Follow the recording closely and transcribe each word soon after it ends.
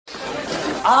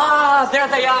Ah, there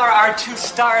they are, our two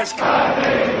stars.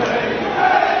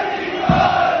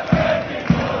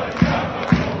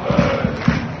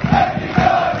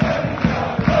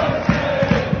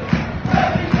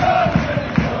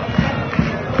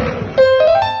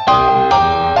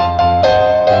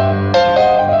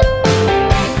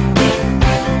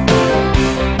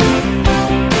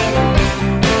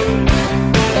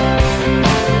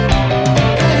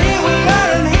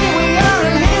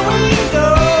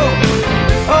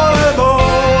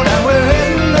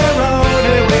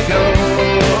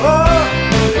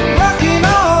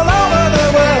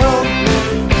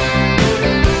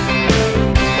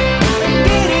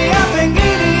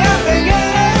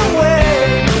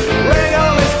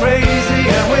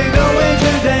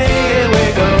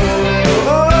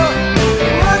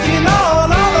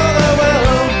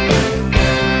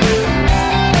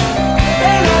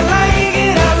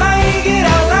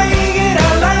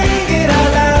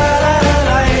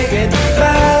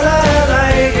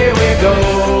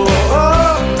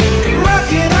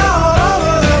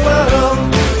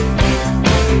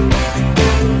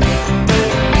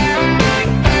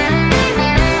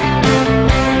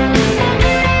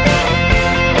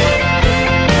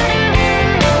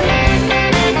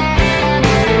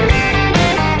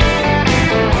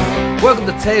 Welcome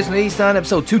to Tales from the East End,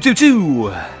 episode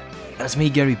 222. That's me,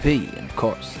 Gary P, and of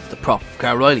course, it's the Prof,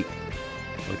 Carl Riley.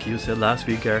 Like you said last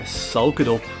week, Gar, soak it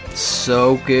up.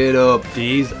 Soak it up.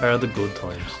 These are the good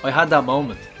times. I had that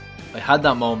moment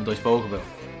I spoke about.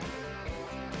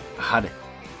 I had it.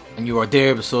 And you were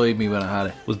there beside me when I had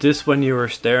it. Was this when you were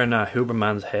staring at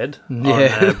Huberman's head on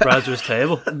Brazzers'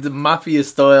 table? The mafia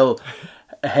style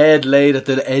head laid at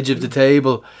the edge of the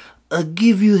table. I'll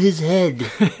give you his head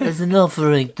as an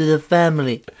offering to the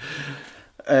family.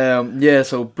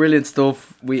 So brilliant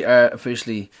stuff. We are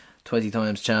officially 20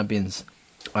 times champions,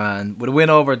 and with a win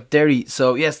over Derry.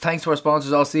 So yes, thanks to our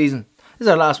sponsors all season. This is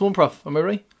our last one, Prof. Am I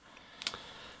right?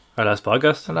 Our last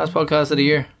podcast? Our last podcast of the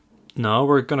year. No,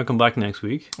 we're going to come back next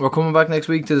week. We're coming back next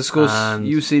week to discuss and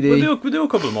UCD. We'll do a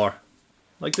couple more.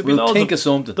 Like we'll think of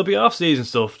something. There'll be off-season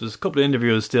stuff. There's a couple of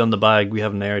interviews still in the bag we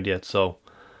haven't aired yet, so...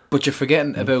 But you're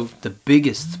forgetting about the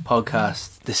biggest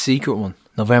podcast, the secret one,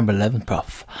 November 11th,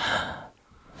 Prof.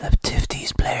 The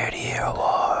Tifties Player of the Year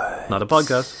Award. Not a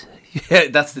podcast. Yeah,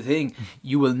 that's the thing.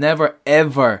 You will never,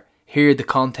 ever hear the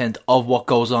content of what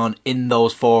goes on in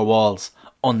those four walls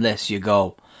unless you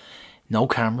go. No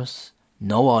cameras,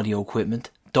 no audio equipment.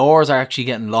 Doors are actually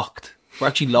getting locked. We're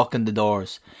actually locking the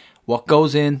doors. What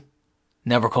goes in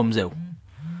never comes out.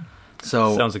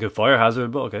 So sounds like a fire hazard,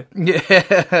 but okay.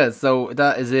 Yeah, so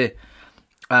that is it.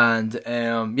 And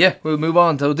we'll move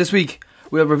on. So this week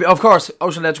we'll review, of course,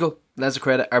 Ocean Electrical, let's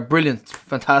credit, our brilliant,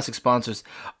 fantastic sponsors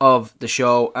of the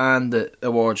show and the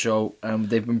award show.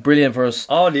 They've been brilliant for us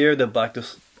all year. They've backed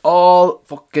us all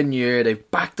fucking year. They've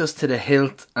backed us to the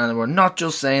hilt, and we're not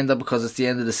just saying that because it's the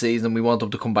end of the season. We want them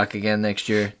to come back again next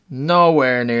year.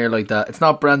 Nowhere near like that. It's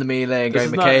not Brandon Mealy and Gary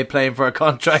McKay playing for a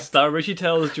contract. It's that Richie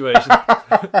Tell situation.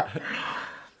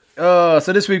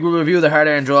 So this week we'll review the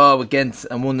hard-earned draw with Ghent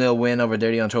and 1-0 win over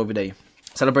Derry on Trophy Day.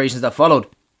 Celebrations that followed.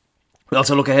 We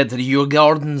also look ahead to the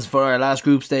Djurgårdens for our last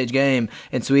group stage game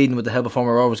in Sweden with the help of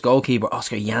former Rovers goalkeeper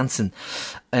Oscar Jansson.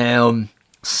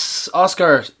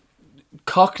 Oscar,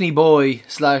 Cockney boy /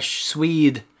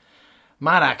 Swede,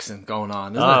 mad accent going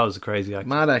on, isn't it? That was a crazy accent.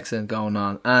 Mad accent going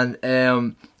on. And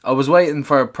I was waiting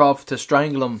for Prof to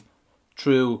strangle him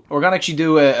through. We're going to actually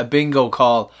do a bingo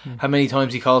call. How many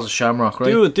times he calls us Shamrock,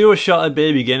 right? Do a shot at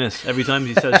Baby Guinness every time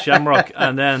he says Shamrock,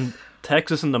 and then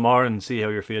text us in the morning and see how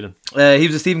you're feeling. He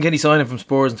was a Stephen Kenny signing from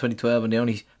Spurs in 2012 and the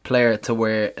only player to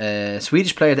wear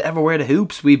Swedish player to ever wear the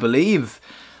hoops, we believe.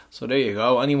 So there you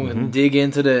go. Anyone can dig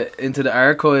into the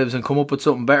archives and come up with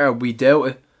something better. We doubt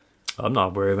it. I'm not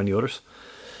aware of any others.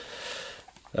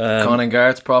 Conan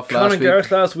Garth, Prof.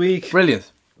 last week.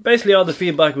 Brilliant. Basically all the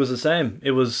feedback was the same.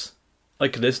 It was, I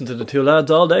could listen to the two lads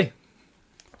all day.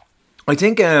 I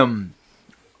think the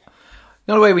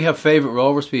only way we have favourite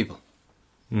Rovers people.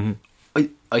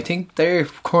 I think they're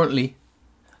currently,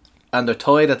 and they're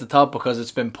tied at the top because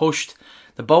it's been pushed.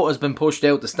 The boat has been pushed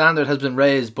out. The standard has been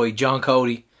raised by John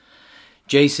Cody.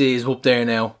 JC is up there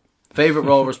now. Favourite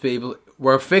Rovers people.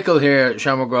 We're fickle here at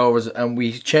Shamrock Rovers, and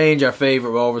we change our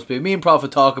favourite Rovers people. Me and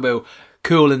Prophet talk about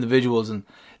cool individuals and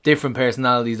different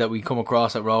personalities that we come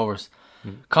across at Rovers.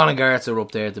 Conan Garth are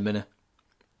up there at the minute.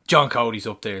 John Cody's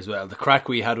up there as well. The crack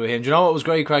we had with him. Do you know what was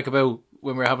great crack about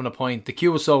when we were having a pint? The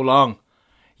queue was so long.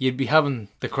 You'd be having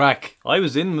the crack. I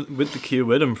was in with the queue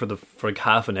with him for like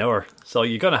half an hour, so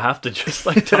you're gonna have to just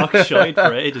like talk shite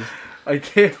for ages. I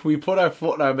think we put our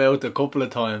foot in our mouth a couple of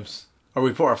times, or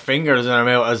we put our fingers in our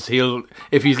mouth, as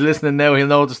if he's listening now, he'll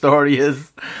know what the story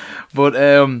is. But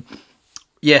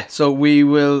yeah, so we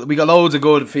got loads of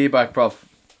good feedback, Prof.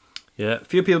 Yeah, a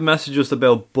few people messaged us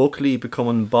about Buckley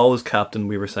becoming Bowes captain.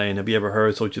 We were saying, have you ever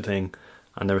heard such a thing?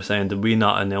 And they were saying, did we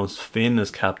not announce Finn as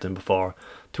captain before?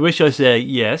 To which I say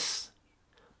yes,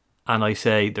 and I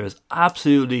say there's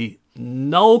absolutely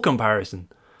no comparison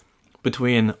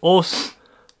between us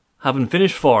having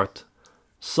finished fourth,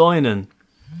 signing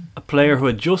a player who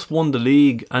had just won the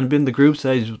league and been the group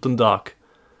stage with Dundalk,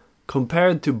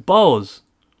 compared to Bowes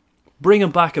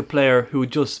bringing back a player who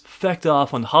just fecked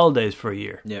off on holidays for a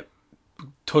year. Yep.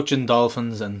 Touching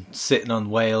Dolphins and sitting on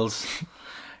Wales.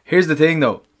 Here's the thing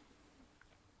though.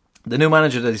 The new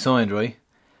manager that he signed, right?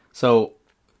 So,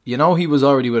 you know he was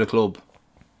already with a club.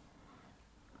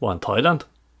 What, in Thailand?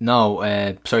 No,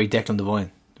 sorry, Declan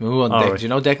Devine. Right. Do you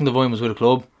know Declan Devine was with a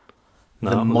club?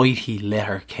 No. The mighty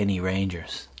Letterkenny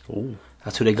Rangers. Ooh.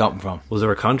 That's who they got him from. Was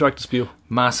there a contract dispute?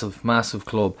 Massive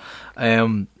club.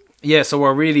 Yeah, so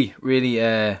we're really, really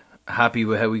happy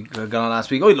with how we got on last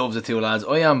week. I love the two lads.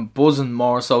 I am buzzing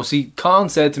more so. See, Colin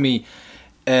said to me,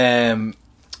 we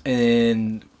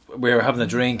were having a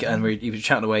drink and he was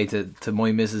chatting away to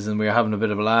my missus and we were having a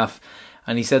bit of a laugh,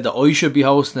 and he said that I should be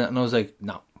hosting it, and I was like,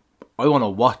 no, I want to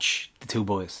watch the two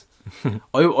boys.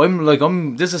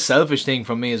 This is a selfish thing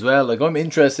from me as well. Like, I'm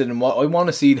interested in what I want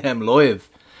to see them live.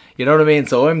 You know what I mean?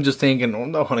 So I'm just thinking,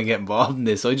 I'm not going to get involved in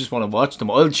this. I just want to watch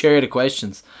them. I'll share the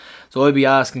questions. So I'll be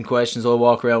asking questions. I'll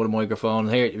walk around with a microphone.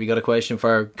 Here, if you got a question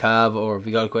for Cav or if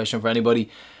you got a question for anybody,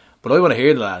 but I want to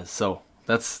hear the lads. So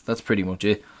that's pretty much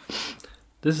it.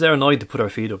 This is our night to put our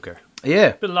feet up, Gar.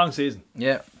 Yeah. Been a long season.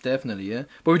 Yeah, definitely, yeah.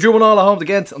 But we drew one all at home to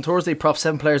Ghent on Thursday. Prof,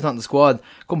 7 players not in the squad.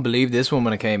 Couldn't believe this one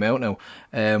when it came out now.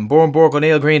 Bourne, Burke,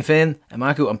 O'Neill, Green, Finn,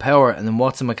 Amaku and Power, and then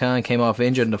Watson McCann came off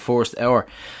injured in the first hour.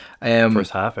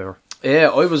 First half hour. Yeah,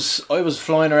 I was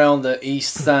flying around the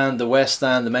east stand, the west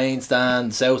stand, the main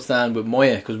stand, the south stand with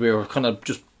Moya, because we were kind of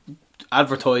just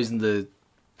advertising the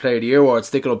Player of the Year award,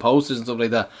 sticking up posters and stuff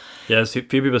like that. Yeah, a few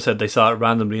people said they saw it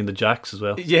randomly in the Jacks as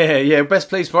well. Yeah, best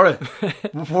place for it.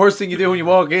 Worst thing you do when you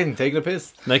walk in, taking a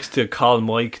piss. Next to call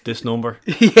Mike this number.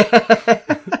 Yeah.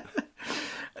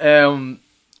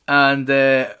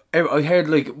 I heard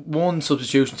like one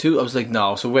substitution, two. I was like,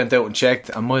 no. So I went out and checked,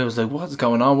 and Moya was like, what's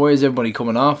going on? Why is everybody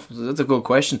coming off? So that's a good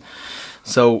question.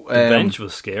 So the bench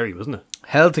was scary, wasn't it?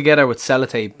 Held together with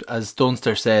sellotape, as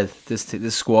Dunster said.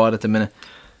 This squad at the minute.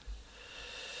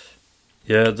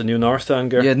 Yeah, the new North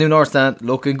Stand, girl. Yeah, new North Stand,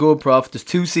 looking good, Prof. There's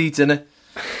 2 seats in it.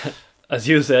 As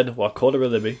you said, what colour will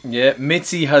they be? Yeah,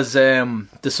 Mitzi has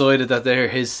decided that they're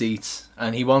his seats,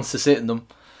 and he wants to sit in them.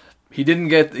 He didn't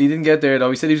get there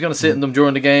though. He said he was going to sit in them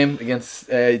during the game against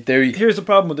Derry. Here's the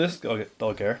problem with this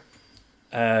dog care.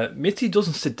 Mitzi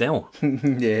doesn't sit down.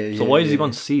 So why does he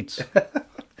want seats?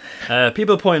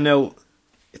 People point out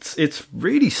it's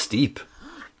really steep.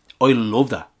 I love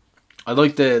that. I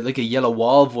like a yellow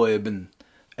wall vibe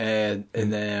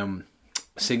in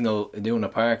Signal Iduna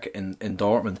Park in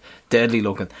Dortmund. Deadly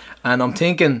looking. And I'm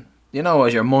thinking, you know,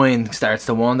 as your mind starts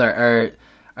to wander,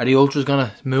 are the ultras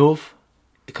gonna move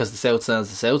because the south stand's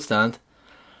the south stand,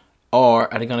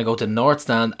 or are they gonna go to the north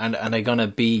stand and are they gonna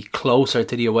be closer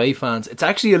to the away fans? It's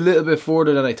actually a little bit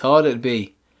further than I thought it'd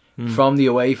be from the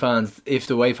away fans, if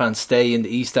the away fans stay in the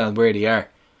east stand where they are.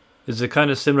 Is it kind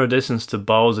of similar distance to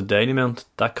Bowes at Dalymount,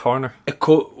 that corner? It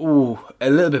could, a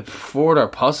little bit further,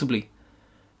 possibly.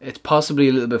 It's possibly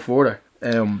a little bit further.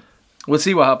 We'll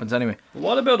see what happens anyway.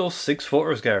 What about us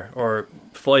 6-footers, Gar? Or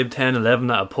 5, 10,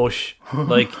 11 at a push?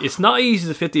 Like, it's not easy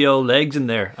to fit the old legs in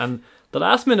there. And the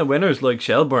last minute winners like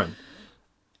Shelburne,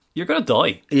 you're going to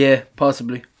die. Yeah,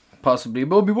 possibly. But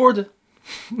it'll be worth it.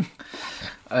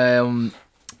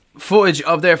 Footage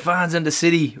of their fans in the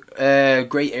city.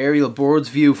 Great aerial bird's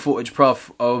view footage,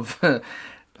 Prof, of...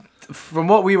 From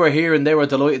what we were hearing, they were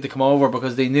delighted to come over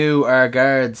because they knew our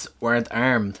guards weren't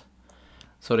armed.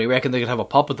 So they reckoned they could have a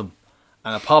pop at them.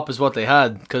 And a pop is what they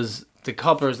had, because the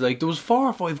coppers, like, there was 4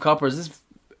 or 5 coppers, this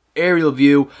aerial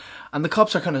view, and the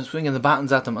cops are kind of swinging the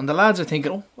batons at them, and the lads are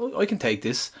thinking, oh, I can take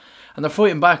this. And they're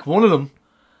fighting back. One of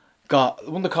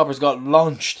the coppers got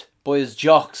launched by his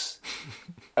jocks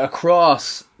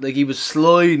across, like he was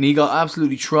sliding. He got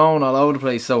absolutely thrown all over the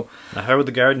place. So now, how were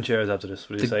the garden chairs after this?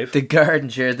 Were they safe? The garden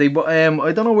chairs, I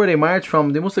don't know where they marched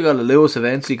from. They must have got a Lewis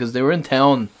eventually, because they were in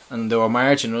town and they were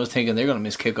marching, and I was thinking they're going to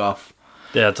miss kick-off.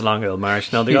 Yeah, it's a long old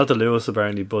march. Now, they got the Lewis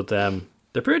apparently, but there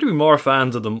appear to be more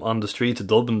fans of them on the streets of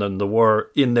Dublin than there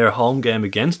were in their home game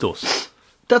against us.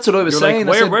 That's what I was saying.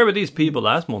 Like, where were these people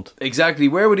last month? Exactly.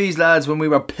 Where were these lads when we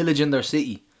were pillaging their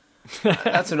city?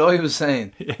 That's what I was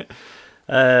saying. Yeah.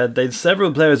 They'd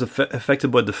several players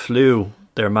affected by the flu,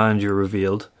 their manager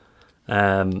revealed.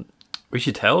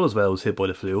 Richie Towell as well was hit by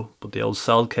the flu, but the old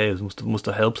salt caves must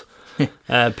have helped.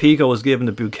 Pico was given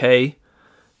a bouquet,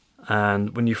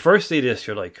 and when you first see this,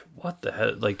 you're like, what the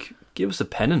hell? Like, give us a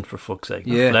pennant for fuck's sake,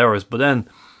 not flowers. But then,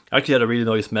 actually had a really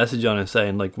nice message on it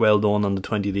saying, like, well done on the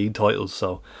 20 league titles,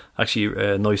 so actually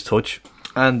a nice touch.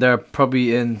 And they're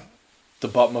probably in the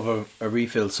bottom of a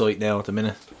refill site now at the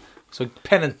minute. So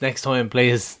pennant next time,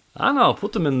 please. I know,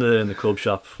 put them in the club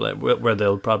shop where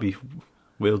they'll probably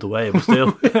wilt away, but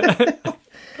still.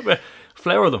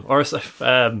 Flower them or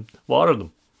water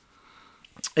them.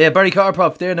 Yeah, Barry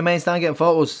Carprop there in the main stand getting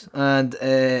photos, and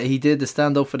he did the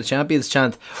stand up for the champions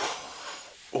chant.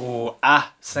 Oh,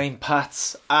 St.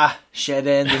 Pat's, Shed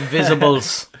End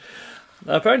Invisibles.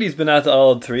 Apparently he's been at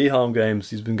all 3 home games.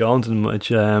 He's been going to them,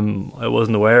 which I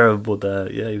wasn't aware of, but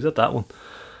yeah, he was at that one.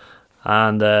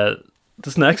 And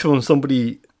this next one,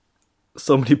 somebody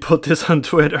put this on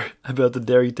Twitter about the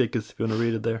Derry tickets, if you want to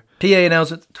read it there. PA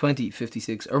announcement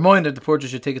 2056. A reminder to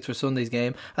purchase your tickets for Sunday's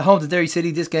game. At home to Derry City,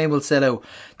 this game will sell out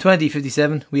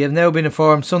 2057. We have now been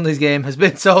informed Sunday's game has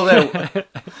been sold out.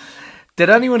 Did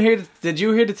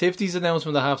you hear the Tifties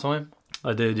announcement at half time?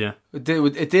 I did, yeah.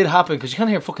 It did happen, because you can't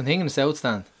hear a fucking thing in the south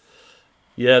stand.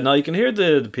 Yeah, no, you can hear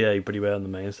the PA pretty well in the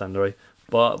main stand, right?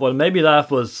 But what made me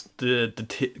laugh was go to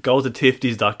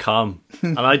tifties.com.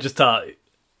 And I just thought,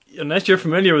 unless you're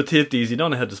familiar with Tifties, you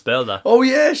don't know how to spell that. Oh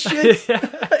yeah, shit.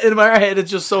 In my head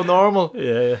it's just so normal.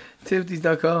 Yeah.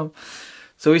 Tifties.com.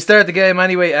 So we start the game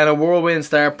anyway, and a whirlwind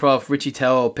start. Prof Richie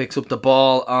Towell picks up the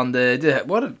ball on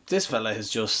this fella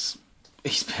has just,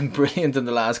 he's been brilliant in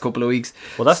the last couple of weeks.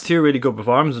 Well, that's 2 really good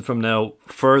performances from now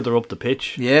further up the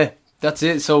pitch. Yeah, that's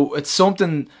it. So it's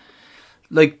something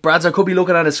like Bradzer could be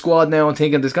looking at his squad now and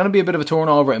thinking there's going to be a bit of a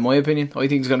turnover, in my opinion. I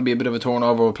think there's going to be a bit of a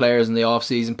turnover with players in the off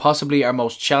season. Possibly our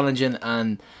most challenging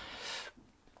and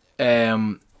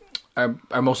our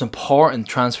most important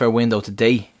transfer window to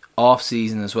date. Off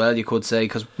season as well, you could say,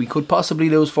 because we could possibly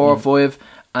lose 4 or 5,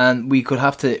 and we could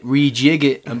have to rejig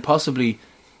it and possibly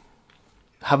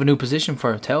have a new position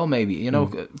for Tell, maybe, you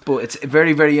know. But it's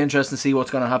very, very interesting to see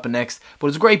what's going to happen next. But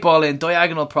it's a great ball in,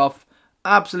 diagonal, Prof,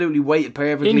 absolutely weighted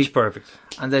perfectly, inch perfect,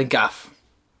 and then Gaff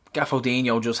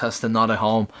Odinho just has to nod it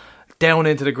home down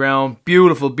into the ground.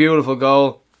 Beautiful, beautiful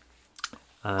goal.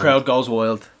 And crowd goes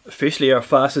wild. Officially our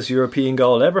fastest European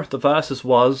goal ever. The fastest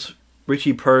was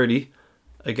Richie Purdy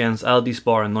against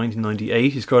Aldispor in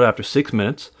 1998. He scored after 6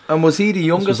 minutes. And was he the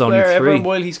youngest player ever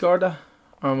while he scored that?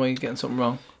 Or am I getting something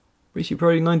wrong? Richie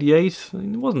Purdy 98. He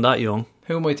wasn't that young.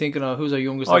 Who am I thinking of? Who's our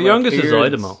youngest? Our youngest is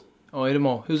Idemo. Oh,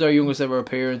 Idemo. Who's our youngest ever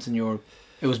appearance in Europe?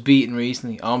 It was beaten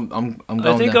recently. I'm going.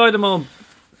 I think Idemo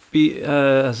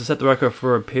has set the record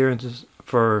for appearances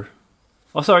for.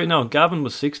 Oh, sorry, no. Gavin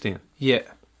was 16. Yeah.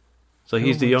 So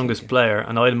he's the youngest player,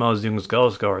 and Idemo is the youngest goal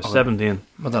scorer, 17.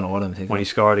 I don't know what I'm thinking. When he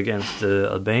scored against the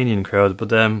Albanian crowd.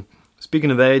 But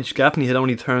speaking of age, Gaffney had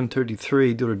only turned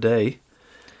 33 the other day,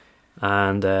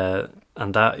 and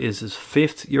that is his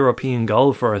 5th European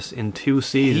goal for us in 2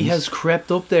 seasons. He has crept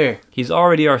up there. He's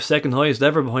already our 2nd highest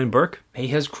ever behind Burke. He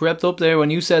has crept up there. When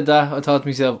you said that, I thought to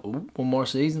myself, one more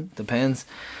season? Depends.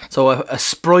 So a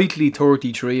sprightly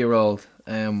 33-year-old.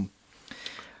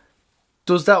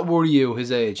 Does that worry you,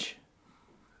 his age?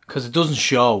 Because it doesn't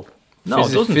show. No,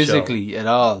 it doesn't physically show at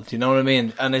all. Do you know what I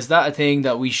mean? And is that a thing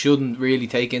that we shouldn't really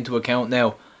take into account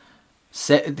now?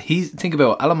 Think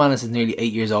about it, Alan Manis is nearly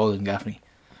 8 years older than Gaffney.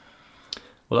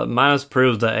 Well, Manis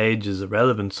proves that age is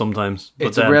irrelevant sometimes.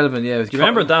 It's irrelevant, yeah. Do you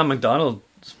remember Dan McDonald's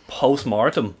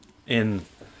post-mortem in...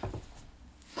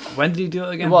 When did he do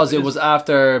it again? It was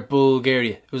after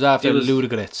Bulgaria. It was after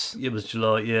Ludogorets. It was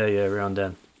July, yeah, around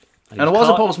then. And it was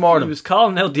a post-mortem. He was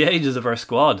calling out the ages of our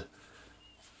squad.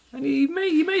 And he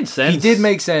made sense. He did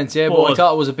make sense, yeah, but I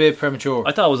thought it was a bit premature.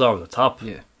 I thought it was over the top.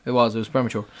 Yeah, it was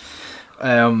premature.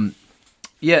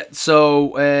 Yeah,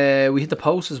 so we hit the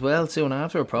post as well soon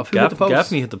after. Who hit the post?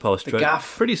 Gaffney hit the post. The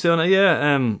Gaff. Pretty soon,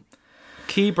 yeah.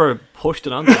 Keeper pushed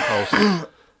it onto the post.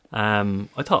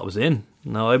 I thought it was in.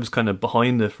 No, I was kind of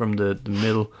behind it from the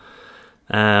middle.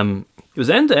 It was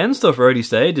end-to-end stuff early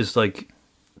stages. Like,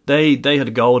 they had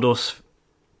a go at us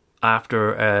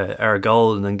after our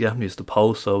goal, and then Gaffney used the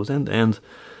post, so it was end to end.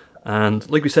 And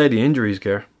like we said, the injuries,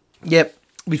 Ger. Yep.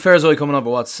 We Ferzoi coming on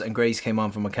for Watts, and Grace came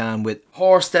on for McCann, with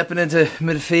Hoare stepping into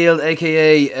midfield,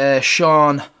 aka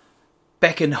Sean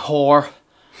Beckenhour.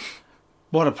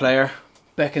 What a player.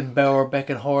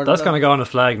 Beckenhour. That's going to go on the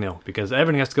flag now, because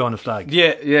everything has to go on the flag.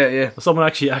 Yeah. Someone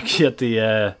actually at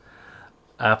the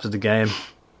after the game,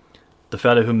 the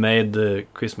fella who made the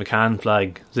Chris McCann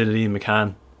flag, Zinedine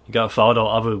McCann, he got a photo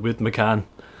of it with McCann,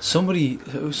 Somebody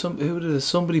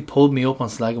pulled me up on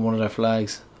slagging one of their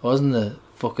flags. It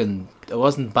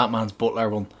wasn't Batman's Butler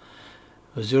one.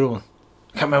 It was the other one.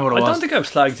 I can't remember what it was. I don't think I've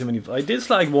slagged too many. I did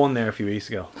slag one there a few weeks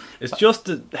ago. It's just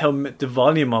the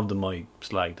volume of them I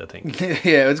slagged, I think.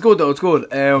 Yeah, it's good though. It's good.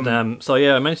 So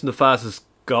yeah, I mentioned the fastest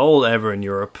goal ever in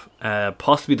Europe,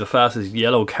 possibly the fastest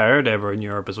yellow card ever in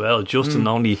Europe as well, just in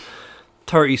only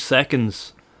 30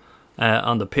 seconds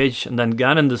on the pitch. And then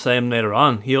Gannon the same later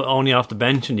on. He only off the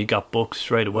bench and he got booked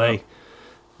straight away.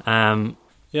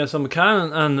 Yeah, so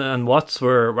McCann and Watts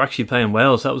were actually playing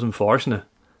well, so that was unfortunate.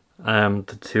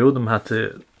 The two of them had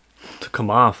to come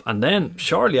off, and then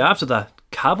shortly after that,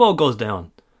 Cabo goes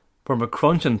down from a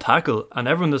crunching tackle, and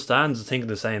everyone in the stands is thinking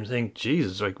the same thing.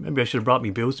 Jesus, like maybe I should have brought me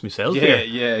boots myself here.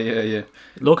 Yeah.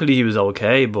 Luckily he was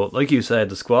okay, but like you said,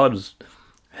 the squad was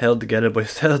held together by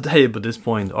Dave at this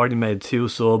point. Already made 2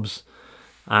 subs,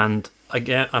 and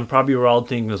again, and probably we're all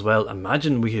thinking as well,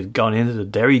 imagine we had gone into the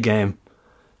Derry game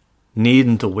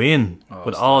needing to win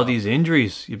with all these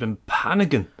injuries. You've been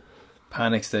panicking.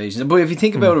 Panic stage. But if you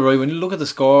think about it, right, when you look at the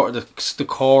score, the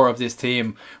core of this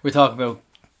team, we're talking about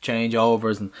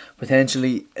changeovers and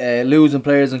potentially losing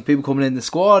players and people coming in. The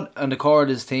squad and the core of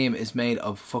this team is made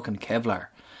of fucking Kevlar.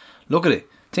 Look at it.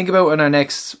 Think about in our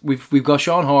next. We've got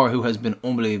Sean Hoare, who has been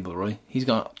unbelievable, right? He's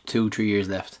got 2-3 years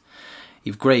left.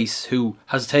 You've Grace, who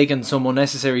has taken some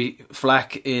unnecessary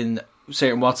flack in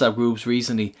certain WhatsApp groups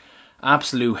recently.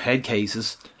 Absolute head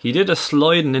cases. He did a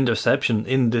sliding interception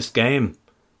in this game.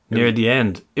 Near the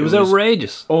end. It was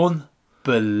outrageous.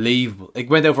 Unbelievable. It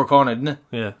went out for a corner, didn't it?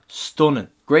 Yeah. Stunning.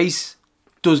 Grace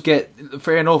does get...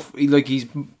 Fair enough. Do you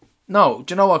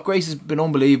know what? Grace has been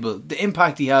unbelievable. The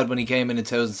impact he had when he came in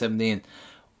 2017.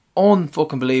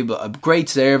 Unfucking-believable. A great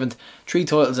servant. 3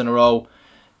 titles in a row.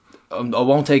 I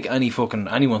won't take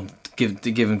anyone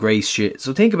giving Grace shit.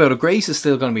 So think about it. Grace is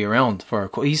still going to be around for...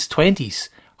 He's 20s.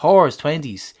 Horace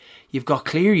 20s. You've got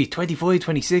Cleary, 25,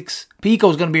 26.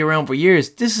 Pico's going to be around for years.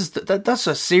 That's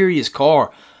a serious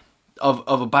core of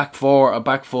a back 4, a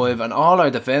back 5, and all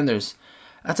our defenders.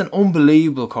 That's an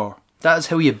unbelievable core. That is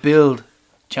how you build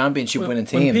championship winning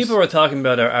teams. When people were talking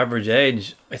about our average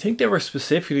age, I think they were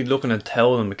specifically looking at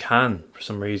Towell and McCann for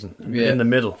some reason. In the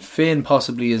middle. Finn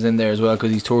possibly is in there as well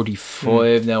because he's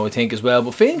 35 now, I think, as well.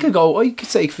 But Finn could go, I could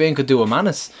say Finn could do a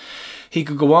Manus. He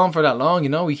could go on for that long,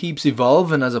 he keeps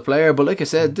evolving as a player. But like I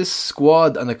said, this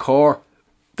squad and the core,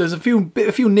 there's a few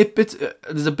nip bits,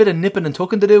 there's a bit of nipping and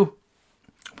tucking to do.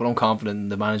 But I'm confident in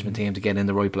the management team to get in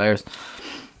the right players.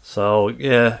 So,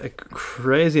 yeah, a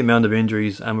crazy amount of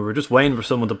injuries, and we were just waiting for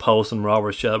someone to post on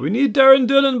Robert's chat, we need Darren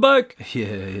Dillon back.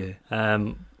 Yeah.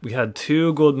 We had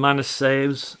 2 good Manus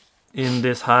saves in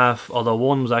this half, although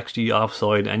one was actually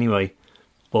offside anyway.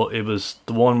 But it was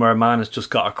the one where Manus just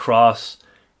got across.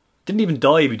 Didn't even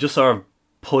dive, he just sort of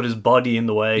put his body in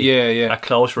the way. Yeah. At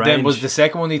close range. Then was the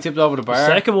second one he tipped over the bar? The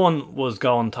second one was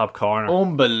going top corner.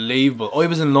 Unbelievable. I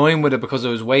was in line with it because I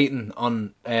was waiting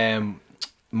on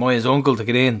Maya's uncle to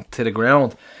get in to the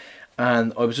ground.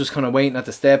 And I was just kind of waiting at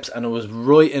the steps, and it was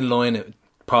right in line.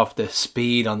 Prof, the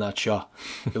speed on that shot.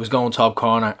 It was going top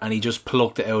corner, and he just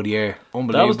plucked it out of the air.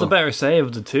 Unbelievable. That was the better save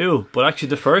of the two. But actually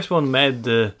the first one made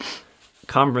the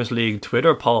Conference League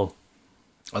Twitter poll.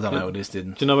 I don't know how this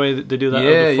didn't. Do you know why they do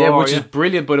that? Yeah, which is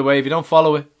brilliant, by the way. If you don't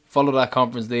follow it, follow that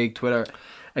Conference League Twitter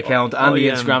account and the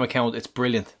Instagram account. It's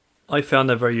brilliant. I found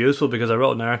that very useful because I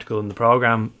wrote an article in the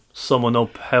programme summing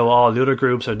up how all the other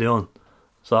groups are doing.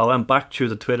 So I went back through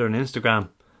the Twitter and Instagram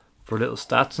for little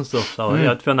stats and stuff. So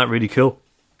yeah, I found that really cool.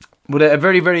 But a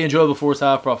very, very enjoyable first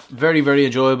half, Prof. Very, very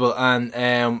enjoyable. And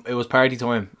it was party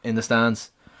time in the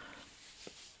stands.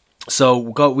 So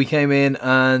we came in,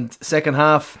 and second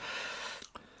half...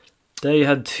 They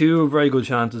had 2 very good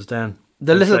chances then.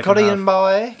 The little Korean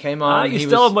boy came on. You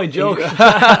stole my joke.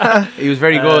 He was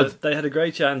very good. They had a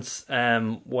great chance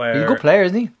where... He's a good player,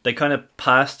 isn't he? They kind of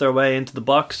passed their way into the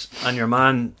box, and your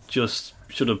man just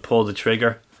should have pulled the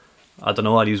trigger. I don't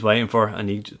know what he was waiting for, and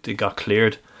he got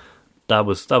cleared. That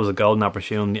was a golden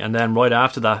opportunity. And then right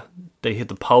after that, they hit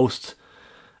the post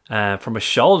from a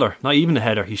shoulder, not even a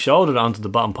header. He shouldered onto the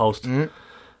bottom post. Mm-hmm.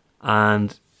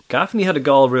 And Gaffney had a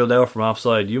goal ruled out from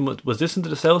offside. Was this into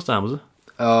the south stand, was it?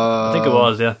 I think it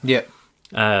was, yeah. Yeah.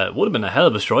 It would have been a hell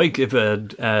of a strike if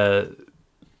it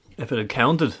had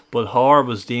counted, but Hoare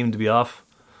was deemed to be off.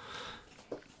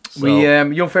 So.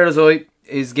 Young Ferrazoi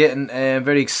is getting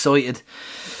very excited.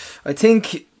 I think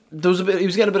he was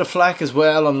getting a bit of flack as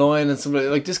well online, and somebody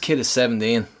like, this kid is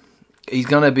 17. He's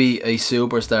gonna be a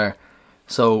superstar,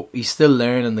 so he's still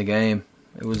learning the game.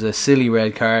 It was a silly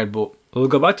red card, but we'll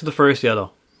go back to the first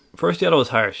yellow. First yellow was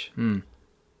harsh.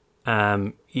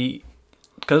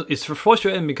 because it's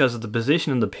frustrating because of the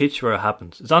position in the pitch where it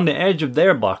happens. It's on the edge of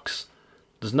their box.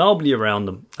 There's nobody around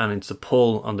them, and it's a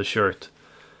pull on the shirt.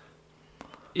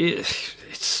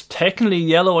 It's technically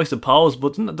yellow, I suppose,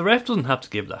 but the ref doesn't have to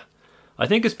give that. I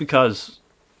think it's because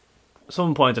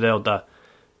someone pointed out that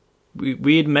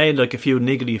we'd made like a few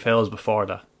niggly fouls before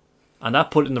that, and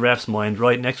that put it in the ref's mind,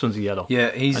 right, next one's a yellow. Yeah,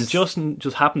 and Justin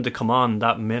just happened to come on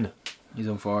that minute. He's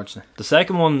unfortunate. The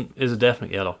second one is a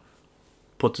definite yellow.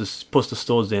 Puts the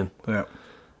studs in. Yeah.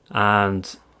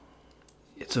 And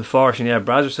it's unfortunate. Yeah,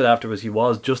 Brazier said afterwards he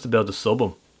was just about to sub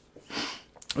him.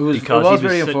 It was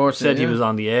very unfortunate. Said he was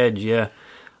on the edge, yeah.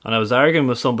 And I was arguing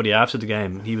with somebody after the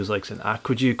game, and he was like saying,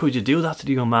 could you do that to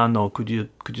the young man though? Could you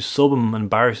sub him and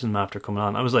embarrass him after coming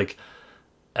on? I was like,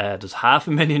 there's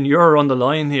 €500,000 on the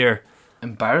line here.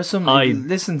 Embarrass him?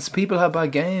 Listen, people have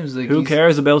bad games. Like, who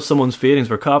cares about someone's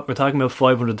feelings? We're talking about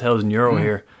 €500,000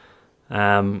 here.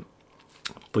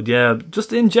 But yeah,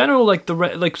 just in general, like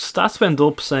stats went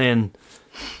up saying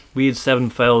we had 7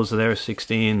 fouls to their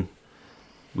 16,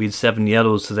 we had 7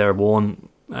 yellows to their 1.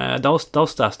 Those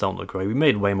stats don't look right. We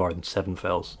made way more than 7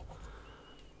 fouls,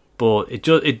 but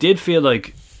it did feel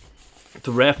like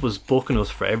the ref was booking us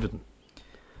for everything,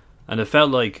 and it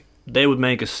felt like they would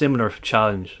make a similar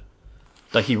challenge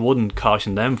that he wouldn't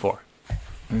caution them for.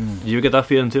 Did you get that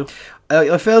feeling too?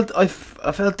 I felt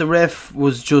the ref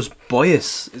was just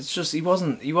biased. It's just it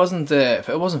wasn't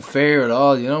fair at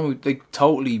all. You know, like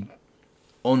totally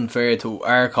unfair to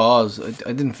our cause.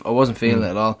 I wasn't feeling it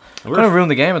at all. Kind of ruined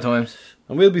the game at times.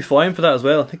 And we'll be fine for that as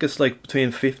well. I think it's like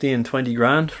between 50 and 20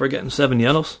 grand for getting 7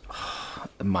 yellows.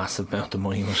 A massive amount of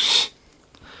money.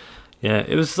 Yeah,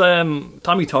 it was.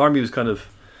 Tommy Tormey was kind of.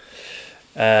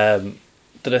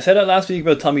 Did I say that last week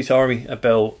about Tommy Tormey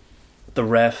about the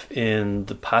ref in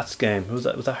the Pats game? Who was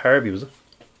that? Was that Harvey? Was it?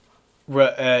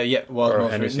 Yeah,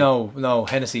 was Hennessy. No,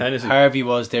 Hennessy. Harvey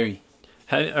was Derry.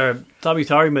 Tommy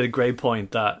Tormey made a great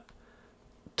point that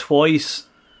twice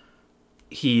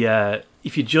he,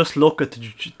 if you just look at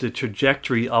the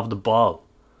trajectory of the ball,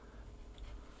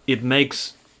 it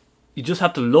makes you just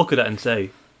have to look at it and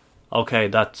say, okay,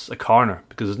 that's a corner,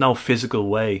 because there's no physical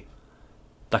way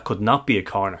that could not be a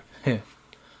corner. Yeah.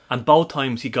 And both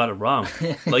times he got it wrong.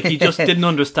 Like, he just didn't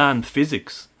understand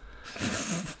physics.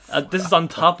 This is on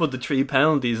top of the 3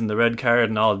 penalties and the red card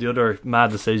and all the other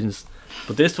mad decisions.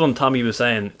 But this one, Tommy was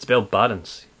saying, it's about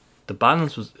balance. The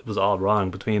balance was all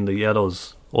wrong between the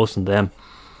yellows, us and them.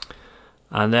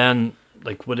 And then,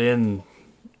 like, within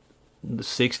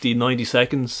 60, 90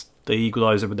 seconds, they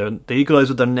equalised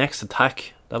with their next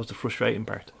attack. That was the frustrating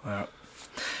part. Wow.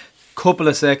 Couple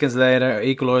of seconds later,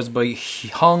 equalised by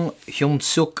Hong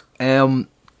Hyun-suk.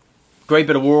 Great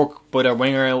bit of work by their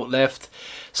winger out left.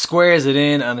 Squares it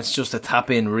in, and it's just a tap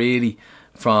in, really,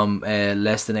 from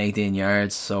less than 18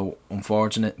 yards. So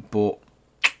unfortunate, but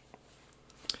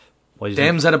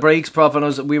Dems had a breaks, Prof,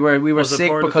 and we were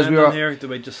sick because we were. Here?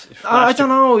 I don't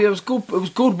know. It was good. It was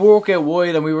good work out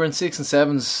wide, and we were in 6 and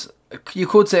 7s. You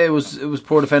could say it was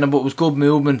poor defending, but it was good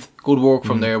movement, good work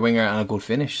from their winger, and a good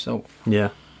finish. So yeah.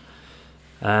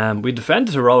 We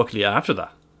defended heroically after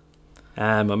that.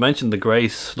 I mentioned the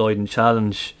Grace sliding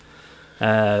challenge,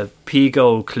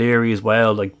 Pico, Cleary as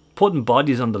well, like putting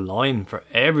bodies on the line for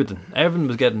everything. Everything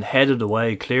was getting headed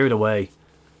away, cleared away.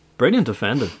 Brilliant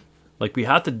defending. Like, we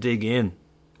had to dig in,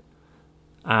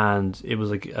 and it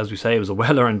was like, as we say, it was a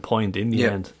well-earned point in the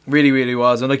end. Really, really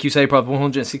was. And like you say, probably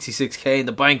 166k in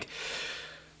the bank,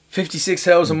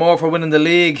 56,000 more for winning the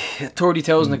league,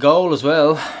 30,000 a goal as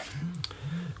well.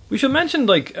 We should mention,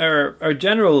 like, our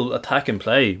general attack and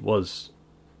play was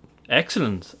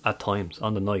excellent at times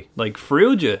on the night. Like,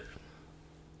 Ferrugia,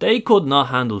 they could not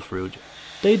handle Ferrugia.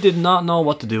 They did not know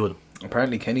what to do with him.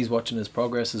 Apparently Kenny's watching his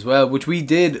progress as well, which we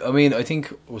did. I mean, I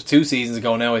think it was 2 seasons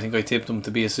ago now, I think I tipped him to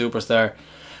be a superstar.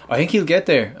 I think he'll get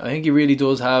there. I think he really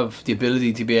does have the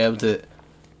ability to be able to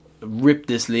rip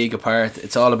this league apart.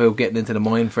 It's all about getting into the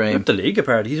mind frame. Rip the league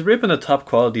apart. He's ripping a top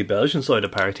quality Belgian side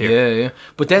apart here. Yeah.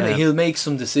 But then he'll make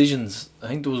some decisions. I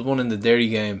think there was one in the Derry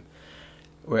game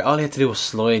where all he had to do was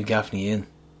slide Gaffney in,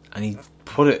 and he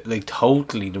put it like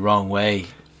totally the wrong way.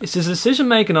 It's his decision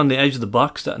making on the edge of the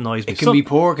box that annoys me. It can be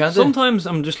poor, can't it? Sometimes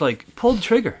I'm just like, pull the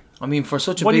trigger. I mean, for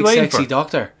such a big sexy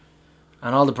doctor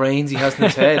and all the brains he has in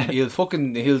his head,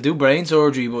 he'll do brain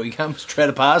surgery, but he can't tread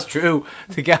a pass through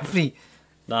to Gaffney.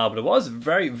 No, but it was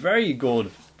very, very good,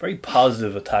 very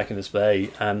positive attacking display.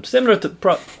 Similar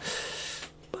to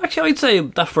actually, I'd say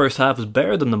that first half was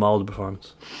better than the Molde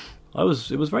performance. It was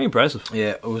very impressive.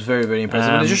 Yeah, it was very, very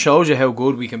impressive. And it just shows you how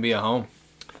good we can be at home.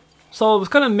 So it was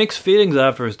kind of mixed feelings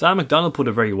afterwards. Dan McDonald put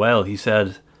it very well. He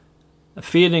said,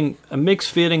 a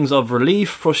mixed feelings of relief,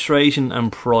 frustration,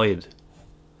 and pride.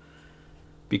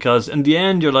 Because in the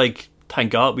end, you're like,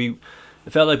 thank God, it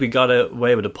felt like we got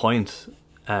away with a point.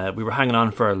 We were hanging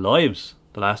on for our lives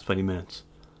the last 20 minutes.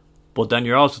 But then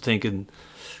you're also thinking,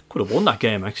 could have won that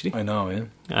game, actually. I know, yeah.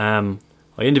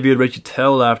 I interviewed Richie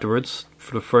Towell afterwards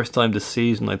for the first time this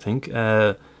season, I think.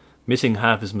 Missing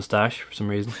half his moustache for some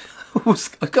reason.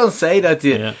 I can't say that to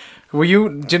you. Yeah. Do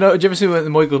you ever see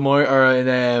Michael Moore or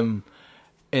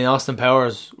in Austin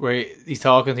Powers where he's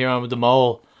talking to with the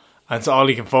mole and it's all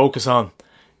he can focus on?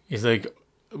 He's like,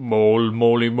 mole.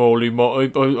 I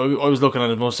was looking at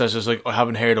his moustache, it's like, I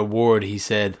haven't heard a word he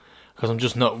said because I'm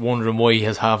just not wondering why he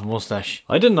has half a moustache.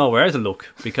 I didn't know where to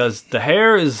look because the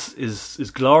hair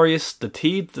is glorious, the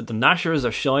teeth, the gnashers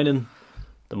are shining,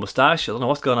 the moustache, I don't know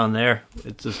what's going on there.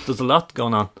 There's a lot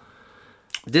going on.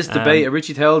 This debate, a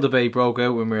Richie Towell debate, broke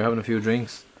out when we were having a few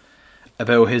drinks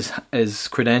about his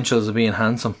credentials of being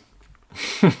handsome.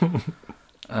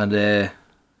 And there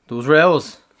was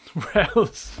rows.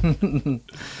 Rows.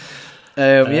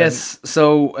 Yes,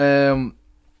 so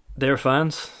they're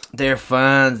fans. They're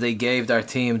fans. They gave their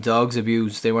team dogs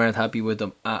abuse. They weren't happy with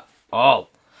them at all.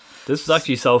 This is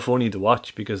actually so funny to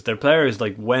watch because their players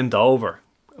went over,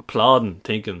 applauding,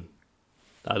 thinking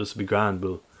that this would be grand,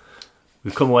 but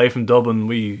we've come away from Dublin,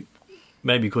 we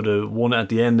maybe could have won at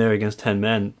the end there against 10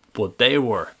 men, but they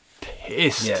were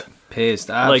pissed. Yeah, pissed.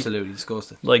 Absolutely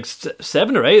disgusted.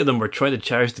 7 or 8 of them were trying to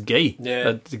charge the gate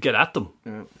to get at them.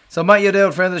 Yeah. So Matt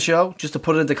Udell, friend of the show, just to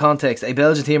put it into context, a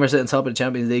Belgian team are sitting top of the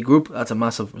Champions League group. That's a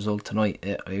massive result tonight.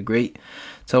 Yeah, I agree.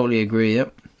 Totally agree, yeah.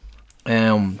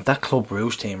 That Club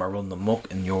Rouge team are running the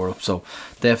muck in Europe, so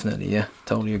definitely, yeah,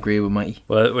 totally agree with Matty.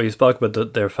 Well, you spoke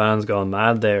about their fans going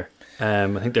mad there. I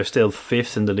think they're still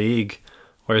 5th in the league,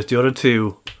 whereas the other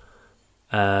two,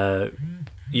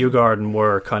 Djurgården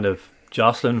were kind of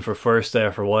jostling for first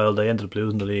there for a while. They ended up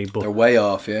losing the league, but they're way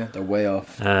off. Yeah, they're way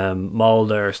off.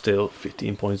 Molde are still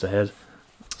 15 points ahead,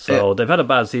 so they've had a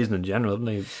bad season in general, haven't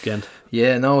they, Ghent?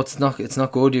 Yeah, no, it's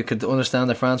not good. You could understand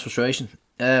their fans' frustration.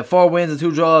 4 wins and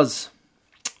 2 draws,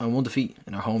 and 1 defeat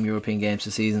in our home European games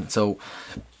this season. So,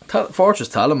 Fortress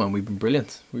Talaman, we've been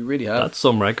brilliant. We really have. That's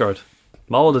some record.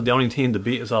 Molde are the only team to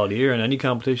beat us all year in any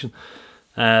competition.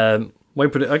 I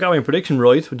got my prediction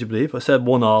right, would you believe? I said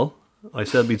 1-1. I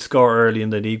said we'd score early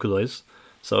and they'd equalise.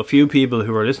 So a few people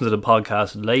who are listening to the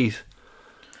podcast late,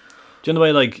 do you know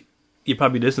the way, you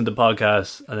probably listen to the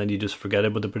podcast and then you just forget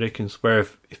about the predictions, where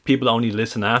if people only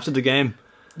listen after the game,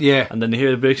 yeah, and then they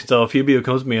hear the predictions, so a few people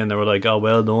come to me and they were like, oh,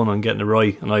 well done on getting it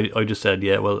right, and I just said,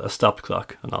 yeah, well, a stopped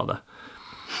clock and all that.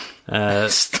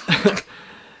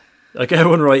 I get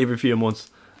one right every few months.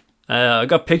 I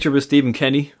got a picture with Stephen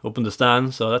Kenny up in the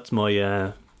stand, so that's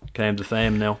my claim to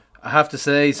fame now. I have to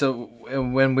say, so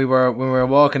when we were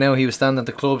walking out, he was standing at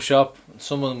the club shop. And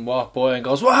someone walked by and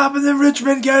goes, "What happened in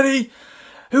Richmond, Kenny?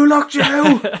 Who locked you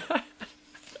out?"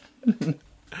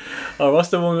 Oh, what's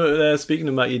the one? Speaking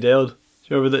of Matty Dowd, do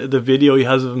you remember the video he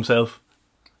has of himself?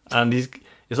 And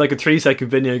it's like a 3-second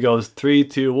video. He goes 3,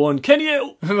 2, 1, Kenny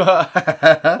out.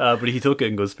 But he took it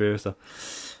in good spirits,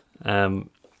 though.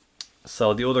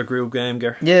 So the other group game,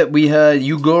 Ger? Yeah, we had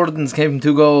Djurgårdens came from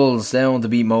 2 goals down to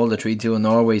beat Molde 3-2 in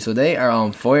Norway, so they are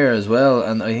on fire as well,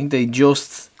 and I think they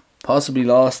just possibly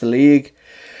lost the league.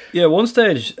 Yeah, one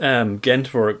stage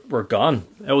Ghent were gone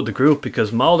out of the group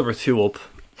because Molde were 2 up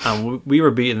and we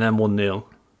were beating them 1-0.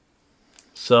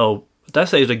 So at that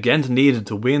stage, Ghent needed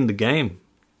to win the game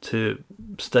to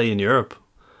stay in Europe.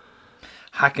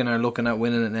 Hacken are looking at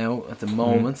winning it now at the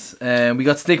moment. We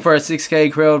got stick for a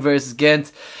 6k crowd versus Ghent.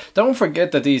 Don't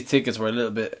forget that these tickets were a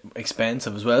little bit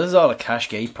expensive as well. This is all a cash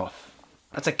gate, prof.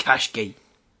 That's a cash gate.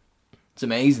 It's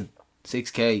amazing.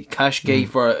 6k cash gate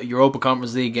for Europa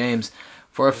Conference League games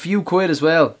for a few quid as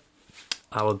well.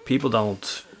 Well, people on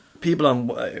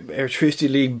Electricity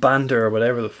League banter or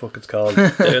whatever the fuck it's called,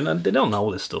 they don't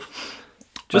know this stuff.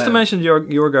 Just to mention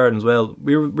Djurgården as well,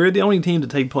 we're the only team to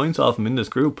take points off them in this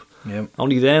group. Yep.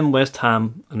 Only them, West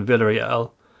Ham and Villarreal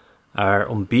are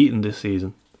unbeaten this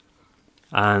season.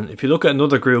 And if you look at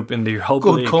another group in the Europa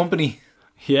League, good company.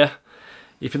 Yeah.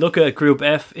 If you look at Group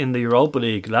F in the Europa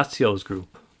League, Lazio's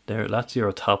group, Lazio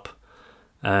are top.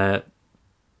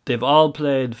 They've all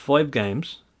played 5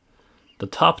 games. The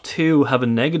top 2 have a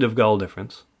negative goal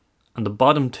difference, and the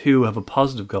bottom 2 have a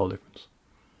positive goal difference.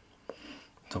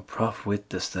 So, prof with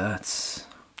the stats.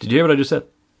 Did you hear what I just said?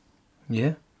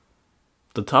 Yeah.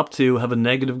 The top 2 have a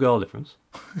negative goal difference.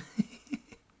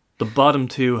 The bottom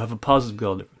 2 have a positive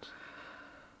goal difference.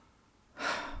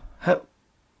 How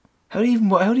do you even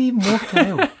work that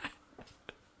out?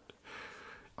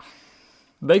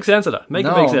 Make sense of that. Make it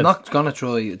No, make I'm sense. not gonna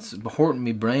try. It's hurting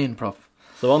me brain, prof.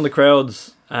 So on the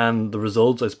crowds and the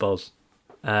results, I suppose.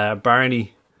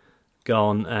 Barney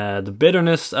going, the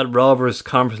bitterness at Rovers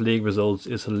Conference League results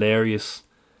is hilarious.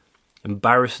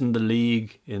 Embarrassing the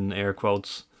league, in air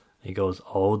quotes. He goes,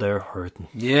 oh, they're hurting.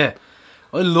 Yeah,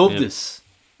 I love this.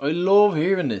 I love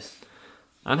hearing this.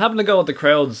 And having to go with the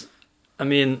crowds, I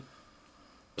mean,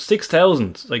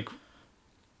 6,000, like,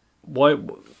 why?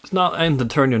 It's not anything to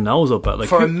turn your nose up at. Like,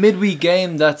 For a midweek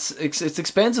game, it's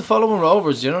expensive following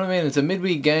Rovers. You know what I mean? It's a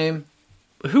midweek game.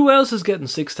 who else is getting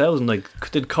 6,000? Like,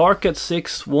 did Cork get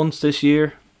 6 once this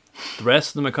year? The rest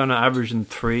of them are kind of averaging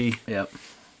 3. Yep.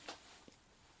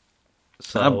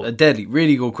 So Deadly,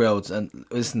 really good crowds. And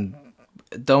listen,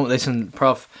 don't listen,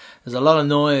 prof. There's a lot of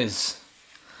noise.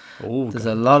 There's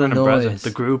a lot of noise. The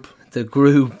group.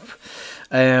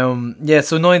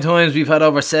 So 9 times we've had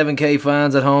over 7k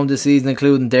fans at home this season,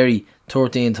 including Derry.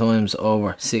 13 times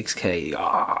over 6k.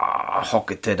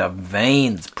 Hook it to the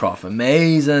veins, prof.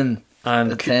 Amazing.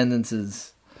 And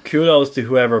attendances. Kudos to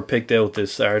whoever picked out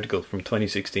this article from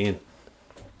 2016.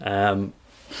 I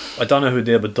don't know who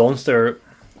did, but Dunster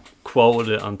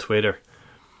quoted it on Twitter,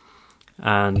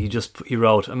 and he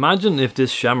wrote, "Imagine if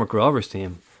this Shamrock Rovers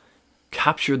team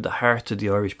captured the hearts of the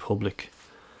Irish public,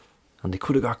 and they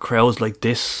could have got crowds like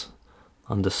this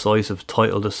on decisive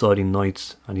title deciding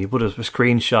nights." And he put a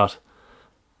screenshot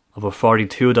of a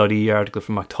 42.e article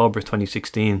from October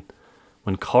 2016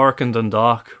 when Cork and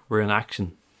Dundalk were in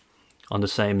action on the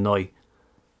same night,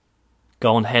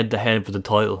 going head to head for the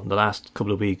title in the last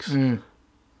couple of weeks.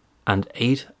 And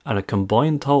a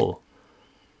combined total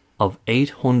of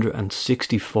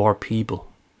 864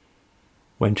 people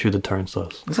went through the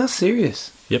turnstiles. Is that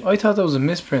serious? Yep. I thought that was a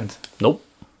misprint. Nope.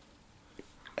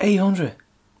 800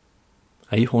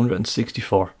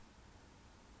 864.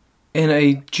 in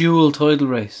a dual title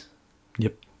race.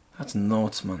 Yep. That's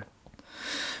nuts, man.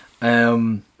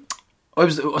 Someone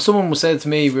was said to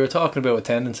me, we were talking about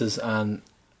attendances, and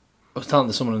I was talking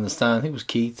to someone in the stand, I think it was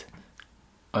Keith,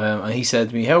 and he said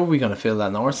to me, how are we going to fill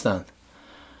that north stand?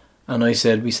 And I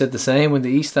said, we said the same when the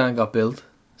east stand got built,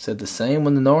 said the same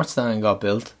when the north stand got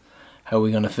built. How are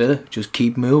we going to fill it? Just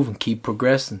keep moving, keep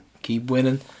progressing, keep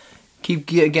winning, keep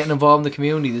getting involved in the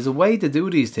community. There's a way to do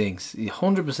these things.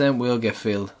 100% will get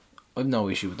filled. I've no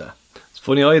issue with that. It's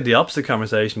funny, I had the opposite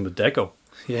conversation with Deco.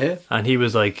 Yeah. And he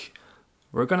was like,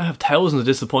 we're going to have thousands of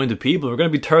disappointed people. We're going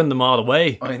to be turning them all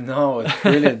away. I know, it's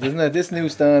brilliant, isn't it? This new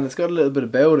stand, it's got a little bit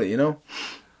about it, you know.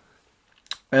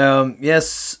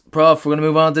 Yes, Prof, we're going to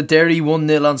move on to Derry.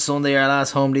 1-0 on Sunday, our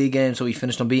last home league game, so we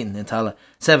finished unbeaten in Tala.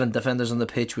 7 defenders on the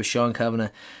pitch with Sean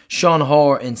Kavanagh. Sean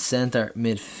Hoare in centre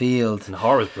midfield. And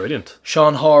Hoare was brilliant.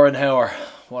 Sean Hoare,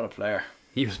 what a player.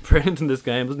 He was brilliant in this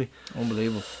game, wasn't he?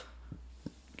 Unbelievable.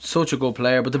 Such a good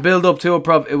player. But the build up to it,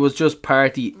 Prof, it was just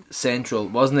party central,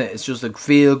 wasn't it? It's just a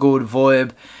feel good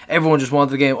vibe. Everyone just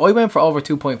wanted the game. I went for over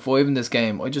 2.5 in this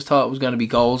game. I just thought it was going to be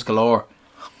goals galore.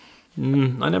 I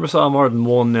never saw more than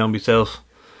one now myself.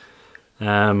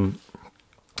 Jim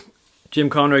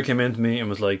Conroy came in to me and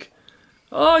was like,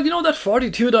 oh, you know that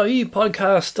 42.e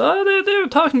podcast? They were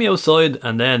talking to me outside.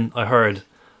 And then I heard,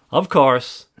 of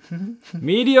course,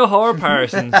 Media Horror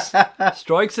Parsons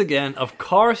strikes again. Of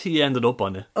course he ended up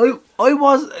on it. I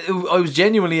was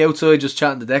genuinely outside just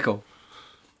chatting to Deco,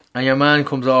 and your man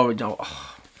comes over,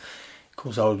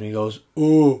 comes over to me and goes,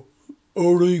 oh,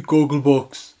 alright,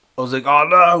 Gogglebox. I was like, oh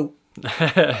no.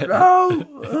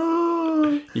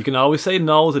 No. You can always say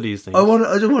no to these things. I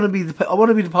just want to be the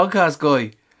podcast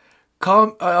guy.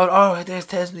 Come, there's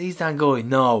Tesman East End guy.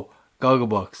 No,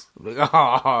 Gogglebox.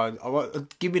 I'm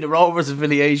like, give me the Rovers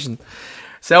affiliation.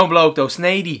 Sound bloke though,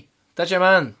 Snady. That's your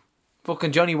man.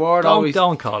 Fucking Johnny Ward.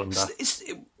 Don't call him that.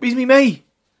 He's me mate.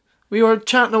 We were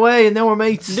chatting away and now we're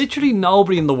mates. Literally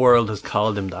nobody in the world has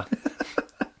called him that.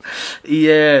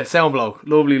 Yeah, sound bloke.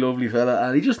 Lovely fella.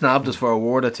 And he just nabbed us for a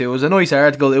word or two. It was a nice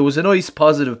article. It was a nice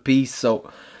positive piece. So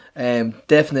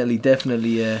definitely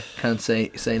can't say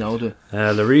no to it.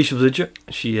 Larisha was with you.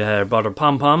 She brought her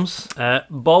pom-poms.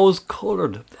 Bose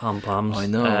coloured pom-poms. I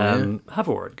know, Have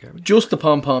a word, Gary. Just the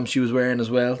pom-poms she was wearing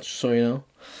as well, just so you know.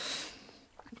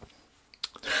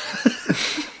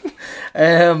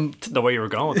 The way you were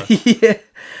going with that. Yeah.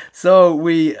 So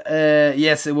we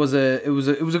yes, it was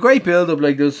a great build up.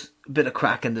 Like, there's a bit of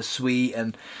crack in the suite,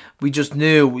 and we just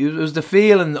knew it was the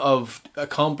feeling of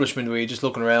accomplishment where you're just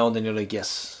looking around and you're like,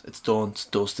 yes, it's done, it's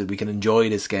dusted. We can enjoy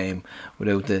this game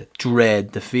without the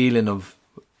dread, the feeling of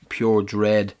pure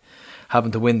dread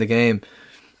having to win the game.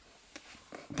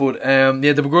 But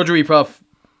the begrudgery, Prof,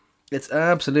 it's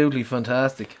absolutely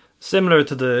fantastic. Similar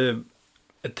to the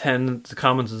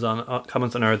comments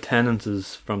on our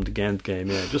attendances from the Ghent game.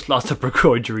 Yeah, just lots of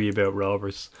begrudgery about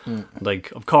Rovers.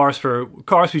 Like, of course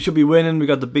we should be winning. We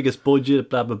got the biggest budget.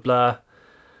 Blah blah blah.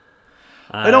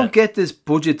 I don't get this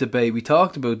budget debate. We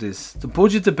talked about this. The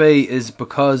budget debate is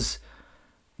because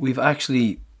we've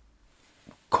actually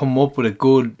come up with a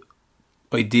good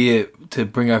idea to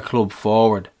bring our club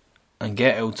forward and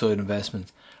get outside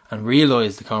investment and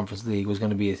realise the Conference League was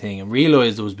going to be a thing and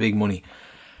realise there was big money.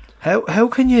 How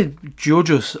can you judge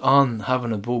us on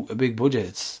having a big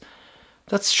budget?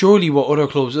 That's surely what other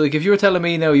clubs... Like, if you were telling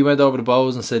me now you went over to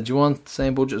Bows and said, do you want the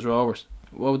same budget as Rovers?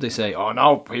 What would they say? Oh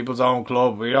no, people's own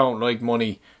club. We don't like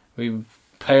money. We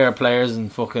pay our players in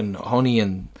fucking honey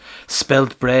and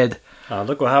spelt bread.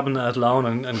 Look what happened at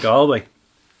Athlone and Galway.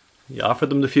 You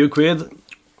offered them the few quid,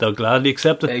 they'll gladly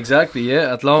accept it. Exactly,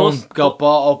 yeah. Athlone got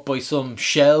bought up by some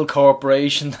shell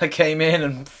corporation that came in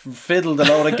and fiddled a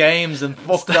load of games and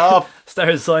fucked off.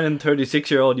 Started signing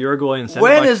 36-year-old Uruguayan centre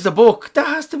When backs. is the book? There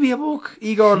has to be a book.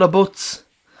 Igor Labutz.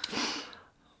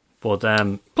 But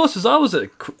plus there's always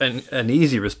an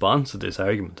easy response to this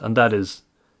argument, and that is,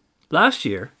 last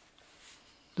year,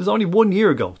 there's only 1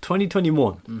 year ago,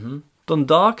 2021,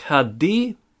 Dundalk had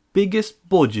the biggest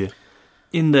budget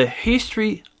in the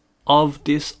history of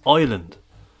this island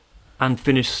and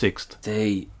finished 6th.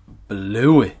 They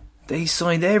blew it. They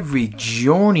signed every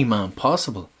journeyman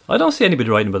possible. I don't see anybody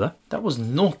writing about that. That was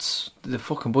nuts, the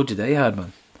fucking budget they had,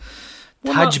 man.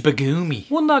 Taj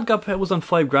Bagumi. One lad was on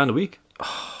 $5,000 a week.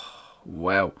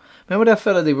 Wow. Remember that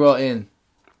fella they brought in?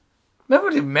 Remember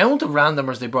the amount of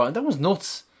randomers they brought in? That was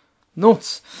nuts.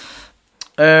 Nuts.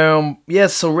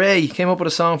 Yes, so Ray came up with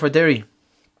a song for Derry.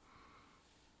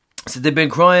 So they've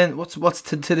been crying. What's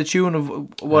to the tune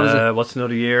of... What is it? What's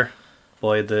Another Year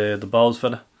by the Balls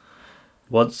fella.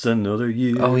 What's Another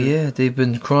Year? Oh yeah, they've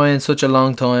been crying such a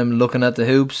long time looking at the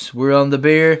hoops. We're on the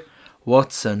beer.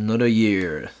 What's Another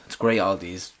Year? It's great, all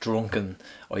these drunken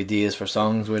ideas for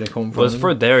songs, where they come from. Well, it's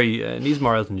for Derry. It needs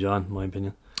more Elton John, in my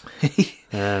opinion.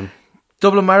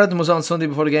 Dublin Marathon was on Sunday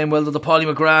before the game. Well done to Polly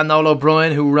McGrath, Noel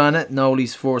O'Brien, who ran it.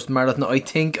 Nolly's first marathon. I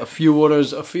think a few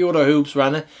other hoops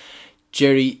ran it.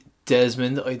 Jerry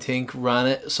Desmond, I think, ran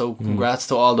it. So congrats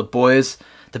to all the boys.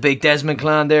 The big Desmond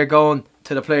clan there going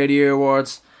to the Player of the Year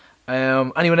awards.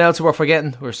 Anyone else who we're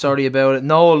forgetting? We're sorry about it.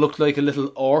 Noel looked like a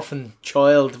little orphan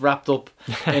child wrapped up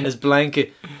in his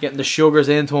blanket, getting the sugars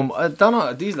into him. I don't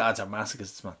know. These lads are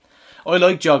masochists, man. I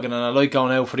like jogging and I like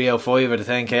going out for the L5 or the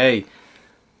 10k.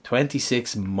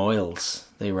 26 miles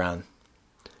they ran.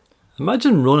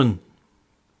 Imagine running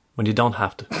when you don't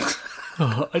have to.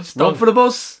 I just Run for the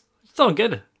bus. just don't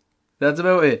get it. That's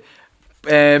about it.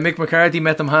 Mick McCarthy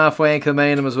met them halfway in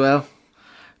Kilmainham as well.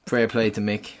 Fair play to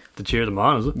Mick. To cheer them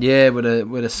on, is it? Yeah, with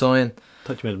a sign. I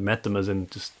thought you meant met them as in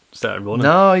just started running.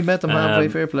 No, he met them halfway.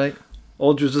 Fair play.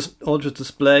 Ultra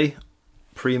display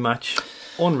pre-match,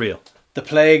 unreal. The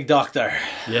Plague Doctor.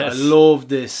 Yes. I love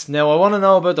this. Now, I want to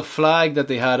know about the flag that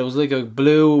they had. It was like a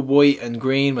blue, white and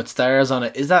green with stars on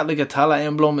it. Is that like a Tala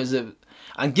emblem? Is it?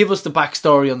 And give us the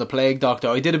backstory on the Plague Doctor.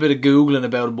 I did a bit of Googling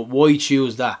about it, but why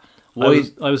choose that? Why?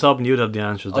 I was hoping you'd have the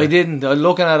answers there. I didn't. I was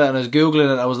looking at it and I was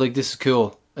Googling it. I was like, this is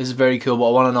cool. This is very cool, but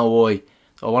I want to know why.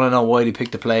 I want to know why they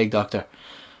picked the Plague Doctor.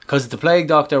 Because the Plague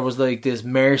Doctor was like this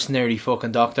mercenary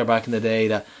fucking doctor back in the day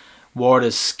that wore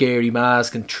this scary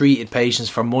mask and treated patients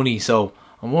for money. So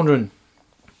I'm wondering,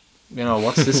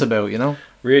 what's this about,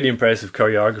 Really impressive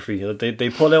choreography. They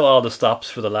pull out all the stops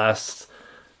for the last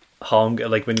home.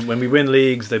 Like when we win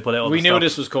leagues, they put out all the stops. We knew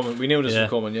this was coming. Was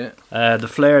coming, yeah. The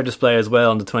flare display as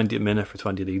well on the 20th minute for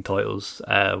 20 league titles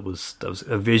was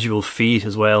a visual feat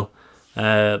as well.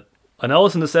 I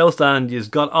noticed in the South Stand you've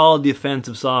got all the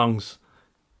offensive songs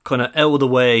kind of out of the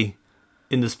way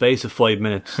in the space of 5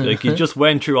 minutes. Like you just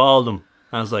went through all of them.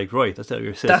 And I was like, right, that's out of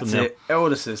your system. That's now. it, out of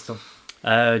the system.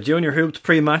 Junior hooped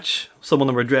pre-match. Some of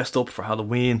them were dressed up for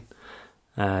Halloween.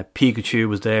 Pikachu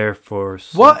was there for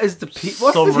what's the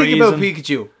thing about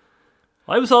Pikachu?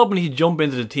 I was hoping he'd jump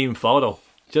into the team photo.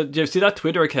 Did you see that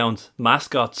Twitter account?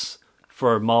 Mascots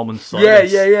for moments.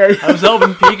 Silence. Yeah. I was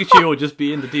hoping Pikachu would just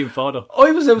be in the team photo.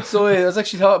 I was outside. I was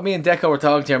actually thought me and Deco were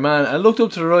talking to your man. I looked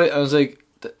up to the right and I was like,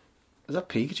 is that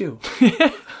Pikachu?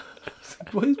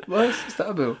 What is that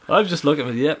about? I was just looking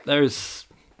at it. Yep, there's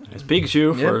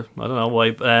Pikachu for I don't know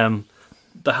why.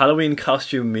 The Halloween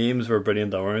costume memes were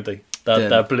brilliant though, weren't they?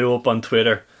 That blew up on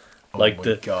Twitter.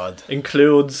 God.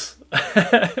 Includes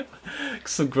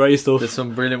some great stuff. There's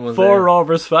some brilliant ones for there.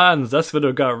 Rovers fans. That's when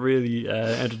it got really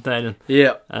entertaining.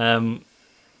 Yeah.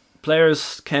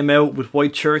 Players came out with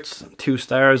white shirts, 2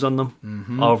 stars on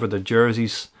them over the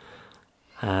jerseys.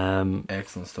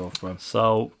 Excellent stuff, man.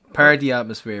 So Party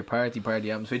atmosphere.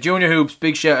 Junior Hoops,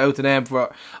 big shout out to them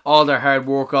for all their hard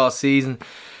work all season.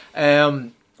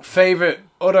 Other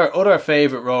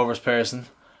favourite Rovers person,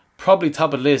 probably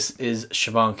top of the list, is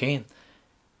Siobhan Keane.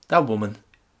 That woman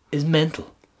is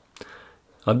mental.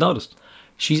 I've noticed.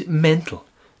 She's mental.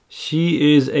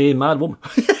 She is a mad woman.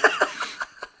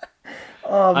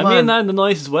 Oh, man. I mean that in the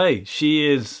nicest way.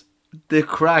 She is the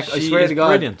crack. I swear to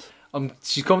God. Brilliant.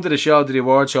 She's come to the show, to the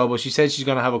award show, but she said she's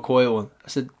going to have a quiet one. I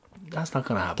said, that's not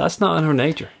going to happen. That's not in her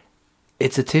nature.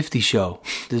 It's a Tifty show.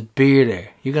 There's beer there.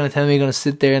 You're going to tell me you're going to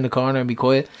sit there in the corner and be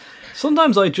quiet?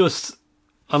 Sometimes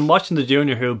I'm watching the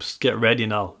Junior Hoops get ready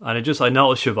now, and I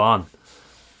notice Siobhan,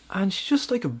 and she's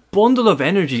just like a bundle of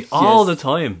energy all the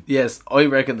time. Yes, I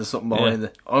reckon there's something behind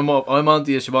it. I'm on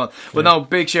to you, Siobhan. But now,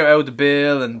 big shout out to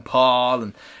Bill and Paul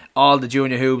and all the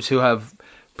Junior Hoops who have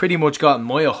pretty much gotten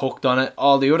Maya hooked on it.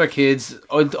 All the other kids,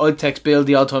 I'd text Bill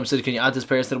the odd time, said, can you add this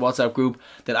person to the WhatsApp group?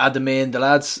 They'd add them in. The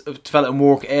lads, fella at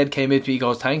work, Ed, came in to me, he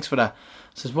goes, thanks for that. I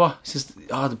says, what? He says,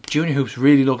 the Junior Hoops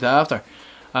really looked after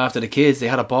the kids. They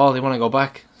had a ball, they want to go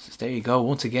back. I says, there you go.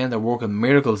 Once again, they're working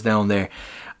miracles down there.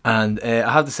 And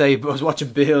I have to say, I was watching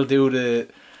Bill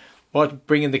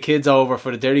bringing the kids over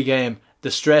for the Derry game. The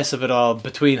stress of it all,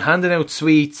 between handing out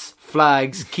sweets,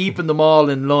 flags, keeping them all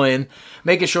in line,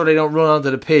 making sure they don't run onto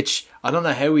the pitch. I don't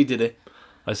know how he did it.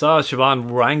 I saw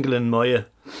Siobhan wrangling Maya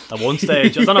at one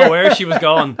stage. I don't know where she was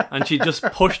going, and she just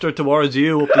pushed her towards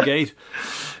you up the gate.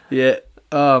 Yeah.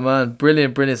 Oh man,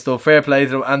 brilliant stuff. Fair play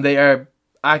to them, and they are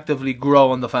actively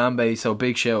growing the fan base. So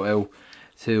big shout out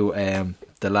to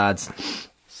the lads.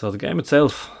 So the game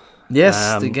itself.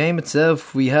 Yes, the game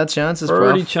itself, we had chances.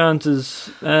 Early chances.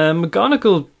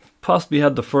 McGonigal possibly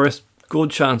had the first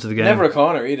good chance of the game. Never a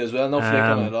corner either as well, no flick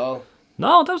on it at all.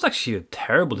 No, that was actually a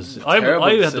terrible decision. I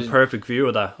had the perfect view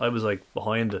of that. I was like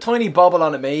behind it. Tiny bobble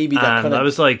on it maybe. And I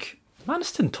was like, man,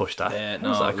 this didn't touch that. Yeah,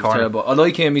 no, it was terrible. I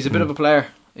like him, he's a bit of a player.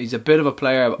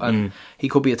 And he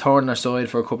could be a thorn in our side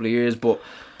for a couple of years, but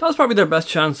that was probably their best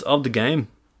chance of the game.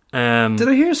 Did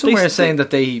I hear somewhere saying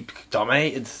that they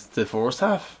dominated the first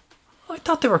half? I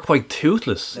thought they were quite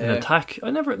toothless in attack.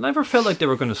 I never felt like they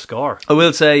were going to score. I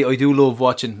will say I do love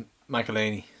watching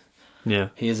McElhaney. Yeah,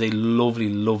 he is a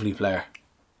lovely player,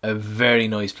 a very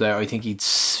nice player. I think he'd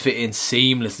fit in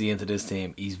seamlessly into this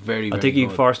team. He's very I think good.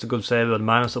 he forced a good save at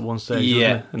Manus at one stage.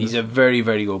 Yeah, he's a very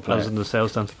good player. That was in the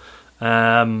south stand.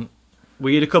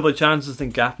 We had a couple of chances. I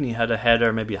think Gaffney had a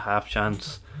header, maybe a half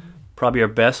chance. Probably our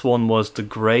best one was the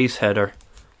Grace header.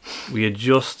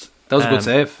 That was a good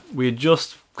save. We had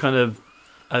just kind of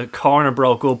a corner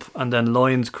broke up and then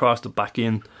Lyons crossed it back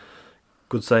in.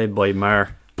 Good save by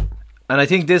Marr. And I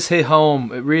think this hit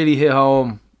home. It really hit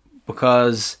home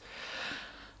because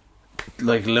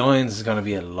like Lyons is going to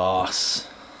be a loss.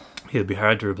 He'll be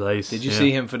hard to replace. Did you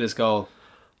see him for this goal?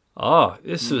 Oh,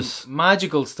 this was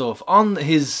magical stuff on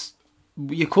his,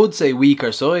 you could say,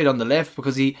 weaker side on the left,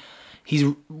 because he's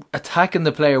attacking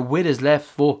the player with his left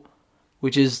foot,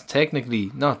 which is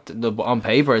technically not on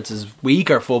paper it's his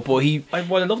weaker foot, but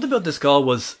what I loved about this goal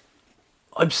was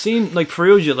I've seen like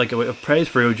Ferrugia, like I've praised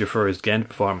Ferrugia for his Ghent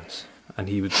performance, and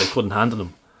they couldn't handle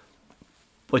him.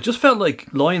 But it just felt like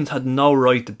Lyons had no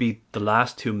right to beat the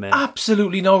last two men.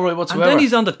 Absolutely no right whatsoever. And then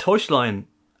he's on the touchline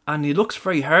and he looks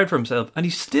very hard for himself, and he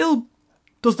still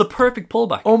does the perfect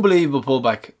pullback. Unbelievable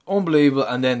pullback, unbelievable.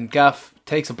 And then Gaff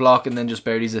takes a block and then just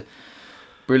buries it.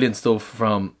 Brilliant stuff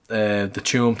from the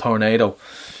Tuam Tornado.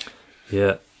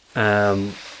 Yeah.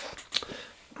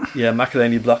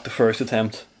 McElhaney blocked the first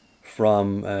attempt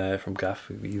from Gaff.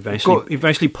 He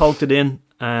eventually poked it in.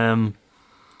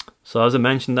 So as I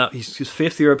mentioned, that he's his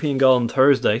fifth European goal on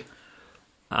Thursday,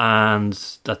 and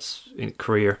that's in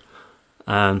career,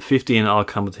 and 50 in all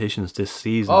competitions this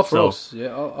season. All for us,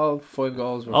 yeah. All 5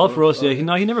 goals. All for us, yeah. He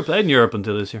never played in Europe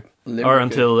until this year, or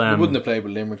until he wouldn't have played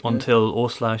with Limerick until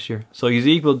us last year. So he's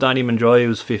equal Danny Mondroy,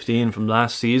 who's 15 from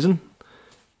last season.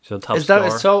 So top is that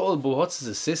his total? But what's his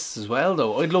assists as well,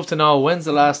 though? I'd love to know when's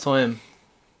the last time.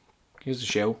 Here's the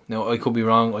show. Now I could be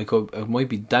wrong.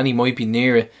 Danny might be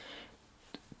near it.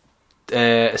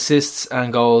 Assists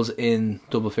and goals in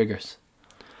double figures.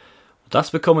 That's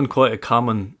becoming quite a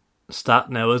common stat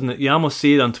now, isn't it? You almost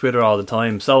see it on Twitter all the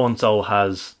time. So and so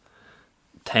has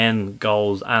 10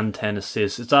 goals and 10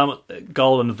 assists. It's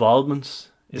goal involvements.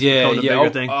 Bigger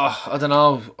thing. I don't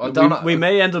know. We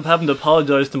may end up having to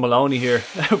apologise to Maloney here.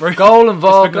 Goal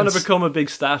involvement. It's going to become a big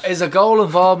stat. Is a goal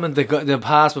involvement the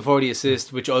pass before the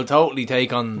assist, which I'll totally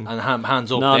take on and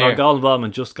hands up there. No, goal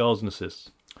involvement, just goals and assists.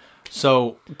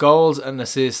 So goals and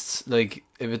assists, like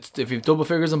if you've double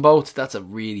figures on both, that's a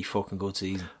really fucking good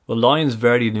season. Well, Lyons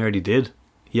very nearly did.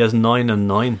 He has 9 and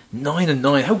 9. 9 and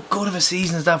 9. How good of a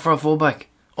season is that for a fullback?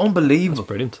 Unbelievable.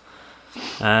 Brilliant.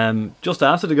 Just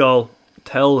after the goal,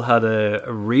 Tell had a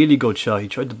really good shot. He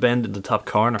tried to bend in the top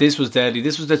corner. This was deadly.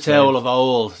 This was the Towel of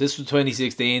old. This was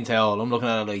 2016 Towel. I'm looking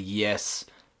at it like, yes.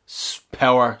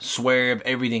 Power, swerve,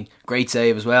 everything. Great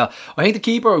save as well. I think the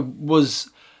keeper was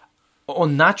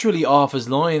unnaturally off his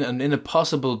line and in a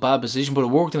possible bad position, but it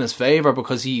worked in his favour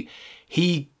because he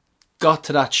got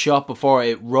to that shot before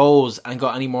it rose and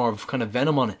got any more of kind of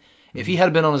venom on it. If he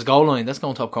had been on his goal line, that's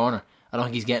going top corner. I don't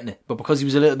think he's getting it. But because he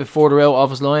was a little bit further out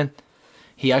off his line,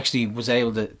 he actually was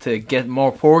able to get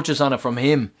more purchase on it from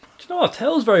him. Do you know what?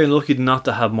 Tell's very lucky not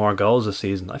to have more goals this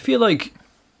season. I feel like,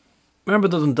 remember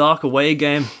the Dundalk away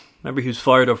game? Remember he was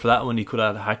fired up for that when he could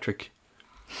have had a hat-trick.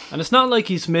 And it's not like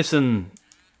he's missing,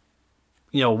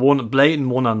 blatant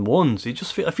one-on-ones.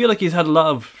 I feel like he's had a lot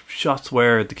of shots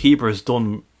where the keeper has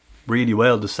done really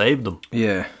well to save them.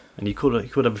 Yeah. And he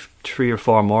could have 3 or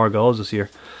 4 more goals this year.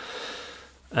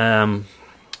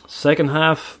 Second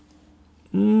half,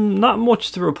 not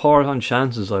much to report on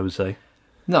chances, I would say.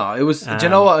 No, it was. Do you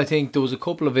know what? I think there was a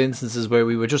couple of instances where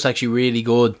we were just actually really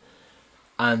good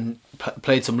and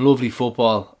played some lovely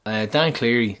football. Dan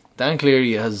Cleary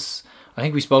has. I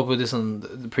think we spoke about this on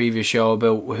the previous show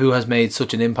about who has made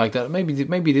such an impact. That maybe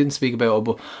didn't speak about it,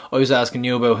 but I was asking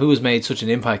you about who has made such an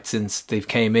impact since they've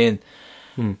came in.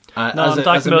 No, I'm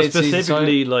talking about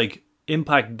specifically like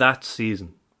impact that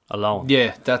season alone.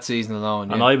 Yeah, that season alone.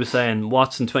 Yeah. And I was saying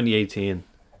Watson 2018.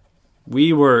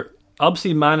 We were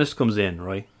obviously Manis comes in,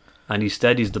 right, and he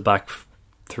steadies the back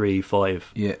 3-5.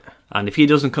 Yeah. And if he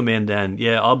doesn't come in, then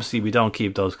obviously we don't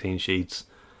keep those clean sheets.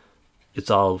 It's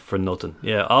all for nothing.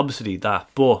 Yeah, obviously that.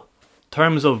 But in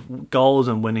terms of goals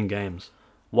and winning games,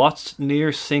 Watts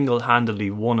near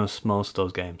single-handedly won us most of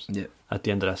those games. Yeah. At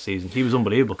the end of that season, he was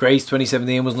unbelievable. Grace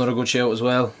 2017 was another good shout as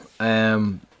well.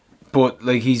 But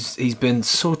like he's been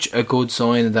such a good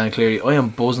sign in Dan Cleary. I am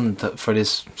buzzing for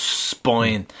this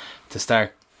spine to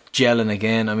start gelling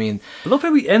again. I mean, I love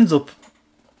how he ends up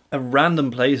at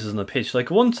random places on the pitch. Like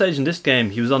one stage in this game,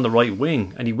 he was on the right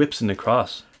wing and he whips in the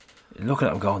cross. Look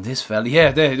at him going, this fella.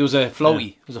 Yeah, there was a floaty. Yeah.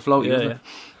 It was a floaty, yeah, wasn't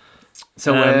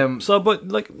it? But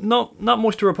like not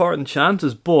much to report in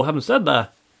chances. But having said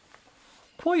that,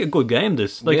 quite a good game.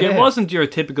 This it wasn't your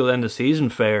typical end of season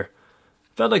fare.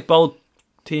 Felt like both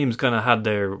teams kind of had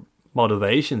their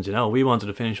motivations. We wanted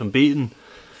to finish unbeaten.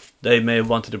 They may have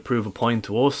wanted to prove a point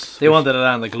to us. They wanted to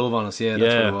land the glove on us. Yeah,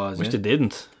 that's what it was. Which they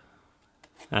didn't.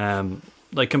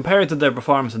 Compared to their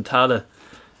performance in Tala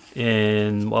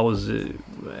in what was it,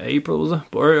 April, was it?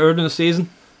 Or early in the season,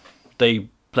 they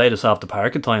played us off the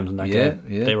park at times in that game.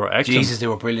 Yeah. They were excellent. Jesus, they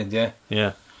were brilliant.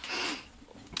 Yeah.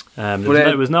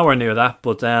 It was nowhere near that,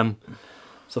 but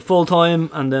so full time,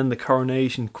 and then the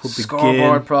coronation could begin.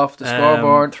 Scoreboard, prof. The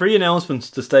scoreboard. 3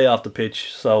 announcements to stay off the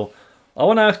pitch. So I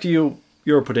want to ask you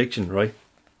your prediction, right?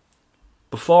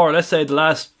 Before, let's say, the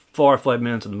last 4 or 5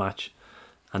 minutes of the match,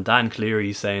 and Dan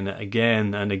Cleary saying it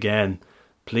again and again.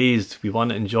 Please, we want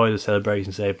to enjoy the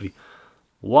celebration safely.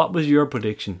 What was your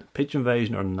prediction? Pitch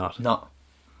invasion or not? No.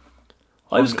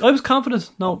 I was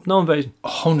confident. No invasion.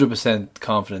 100%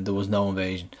 confident there was no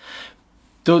invasion.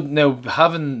 Now,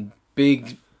 having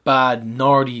big, bad,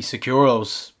 Nordy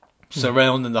Securos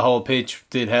surrounding the whole pitch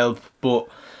did help, but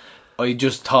I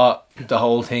just thought the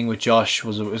whole thing with Josh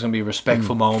was going to be a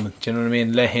respectful moment. Do you know what I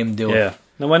mean? Let him do it. Yeah.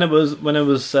 Now, when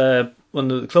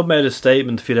the club made a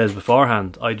statement a few days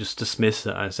beforehand, I just dismissed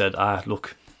it and I said,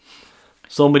 look,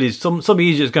 some idiot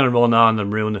is going to run on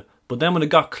and ruin it. But then when it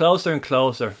got closer and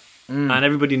closer, and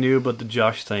everybody knew about the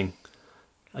Josh thing,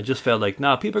 I just felt like,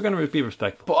 people are going to be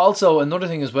respectful. But also, another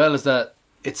thing as well is that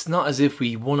it's not as if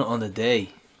we won it on the day.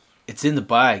 It's in the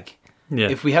bag. Yeah.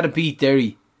 If we had to beat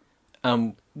Derry,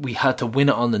 we had to win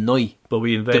it on the night. But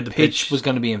we invaded the pitch was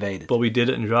going to be invaded. But we did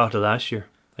it in Drogheda last year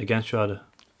against Drogheda.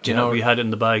 Do you know we had it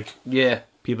in the bag? Yeah,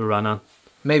 people ran on.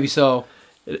 Maybe so.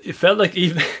 It felt like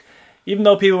even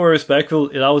though people were respectful,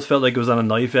 it always felt like it was on a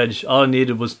knife edge. All I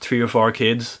needed was 3 or 4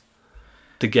 kids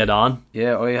to get on.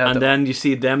 Yeah, then you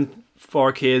see them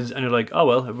 4 kids, and you're like, oh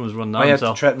well, everyone's running on. I had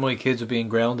to threaten my kids with being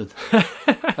grounded.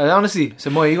 I honestly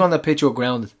said, "Moy, you go on that pitch, you're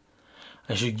grounded."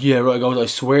 I said, "Yeah, right." I go, "I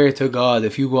swear to God,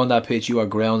 if you go on that pitch, you are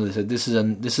grounded." I said, "This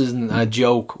isn't a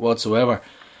joke whatsoever."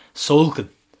 Sulking.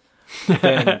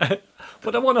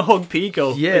 But I want to hug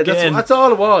Pico. Yeah, that's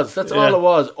all it was. That's all it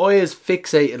was. I is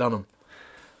fixated on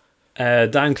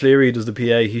him. Dan Cleary does the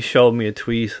PA. He showed me a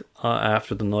tweet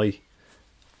after the night,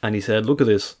 and he said, "Look at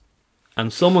this."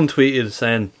 And someone tweeted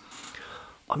saying,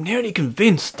 "I'm nearly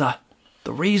convinced that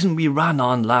the reason we ran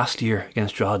on last year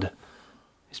against Drogheda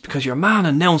is because your man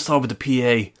announced over the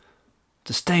PA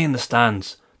to stay in the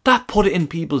stands That put it in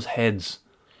people's heads.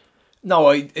 No,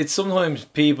 it's sometimes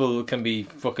people can be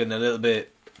fucking a little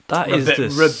bit. That is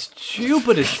the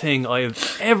stupidest thing I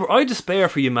despair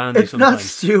for humanity It's sometimes. not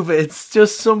stupid. It's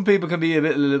just some people can be a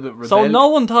little bit rebellious. So no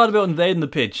one thought about invading the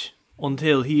pitch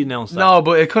until he announced that. No,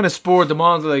 but it kind of spurred them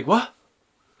on. They're like, what?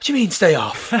 What do you mean stay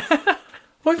off?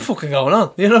 What's fucking going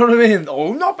on? You know what I mean?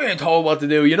 Oh, I'm not being told what to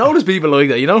do. You know there's people like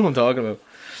that. You know what I'm talking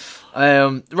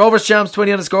about. Rovers champs,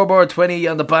 20 on the scoreboard, 20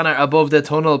 on the banner above the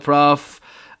tunnel, prof.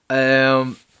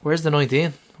 Where's the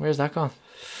 19? Where's that gone?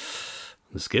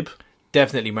 The skip.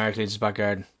 Definitely Mark Leach's back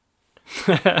garden.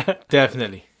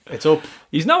 Definitely. It's up.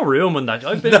 He's no room in that.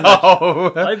 I've been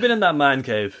in that man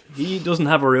cave. He doesn't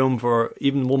have a room for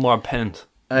even one more pennant.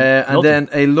 And then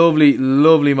a lovely,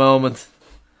 lovely moment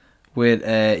with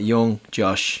young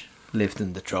Josh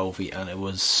lifting the trophy, and it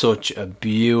was such a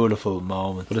beautiful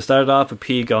moment. But it started off with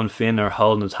Pico and Finner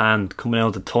holding his hand coming out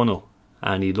of the tunnel,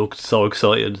 and he looked so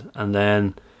excited. And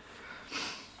then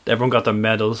everyone got their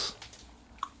medals,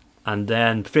 and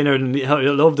then Finner, I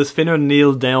love this, Finner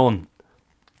kneeled down,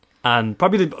 and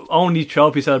probably the only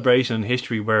trophy celebration in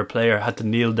history where a player had to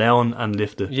kneel down and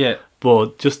lift it. Yeah.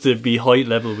 But just to be height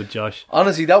level with Josh.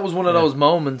 Honestly, that was one of those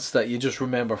moments that you just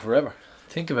remember forever.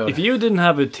 Think about it. If you didn't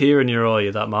have a tear in your eye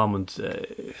at that moment,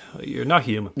 you're not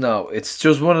human. No, it's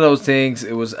just one of those things.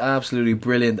 It was absolutely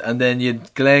brilliant. And then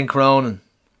you'd Glenn Cronin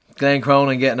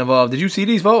getting involved. Did you see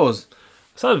these photos?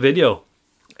 I saw a video.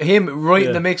 Him right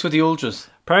in the mix with the ultras.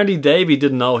 Apparently Davey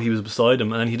didn't know he was beside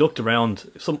him, and he looked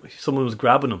around. Someone was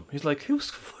grabbing him. He's like,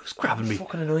 who's grabbing me?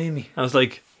 Fucking annoying me. I was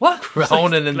like, what?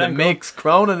 Cronin in the mix.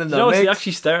 Cronin in the mix. He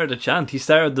actually started a chant. He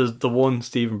started the one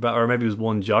Stephen or maybe it was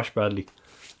one Josh Bradley.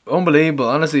 Unbelievable.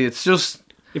 Honestly, it's just...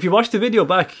 If you watch the video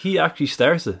back, he actually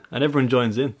starts it, and everyone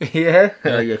joins in. Yeah.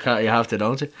 You have to,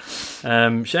 don't you?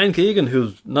 Shane Keegan,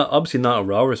 who's obviously not a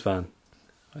Rovers fan,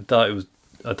 I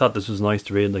thought this was nice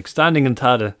to read. Like, standing in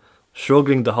Tada,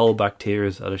 struggling to hold back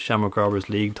tears at a Shamrock Rovers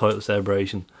League title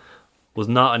celebration was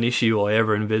not an issue I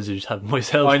ever envisaged having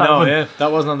myself. I know, yeah.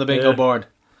 That wasn't on the bingo board.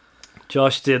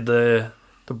 Josh did the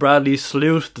Bradley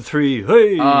salute, the three.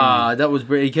 Hey! That was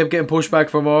brilliant. He kept getting pushed back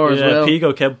for more as well.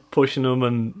 Pico kept pushing him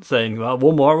and saying, well,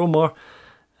 one more.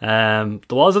 There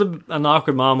was an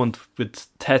awkward moment with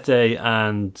Tete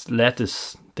and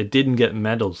Lettuce. They didn't get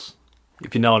medals,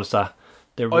 if you noticed that.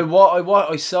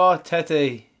 I saw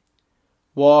Tete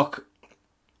walk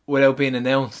without being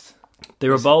announced. They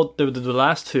were the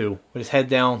last two with his head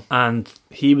down, and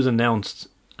he was announced,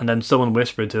 and then someone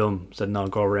whispered to him, said, "No,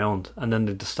 go around," and then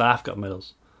the staff got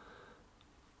medals.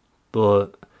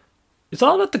 But it's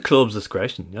all at the club's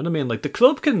discretion. You know what I mean? Like, the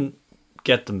club can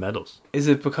get the medals. Is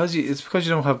it because you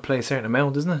don't have to play a certain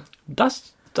amount, isn't it?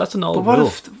 That's an old rule. But what rule.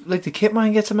 if like the kit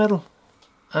man gets a medal,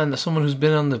 and someone who's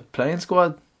been on the playing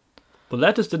squad? But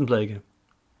Lettuce didn't play a game.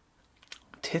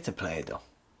 Tita played though.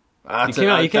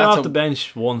 He came off the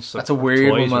bench once. That's a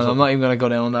weird one, man. I'm not even going to go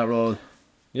down that road.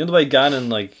 You know the way Gannon,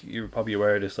 like, you're probably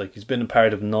aware of this, like, he's been a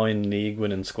part of 9 league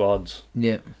winning squads.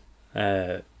 Yeah.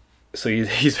 So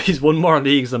he's won more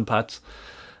leagues than Pats.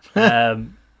 The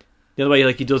other way,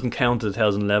 like, he doesn't count the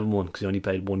 2011 one because he only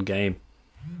played 1 game.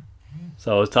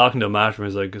 So I was talking to him after,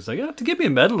 and it's like, yeah, to give me a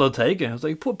medal, I'll take it. I was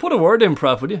like, put a word in,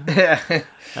 Prof, would you?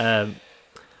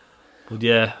 But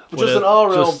yeah, just an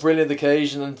all-round brilliant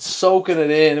occasion, and soaking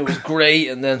it in, it was great.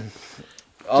 And then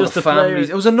all the families,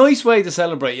 it was a nice way to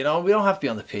celebrate. You know, we don't have to be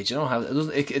on the pitch. You don't have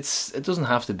it doesn't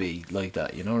have to be like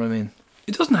that. You know what I mean?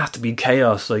 It doesn't have to be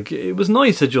chaos. Like, it was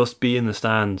nice to just be in the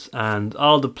stands, and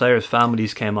all the players'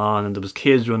 families came on, and there was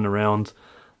kids running around.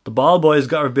 The ball boys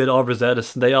got a bit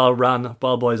overzealous, and they all ran.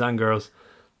 Ball boys and girls,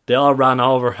 they all ran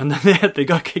over, and then they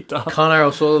got kicked off. Connor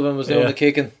O'Sullivan was doing the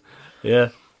kicking.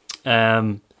 Yeah.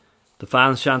 The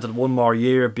fans chanted 1 more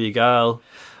year, Big Al.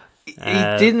 He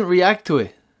didn't react to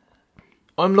it.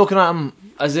 I'm looking at him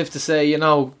as if to say, you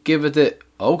know, give it the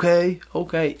okay.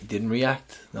 He didn't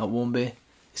react, not one bit.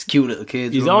 He's cute little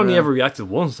kid. He's only ever reacted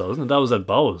once, though, isn't it? That was at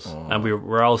Bowes, and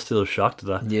we're all still shocked at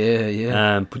that.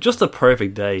 Yeah. But just a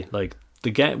perfect day, like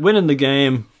winning the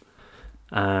game,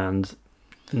 and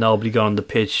nobody got on the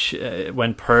pitch. It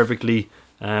went perfectly.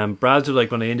 Brad,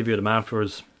 like, when I interviewed him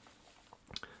afterwards,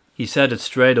 he said it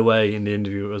straight away in the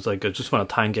interview. It was like, I just want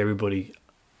to thank everybody.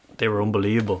 They were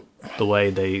unbelievable the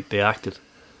way they acted,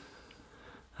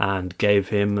 and gave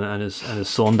him and his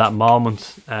son that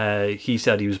moment. He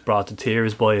said he was brought to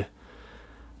tears by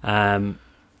it.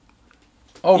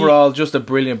 Overall, just a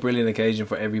brilliant occasion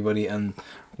for everybody, and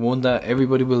one that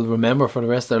everybody will remember for the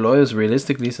rest of their lives,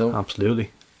 realistically. So absolutely.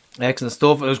 Excellent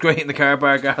stuff. It was great in the car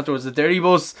park afterwards. The Derry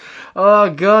bus, oh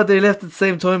god, they left at the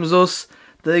same time as us.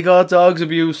 They got dogs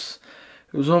abuse.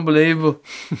 It was unbelievable.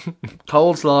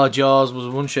 Coleslaw Jaws was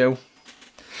one show.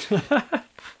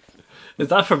 Is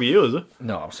that from you, is it?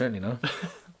 No, certainly not.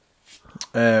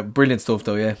 Brilliant stuff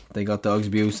though, yeah. They got dogs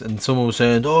abuse, and someone was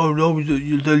saying, "Oh no,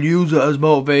 they'll use it as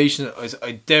motivation."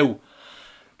 I doubt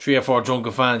 3 or 4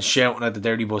 drunken fans shouting at the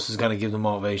dirty bus is going to give them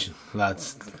motivation,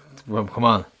 lads. Well, come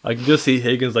on. I can just see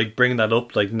Higgins like bringing that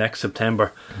up like next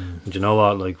September. And you know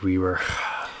what? Like we were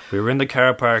in the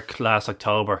car park last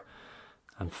October,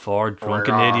 and 4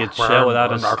 drunken idiots shouted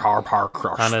at us.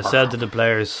 And I said to the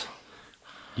players,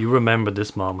 "You remember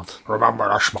this moment."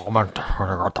 Remember this moment when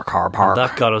I got the car And park.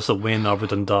 that got us a win over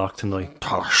Dundalk tonight.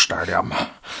 Tallaght Stadium.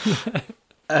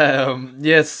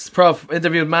 Yes, Prof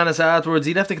interviewed Manis afterwards.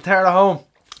 He left the guitar at home.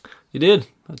 You did.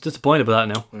 I was disappointed about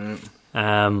that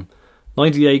now.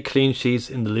 98 clean sheets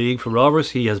in the league for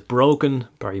Rovers. He has broken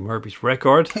Barry Murphy's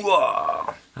record.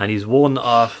 Whoa. And he's one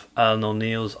off Alan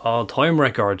O'Neill's all-time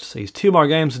record. So he's 2 more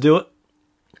games to do it.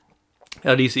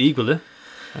 At least equal it.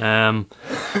 I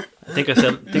think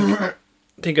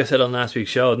I said on last week's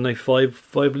show, didn't I?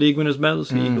 5 league winners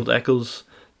medals. He equaled Eccles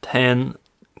 10,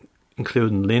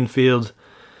 including Linfield.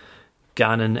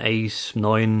 Gannon 8,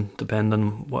 9, depending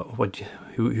on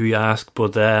who you ask.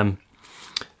 But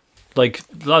like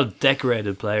a lot of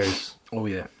decorated players. Oh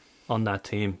yeah, on that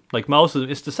team. Like most of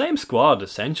them, it's the same squad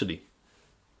essentially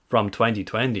from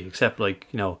 2020, except like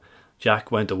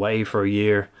Jack went away for a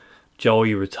year,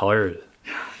 Joey retired.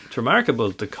 It's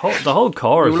remarkable. The whole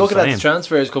core. We were is looking the at same. the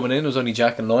transfers coming in. It was only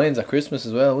Jack and Lyons at Christmas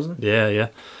as well, wasn't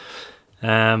it?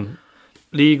 Yeah.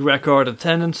 League record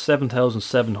attendance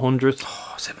 7,700.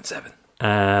 Oh,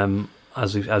 7-7.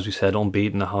 As we said,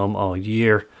 unbeaten at home all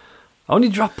year. Only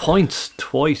dropped points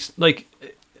twice. Like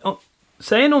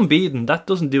saying unbeaten, that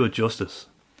doesn't do it justice.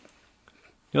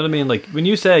 You know what I mean? Like when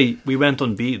you say we went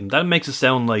unbeaten, that makes it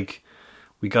sound like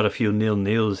we got a few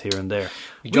 0-0s here and there.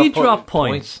 We dropped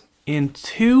points in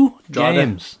 2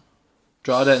 games.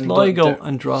 Drogheda Sligo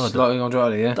and Drogheda. Sligo and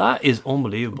Drogheda, yeah. That is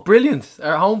unbelievable. Brilliant.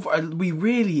 Our home, we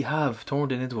really have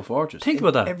turned it into a fortress. Think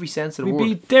about that. Every sense of the we word.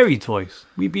 beat Derry twice.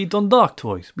 We beat Dundalk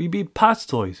twice. We beat Pats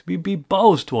twice. We beat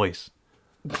Bows twice.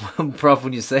 Prof,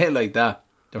 when you say it like that,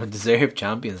 they're deserved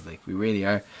champions. Like we really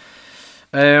are.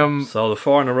 So the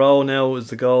 4 in a row now is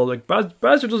the goal. Like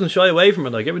Bradford doesn't shy away from it.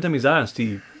 Like every time he's asked,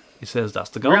 he says that's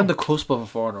the goal. We're on the cusp of a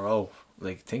 4 in a row.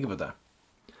 Like think about that.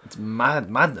 It's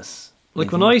madness.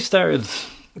 Like when I started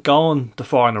going, the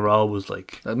 4 in a row was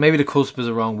like maybe the cusp is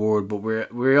the wrong word, but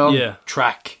we're on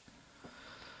track.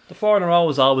 The 4 in a row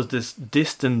was always this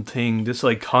distant thing, this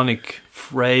iconic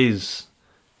phrase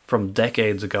from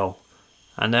decades ago.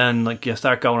 And then like you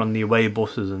start going on the away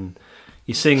buses and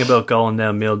you sing about going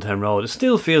down Milltown Road. It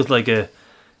still feels like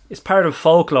it's part of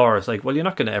folklore. It's like, well, you're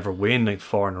not going to ever win like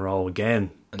 4 in a row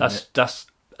again. That's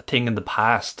a thing in the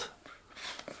past.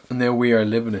 And now we are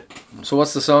living it. So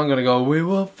what's the song going to go? We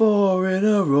won 4 in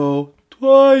a row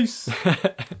twice.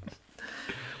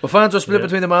 Well, fans were split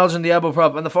between the Miles and the Abbo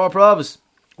prop and the 4 Provs,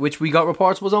 which we got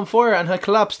reports was on fire and had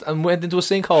collapsed and went into a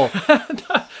sinkhole.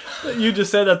 You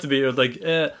just said that to me. It was like,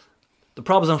 the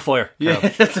prop is on fire. Yeah.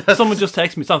 Someone just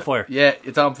texted me, it's on fire. Yeah,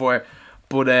 it's on fire.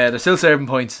 But they're still serving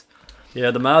points.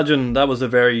 Yeah, the Malgin, that was a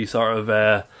very sort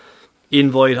of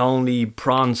invite only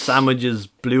prawn sandwiches,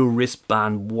 blue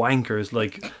wristband wankers.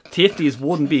 Like Tifties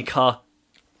wouldn't be caught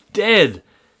dead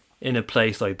in a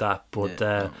place like that. But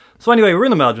so anyway, we're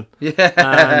in the Malgin. Yeah.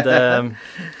 And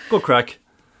good crack.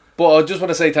 But I just want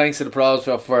to say thanks to the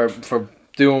Provs for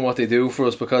doing what they do for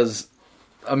us, because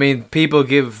I mean, people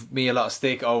give me a lot of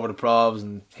stick over the Provs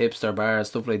and hipster bars,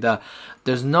 stuff like that.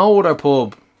 There's no other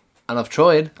pub, and I've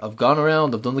tried, I've gone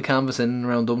around, I've done the canvassing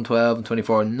around Dublin 12 and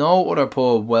 24. No other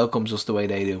pub welcomes us the way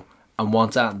they do and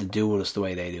wants anything to do with us the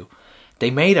way they do. They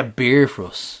made a beer for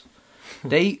us.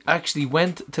 They actually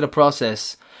went to the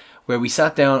process where we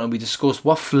sat down and we discussed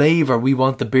what flavour we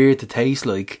want the beer to taste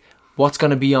like. What's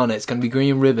going to be on it? It's going to be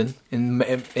green ribbon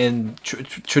in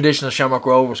traditional Shamrock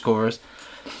Rovers covers.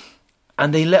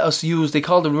 And they let us use, they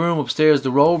call the room upstairs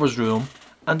the Rovers room,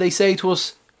 and they say to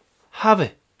us, have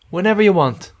it whenever you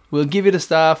want. We'll give you the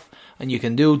staff and you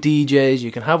can do DJs,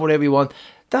 you can have whatever you want.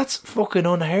 That's fucking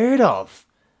unheard of.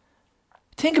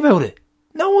 Think about it.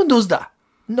 No one does that.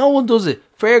 No one does it.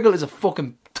 Fergal is a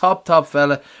fucking top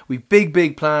fella. We've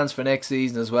big plans for next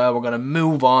season as well. We're going to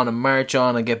move on and march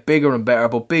on and get bigger and better.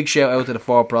 But big shout out to the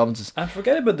 4 provinces. And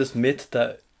forget about this myth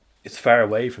that it's far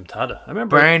away from Tada. I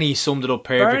remember Barney summed it up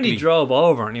perfectly. Barney drove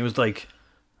over and he was like,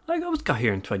 I got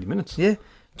here in 20 minutes. Yeah.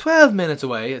 12 minutes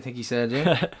away, I think he said,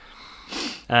 yeah.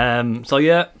 So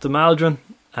yeah, the Maldron,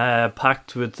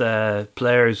 packed with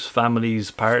players, families,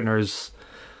 partners,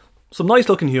 Some nice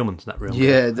looking humans in that room.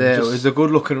 Yeah, And it just- was a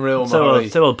good looking room. So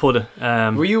alright. I'll put it.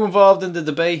 Were you involved in the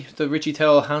debate, the Richie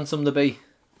Towell handsome debate?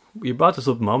 You brought this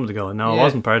up a moment ago. No, Yeah. I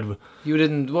wasn't part of it. You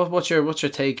didn't. What's your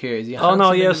take here? Is he a Oh no,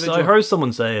 handsome yes, individual? I heard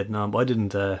someone say it. No, but I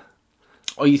didn't.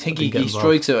 Oh, you think I didn't get he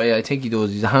involved. strikes it? Yeah, I think he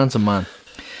does. He's a handsome man.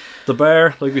 The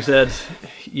bar, like we said,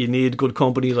 you need good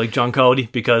company like John Cody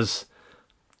my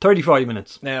 40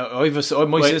 minutes. Now, my Wait- sister-in-law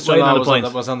waiting on the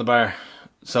points. was on the bar,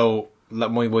 so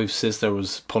my wife's sister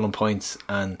was pulling points,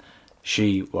 and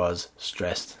she was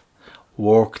stressed,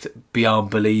 worked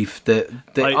beyond belief.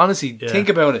 Honestly, yeah. think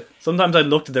about it. Sometimes I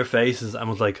looked at their faces and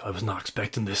was like, I was not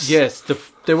expecting this. Yes,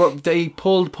 they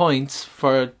pulled points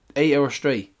for 8 hours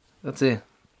straight. That's it.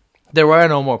 There were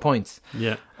no more points.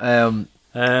 Yeah. Um,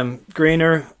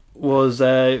 Greener was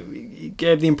he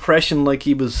gave the impression like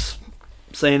he was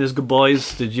saying his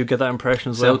goodbyes. Did you get that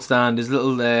impression as well? South Stand, his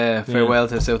little farewell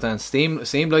to South Stand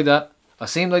seemed like that. I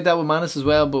seemed like that with Manus as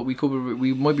well, but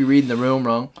we might be reading the room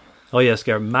wrong. Oh yes,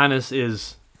 Gareth. Manus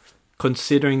is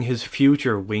considering his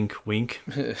future. Wink, wink.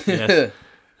 Yes.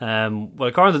 Well,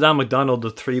 according to Dan McDonald, the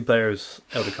 3 players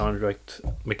out of contract: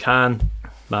 McCann,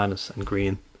 Manus, and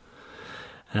Green.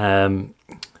 At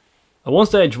one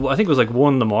stage, I think it was like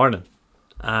 1 in the morning,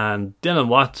 and Dylan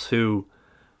Watts, who,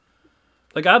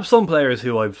 like, I have some players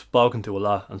who I've spoken to a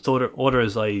lot, and so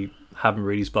others I haven't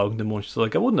really spoken to much. So,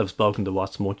 like, I wouldn't have spoken to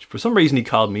Watts much. For some reason, he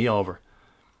called me over,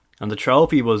 and the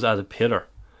trophy was at a pillar,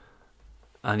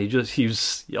 and he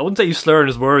was, I wouldn't say he was slurring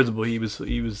his words, but he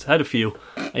was had a few.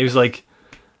 And he was like,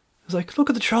 look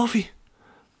at the trophy.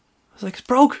 I was like, it's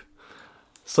broke.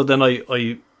 So then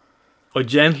I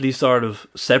gently sort of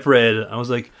separated it. I was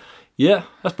like, yeah,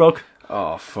 that's broke.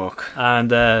 Oh fuck!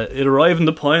 And it arrived in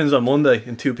the Pines on Monday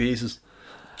in 2 pieces.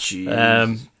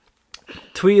 Jeez.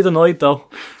 Tweet of the night though,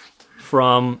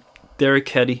 from Derek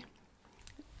Keddy.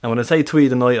 And when I say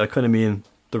tweet of the night, I kind of mean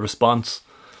the response.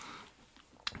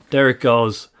 Derek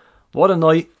goes, "What a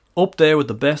night, up there with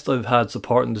the best I've had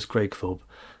supporting this great club.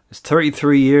 It's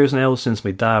 33 years now since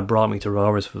my dad brought me to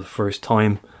Rovers for the first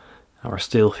time, and we're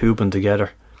still hooping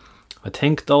together. I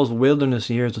think those wilderness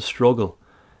years of struggle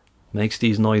makes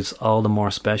these nights all the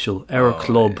more special. Our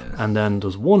club." yes. And then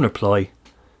there's one reply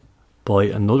by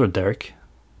another Derek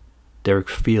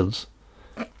Fields,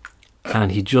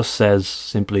 and he just says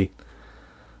simply,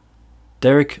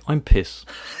 "Derek, I'm pissed."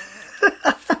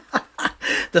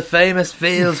 The famous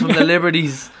Fields from the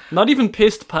Liberties. Not even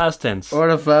pissed past tense. What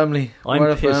a family. I'm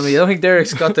What a pissed. family. I don't think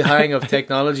Derek's got the hang of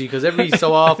technology, because every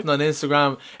so often on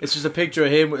Instagram it's just a picture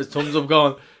of him with his thumbs up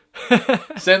going,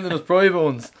 sending us private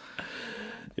ones.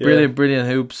 Yeah. Brilliant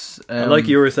hoops. And like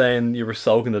you were saying, you were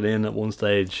soaking it in at one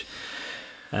stage.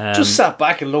 Just sat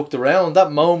back and looked around.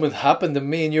 That moment happened, and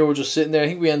me and you were just sitting there. I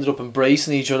think we ended up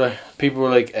embracing each other. People were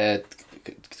like,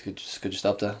 could you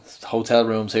stop that? It's hotel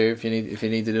rooms here if you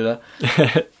need to do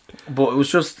that." But it was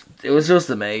just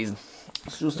amazing.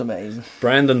 It's just amazing.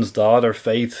 Brandon's daughter,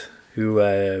 Faith, who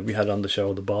we had on the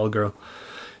show, the ball girl,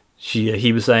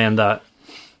 he was saying that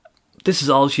this is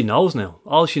all she knows now.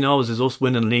 All she knows is us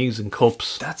winning leagues and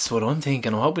cups. That's what I'm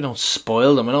thinking. I hope we don't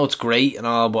spoil them. I know it's great and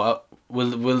all, but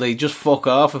will they just fuck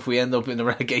off if we end up in the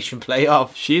relegation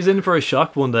playoff? She's in for a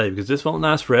shock one day because this won't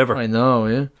last forever. I know,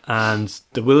 yeah. And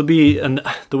there will be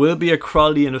a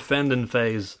Crowley and offending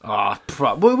phase. Oh,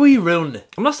 why are you ruining it?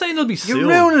 I'm not saying it'll be soon.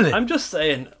 ruining it. I'm just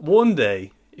saying one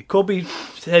day. It could be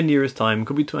 10 years time. It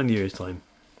could be 20 years time.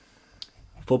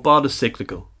 Football is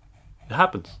cyclical. It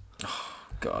happens.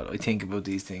 God, I think about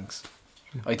these things.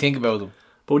 I think about them.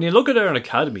 But when you look at our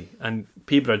academy and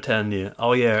people are telling you,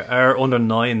 "Oh yeah, our under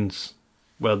 9s,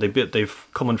 well they've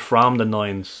coming from the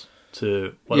 9s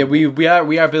to Yeah, we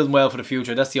are building well for the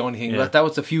future. That's the only thing. Yeah. That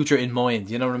was the future in mind.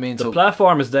 You know what I mean? the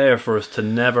platform is there for us to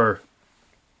never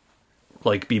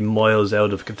like be miles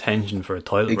out of contention for a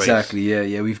title race." Exactly.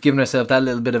 Yeah. We've given ourselves that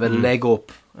little bit of a leg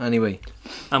up. Anyway,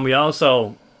 And we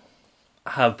also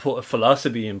have put a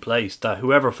philosophy in place that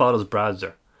whoever follows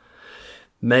Bradzer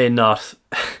may not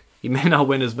he may not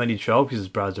win as many trophies as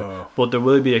Bradzer, but there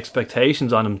will be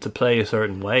expectations on him to play a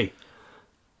certain way.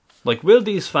 Like, will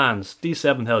these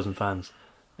 7,000 fans,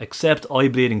 accept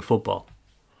eye-bleeding football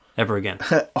ever again?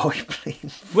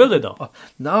 Will they though?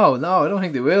 No, I don't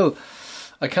think they will.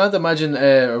 I can't imagine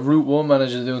a Route 1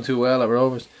 manager doing too well at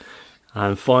Rovers.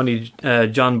 And finally,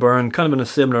 John Byrne, kind of in a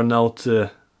similar note to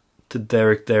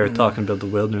Derek there, talking about the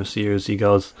wilderness years, he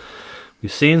goes,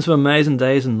 "We've seen some amazing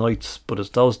days and nights, but it's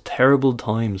those terrible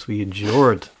times we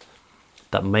endured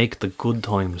that make the good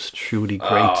times truly great."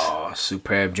 Oh,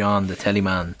 superb, John, the telly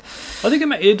man. I think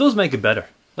it does make it better.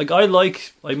 Like,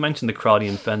 I mentioned the Crowley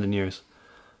and Fendon years.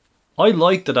 I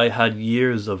like that I had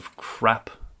years of crap.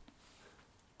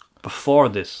 before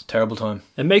this. Terrible time.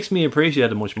 It makes me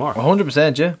appreciate it much more.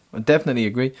 100%, yeah. I definitely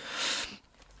agree.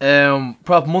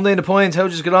 Prop Monday in the Points, how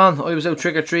did you get on? I was out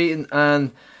trick-or-treating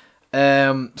and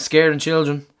scaring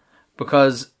children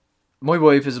because my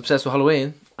wife is obsessed with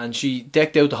Halloween and she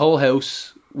decked out the whole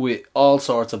house with all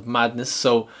sorts of madness.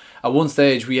 So at one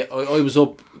stage, I was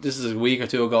up, this is a week or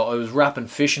two ago, I was wrapping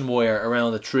fishing wire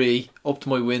around a tree up to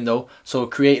my window, so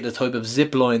it created a type of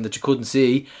zip line that you couldn't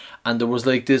see, and there was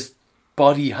like this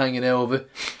body hanging out of it,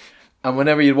 and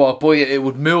whenever you'd walk by it, it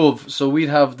would move, so we'd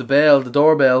have the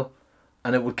doorbell,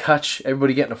 and it would catch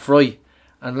everybody getting a fright.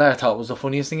 And Lara thought it was the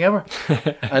funniest thing ever.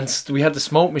 And we had the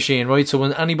smoke machine, right? So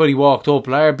when anybody walked up,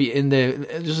 Lara be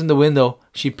just in the window,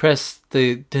 she'd press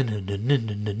the theme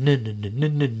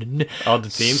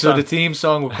so song. the theme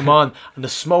song would come on, and the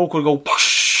smoke would go.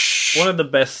 One of the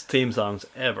best theme songs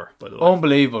ever, by the way.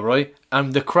 Unbelievable, right?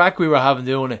 And the crack we were having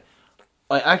doing it,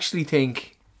 I actually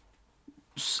think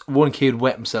one kid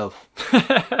wet himself.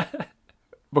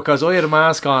 Because I had a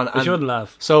mask on. I shouldn't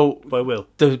laugh. So But I will.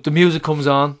 the music comes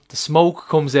on, the smoke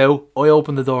comes out, I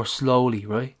open the door slowly,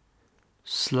 right?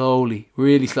 Slowly,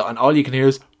 really slow, and all you can hear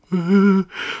is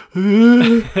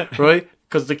right?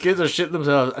 Because the kids are shitting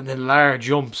themselves, and then Lara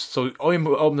jumps. So I'm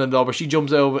opening the door, but she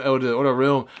jumps out of the other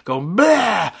room, going,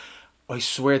 "Blah!" I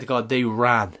swear to God, they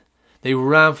ran. They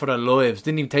ran for their lives,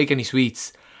 didn't even take any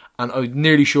sweets, and I'm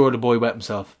nearly sure the boy wet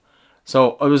himself.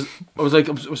 So I was like,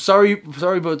 I'm sorry,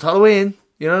 but it's Halloween.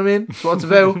 You know what I mean? That's what it's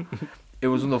about. It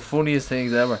was one of the funniest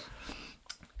things ever.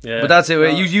 Yeah. But that's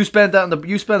it. You spent that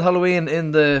you spent Halloween in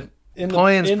the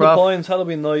Pines, in Prof. the Pines,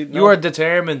 Halloween night. You were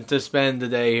determined to spend the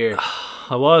day here.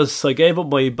 I was. I gave up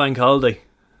my bank holiday.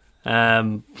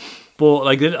 But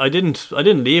like I didn't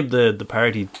leave the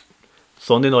party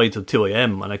Sunday night till 2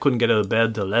 a.m. and I couldn't get out of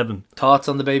bed till 11. Thoughts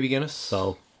on the Baby Guinness?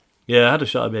 So yeah, I had a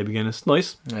shot of Baby Guinness.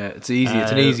 Nice. Yeah, it's easy.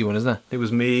 It's an easy one, isn't it? It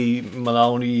was me,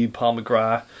 Maloney, Paul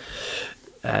McGrath.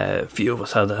 A few of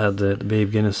us had the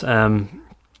Baby Guinness.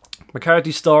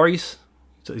 McCarthy's stories.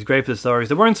 So he's great for the stories.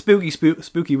 They weren't spooky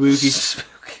wooky.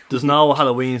 There's no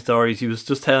Halloween stories. He was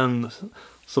just telling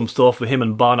some stuff with him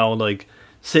and Bono, like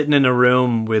sitting in a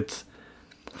room with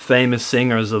famous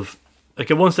singers of. Like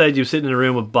at one stage, he was sitting in a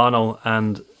room with Bono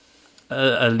and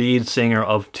a lead singer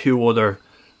of two other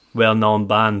well-known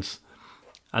bands,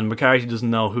 and McCarthy doesn't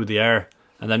know who they are.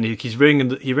 And then he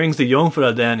rings the young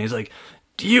fella. Then he's like,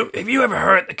 have you ever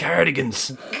heard the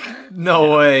Cardigans?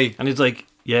 No way. And he's like,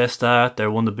 yes, they're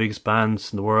one of the biggest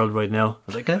bands in the world right now.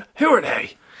 I was like, who are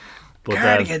they? But,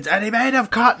 Cardigans, are they made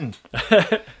of cotton?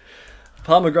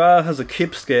 Paul McGrath has a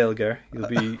kip scale, Gar. You'll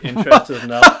be interested in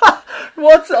that.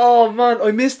 Oh man,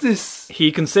 I missed this.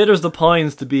 He considers the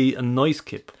Pines to be a nice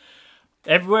kip.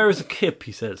 Everywhere is a kip,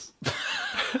 he says.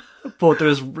 But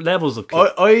there's levels of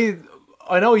kip.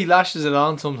 I know he lashes it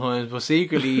on sometimes, but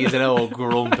secretly he's an old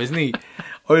grump, isn't he?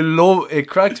 I love it.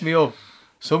 Cracks me up.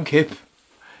 Some kip.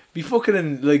 Be fucking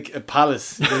in like a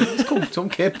palace. Let's come, some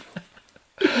kip.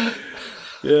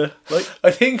 Yeah. Like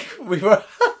I think we were.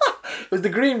 It was the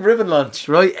Green Ribbon launch,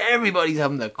 right? Everybody's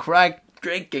having the crack,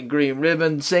 drinking Green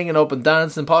Ribbon, singing up and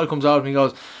dancing. Paul comes out and he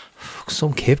goes,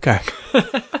 "Some kip, Gar."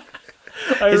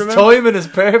 His timing is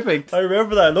perfect. I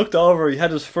remember that. I looked over. He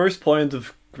had his first point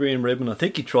of Green Ribbon. I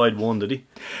think he tried one, did he?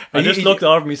 I just looked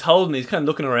over him. He's holding. He's kind of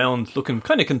looking around, looking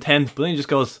kind of content. But then he just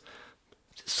goes,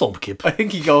 "Some kip." I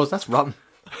think he goes, "That's rotten."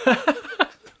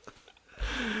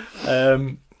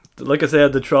 Like I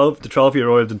said, the trophy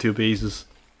arrived in two pieces.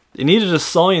 He needed a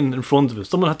sign in front of it.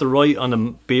 Someone had to write on a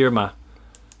beer mat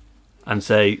and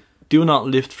say, "Do not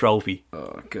lift trophy."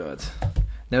 Oh god.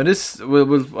 Now this,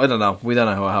 we'll I don't know. We don't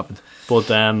know how it happened. But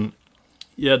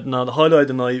yeah, no. The highlight of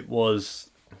the night was,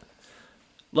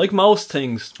 like most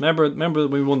things. Remember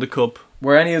when we won the cup?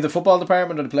 Were any of the football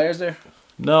department or the players there?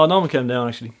 No one came down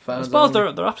actually. Fans I suppose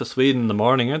only? they're after Sweden in the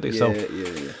morning, aren't they?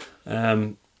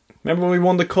 Yeah. Remember when we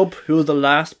won the cup? Who was the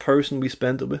last person we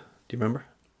spent it with? Do you remember?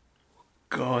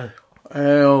 God.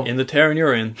 In the town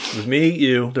you're in, it was me,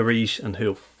 you, the Reach, and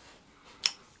who?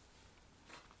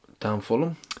 Dan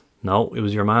Fulham. No, it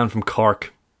was your man from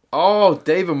Cork. Oh,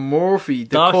 David Murphy.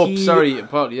 The cup. Sorry,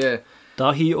 Paul. Yeah.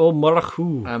 Dahi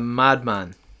O'Marachu. A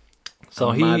madman.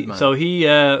 So he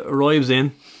arrives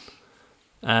in.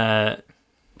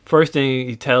 First thing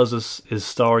he tells us his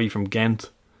story from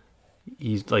Ghent.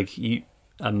 He's like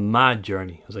a mad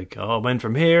journey. I was like, I went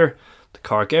from here to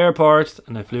Cork Airport,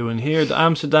 and I flew in here to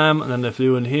Amsterdam, and then I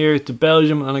flew in here to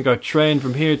Belgium, and I got trained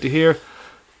from here to here.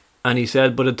 And he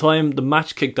said, by the time the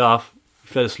match kicked off, he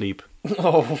fell asleep.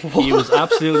 Oh, he was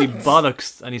absolutely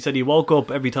bollocks, and he said he woke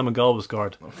up every time a goal was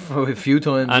scored. a few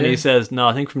times. And yeah. he says, no,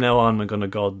 I think from now on I'm going to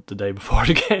go the day before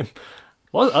the game.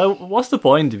 What's the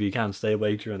point if you can't stay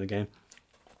awake during the game?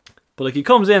 But like he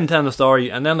comes in telling the story,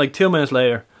 and then like 2 minutes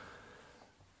later,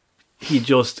 he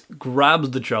just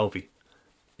grabs the trophy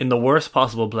in the worst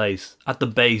possible place at the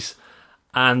base,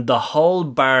 and the whole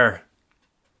bar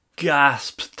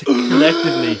gasped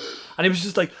collectively, and he was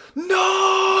just like,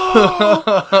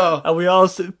 "No!" And we all,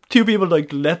 2 people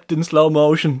like leapt in slow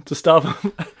motion to stop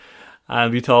him,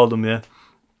 and we told him,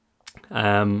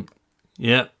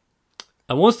 yeah.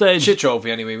 At one stage, Shit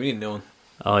trophy anyway. We didn't know him.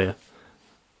 oh yeah.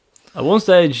 At one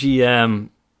stage, he I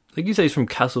think he says he's from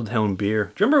Castletown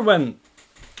Beer. Do you remember when?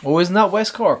 Oh, isn't that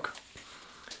West Cork?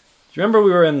 Do you remember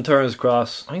we were in Turner's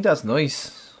Cross? I think that's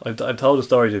nice. I've told the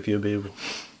story to a few people.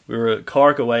 We were at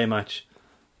Cork away match,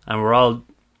 and we're all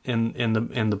in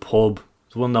the pub.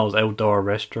 It's one of those outdoor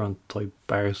restaurant type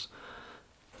bars.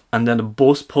 And then a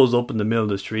bus pulls up in the middle of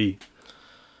the street,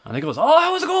 and he goes, "Oh,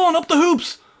 how's it going? Up the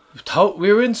hoops!"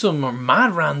 We were in some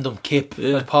mad random kip,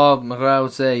 as Paul McGrath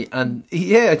would say, and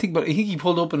I think he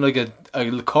pulled up in like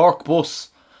a Cork bus,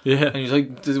 Yeah, and he's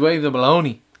like, "There's wave the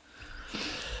baloney."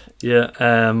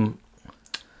 yeah.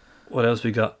 What else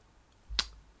we got?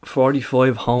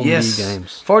 45 home league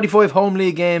games. 45 home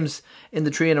league games in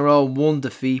the 3 in a row, 1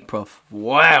 defeat, Prof.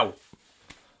 Wow,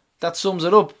 that sums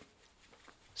it up.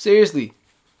 Seriously,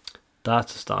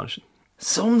 That's astonishing.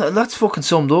 that's fucking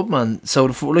summed up, man. So,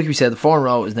 like we said, the 4 in a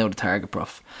row is now the target,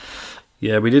 Prof.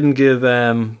 Yeah, we didn't give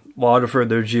Waterford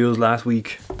their dues last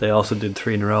week. They also did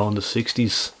 3 in a row in the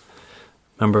 60s.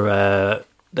 Remember,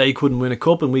 they couldn't win a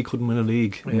cup and we couldn't win a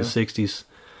league in the 60s.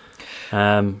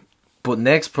 But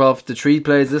next, Prof, the 3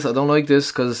 players, I don't like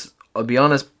this because I'll be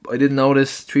honest, I didn't know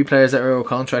this. 3 players that are out of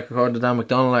contract according to Dan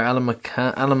McDonald are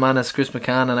Alan Mannis, Chris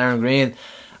McCann and Aaron Green,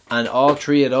 and all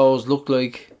 3 of those looked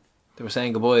like they were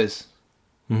saying goodbyes.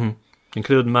 Mm-hmm.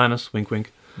 Including Manus, wink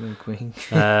wink. Wink, wink.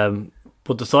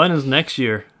 But the signings next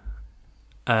year,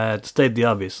 to state the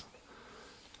obvious,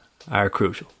 are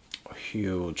crucial.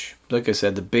 Huge. Like I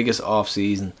said, the biggest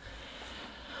off-season.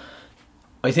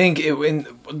 I think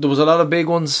there was a lot of big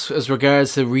ones as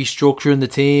regards to restructuring the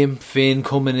team. Finn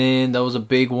coming in, that was a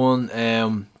big one.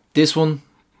 This one,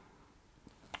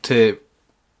 to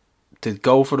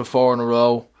go for the 4 in a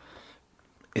row,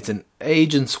 it's an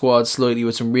aging squad slightly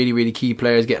with some really, really key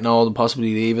players getting old and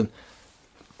possibly leaving.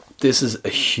 This is a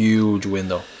huge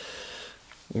window.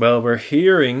 Well, we're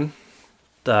hearing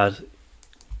that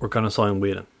we're going to sign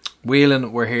Whelan.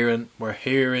 Whelan, we're hearing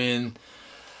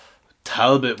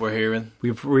Talbot, we're hearing.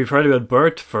 We've heard about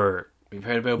Bert We've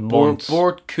heard about months.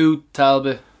 Bort, Coote,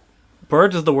 Talbot.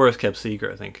 Bert is the worst kept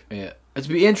secret, I think. Yeah, it'd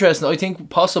be interesting. I think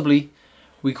possibly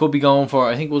we could be going for,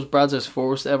 I think it was Brad's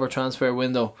first ever transfer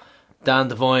window. Dan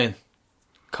Devine,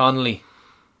 Connolly,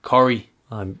 Corey.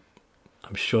 I'm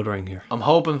shuddering here. I'm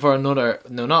hoping for another,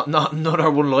 not another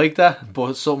one like that,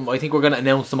 but something. I think we're going to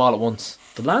announce them all at once.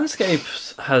 The landscape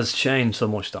has changed so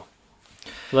much, though.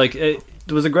 Like, there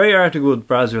was a great article with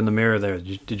Brazzer in the Mirror there.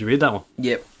 Did you read that one?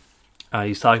 Yep.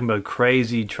 He's talking about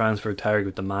crazy transfer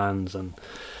target demands, and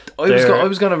I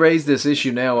was going to raise this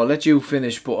issue now. I'll let you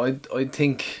finish, but I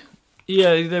think.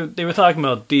 Yeah, they were talking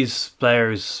about these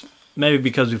players. Maybe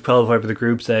because we've qualified for the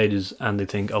group stages, and they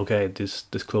think, okay, this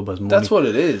club has money. That's what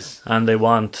it is. And they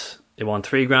want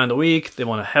 $3,000 a week. They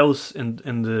want a house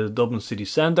in the Dublin city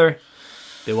centre.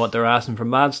 They're asking for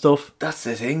mad stuff. That's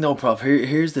the thing, though, Prof.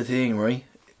 Here's the thing, right?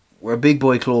 We're a big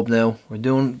boy club now. We're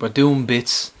doing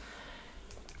bits.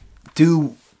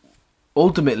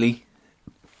 Ultimately,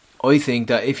 I think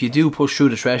that if you do push through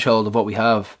the threshold of what we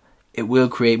have, it will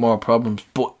create more problems.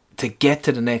 But to get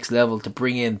to the next level, to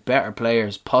bring in better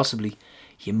players, possibly,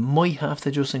 you might have to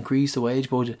just increase the wage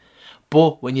budget.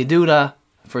 But when you do that,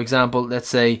 for example, let's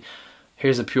say,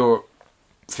 here's a pure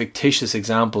fictitious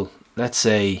example. Let's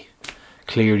say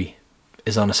Cleary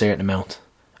is on a certain amount.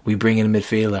 We bring in a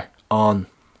midfielder on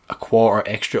a quarter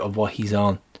extra of what he's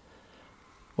on.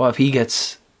 What if he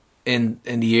gets in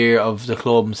the ear of the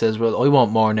club and says, well, I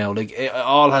want more now? Like, it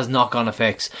all has knock-on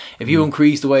effects. If you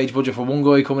increase the wage budget for one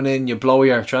guy coming in, you blow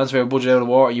your transfer budget out of the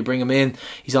water, you bring him in,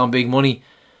 he's on big money,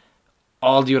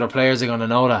 all the other players are going to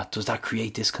know that. Does that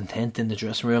create discontent in the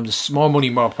dressing room? There's more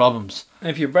money, more problems.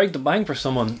 If you break the bank for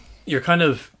someone, you're going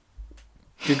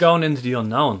into the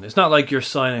unknown. It's not like you're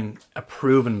signing a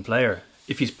proven player.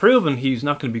 If he's proven, he's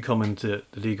not going to be coming to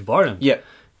the League of Ireland. Yeah.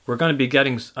 We're going to be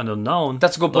getting an unknown.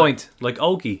 That's a good point. Like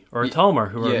Oki or Tomer,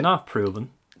 who are not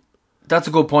proven. That's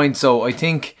a good point. So I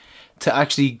think to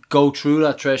actually go through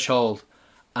that threshold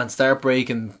and start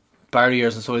breaking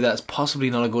barriers and stuff like that is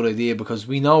possibly not a good idea, because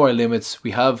we know our limits.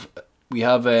 We have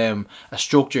a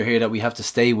structure here that we have to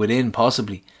stay within,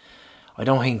 possibly. I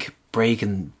don't think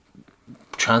breaking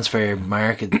transfer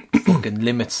market fucking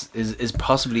limits is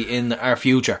possibly in our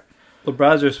future. But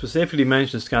Brazier specifically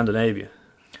mentioned Scandinavia,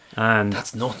 and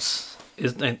That's nuts.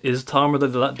 Is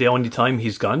Tomer the only time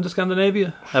he's gone to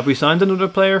Scandinavia? Have we signed another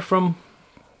player from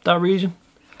that region?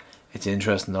 It's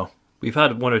interesting though. We've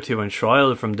had one or two on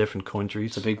trial from different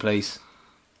countries. It's a big place.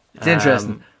 It's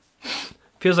interesting.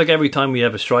 Feels like every time we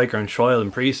have a striker on trial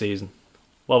in pre-season.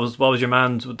 What was your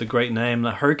man's with the great name?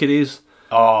 Hercules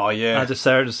Oh yeah, at the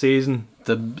start of the season.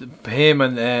 Him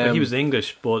and He was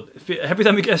English, but every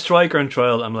time we get a striker on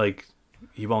trial, I'm like,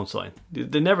 he won't sign.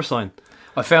 They never sign.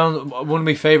 I found one of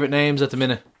my favourite names at the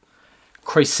minute,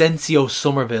 Crescencio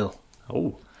Somerville.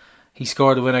 Oh, He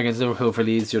scored the winner against Liverpool for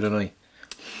Leeds the other night.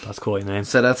 that's quite a name.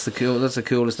 So that's the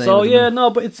coolest name. So at the yeah, minute. no,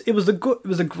 but it was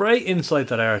a great insight,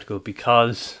 that article,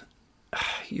 because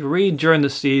you read during the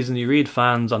season, you read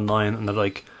fans online, and they're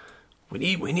like, we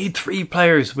need 3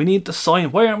 players, we need to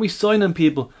sign. Why aren't we signing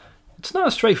people? It's not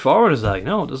as straightforward as that, you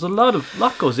know. There's a lot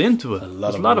goes into it.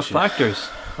 There's a lot of factors.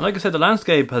 And like I said, the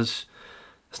landscape has.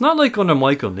 It's not like under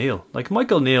Michael Neal. Like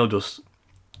Michael Neal just.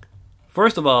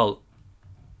 First of all,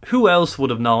 who else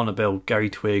would have known about Gary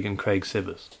Twigg and Craig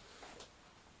Sibbes?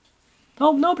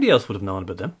 No, nobody else would have known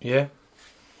about them. Yeah,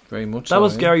 very much. That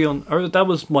was that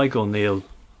was Michael Neal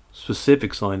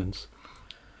specific signings.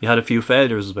 He had a few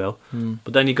failures as well,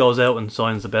 but then he goes out and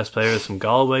signs the best players from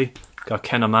Galway. Got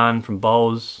Ken O'Mann from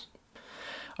Bowes.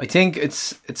 I think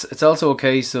it's also a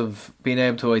case of being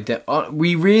able to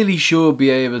we really should be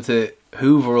able to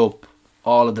hoover up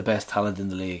all of the best talent in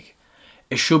the league.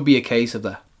 It should be a case of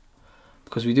that,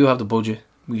 because we do have the budget.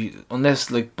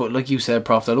 But like you said,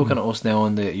 Prof, they're looking at us now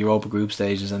in the Europa group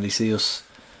stages and they see us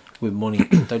with money.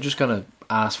 They're just gonna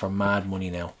ask for mad money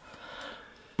now.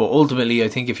 But ultimately, I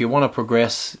think if you want to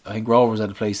progress, I think Rovers are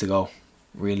the place to go.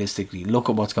 Realistically, look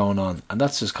at what's going on, and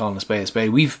that's just calling a spade a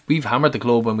spade. We've hammered the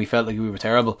club when we felt like we were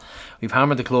terrible. We've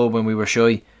hammered the club when we were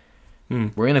shy.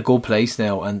 We're in a good place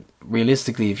now, and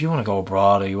realistically, if you want to go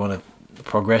abroad or you want to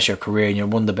progress your career and you're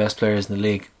one of the best players in the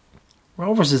league,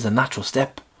 Rovers is the natural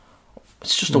step.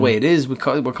 It's just the way it is. We're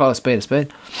calling a spade a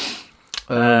spade.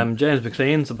 James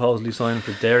McLean supposedly signed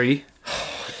for Derry.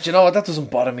 Do you know what? That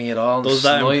doesn't bother me at all. Does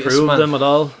that improve them at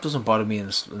all? Doesn't bother me in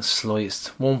the slightest.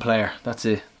 One player, that's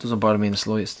it. Doesn't bother me in the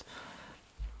slightest.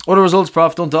 Other results,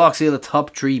 Prof. Dundalk seal the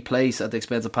top 3 place at the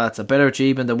expense of Pats. A better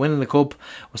achievement than winning the cup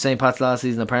with St. Pat's last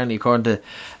season, apparently, according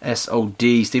to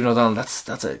SOD. Stephen O'Donnell, that's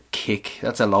a kick.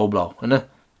 That's a low blow, isn't it?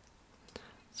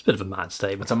 It's a bit of a mad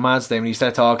statement. It's a mad statement. You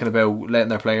start talking about letting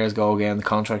their players go again, the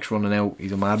contract's running out.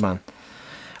 He's a madman.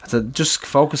 Just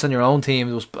focus on your own team.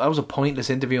 That was a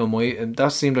pointless interview.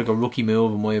 That seemed like a rookie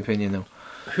move, in my opinion. Now,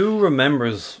 who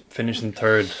remembers finishing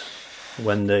third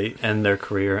when they end their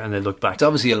career and they look back? It's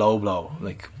obviously a low blow,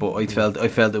 but I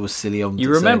felt it was silly of them.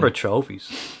 You remember trophies.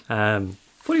 Funny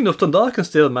enough, Dundalk can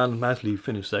still mathematically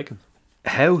finish second.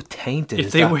 How tainted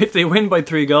if they win by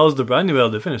 3 goals to Brandywell,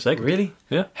 they finish second. Really?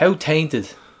 Yeah. How tainted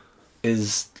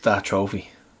is that trophy?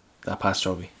 That past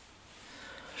trophy?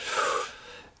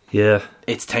 Yeah,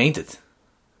 it's tainted.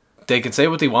 They can say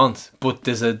what they want, but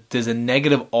there's a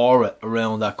negative aura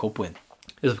around that cup win.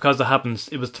 It's because it happens.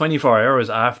 It was 24 hours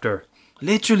after.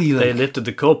 Literally, they lifted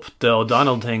the cup. The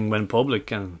O'Donnell thing went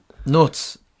public and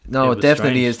nuts. No, it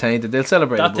definitely is tainted. They'll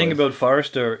celebrate that thing about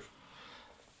Forrester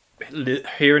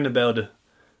hearing about it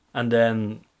and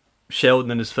then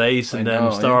shouting in his face and then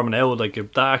storming out like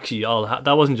that. Actually,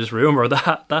 that wasn't just rumor.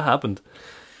 That happened.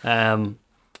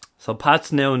 So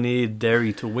Pats now need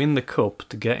Derry to win the cup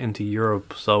to get into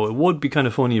Europe. So it would be kind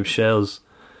of funny if Shells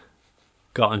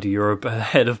got into Europe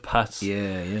ahead of Pats.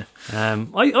 Yeah.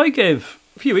 I gave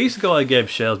a few weeks ago. I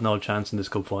gave Shells no chance in this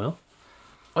cup final.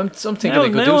 I'm thinking they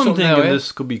could do something now.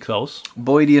 This could be close.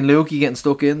 Boydie and Lukey getting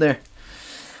stuck in there.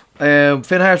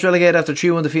 Finn Harps relegated after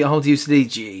 3-1 defeat at home to UCD.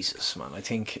 Jesus, man, I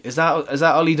think is that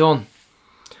Ollie done?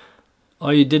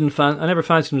 I never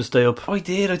fancied him to stay up. I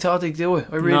did. I thought they'd do it.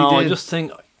 I really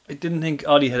did. I didn't think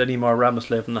Ollie had any more rabbits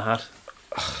left in the hat.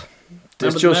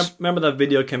 Remember that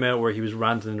video came out where he was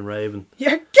ranting and raving?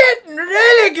 You're getting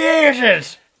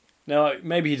relegated! Now,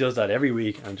 maybe he does that every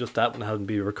week, and just that one hasn't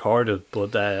been recorded,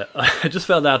 but I just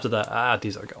felt after that,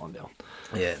 these are going down.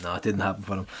 Yeah, no, it didn't happen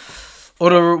for them.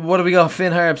 What have we got?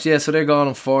 Finn Harps, yeah, so they're gone,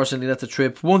 unfortunately. That's a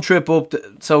trip. One trip up.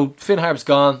 So Finn Harps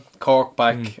gone, Cork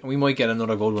back, and we might get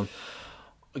another good one.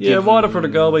 Waterford or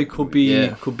Galway could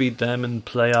beat them in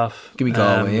playoff. Give me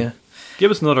Galway, yeah.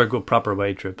 Give us another good proper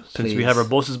away trip since we have our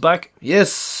buses back.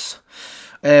 Yes.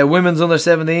 Women's under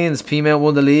 17s, Peamount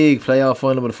won the league playoff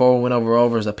final with a 4-1 win over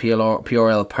Rovers at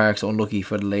PRL Parks. Unlucky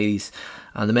for the ladies.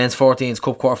 And the men's 14s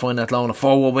cup quarter final at Lone, a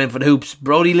 4-1 win for the Hoops.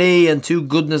 Brody Lee and 2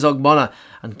 Goodness Ogbonna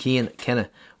and Cian Kenna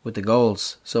with the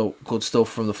goals. So good stuff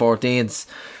from the 14s.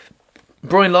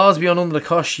 Brian Lawsby on under the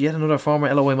cosh, yet another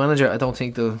former LOI manager. I don't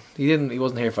think he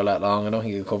wasn't here for that long. I don't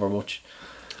think he'll cover much.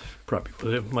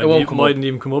 Probably mightn't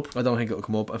even come up. I don't think it'll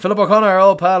come up. And Philip O'Connor, our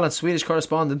old pal and Swedish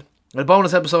correspondent, a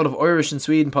bonus episode of Irish in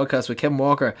Sweden podcast with Kevin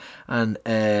Walker and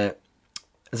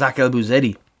Zach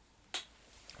Elbuzedi.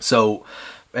 So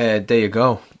there you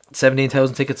go.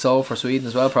 17,000 tickets sold for Sweden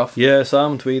as well, Prof. Yeah, I saw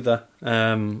him tweet that.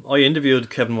 I interviewed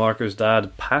Kevin Walker's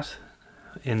dad, Pat,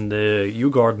 in the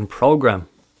Gordon programme.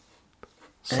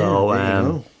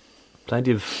 So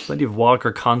plenty of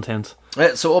Walker content.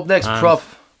 So up next,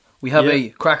 Prof, we have a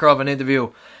cracker of an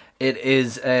interview. It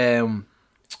is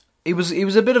he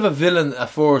was a bit of a villain at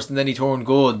first, and then he turned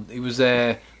good. It was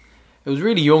a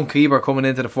really young keeper coming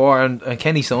into the fore, and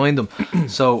Kenny signed him.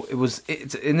 So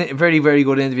it's a very, very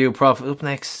good interview, Prof. Up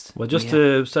next. Well, just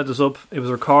to set this up, it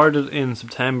was recorded in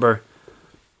September,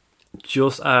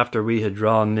 just after we had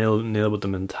drawn 0-0 with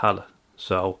them in Tala.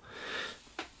 So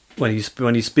when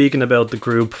he's speaking about the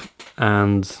group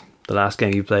and the last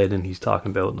game he played in, he's talking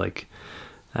about like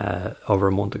over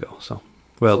a month ago. So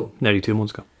nearly 2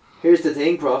 months ago. Here's the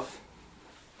thing, Prof.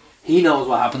 He knows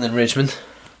what happened in Richmond.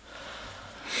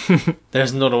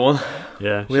 There's another one.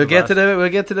 Yeah, we'll get to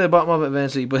the bottom of it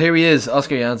eventually. But here he is,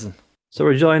 Oscar Janssen. So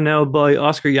we're joined now by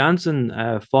Oscar Janssen,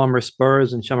 former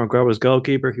Spurs and Shamrock Rovers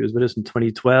goalkeeper. He was with us in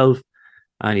 2012,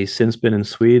 and he's since been in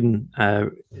Sweden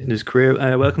in his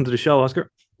career. Welcome to the show, Oscar.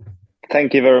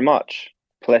 Thank you very much.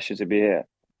 Pleasure to be here.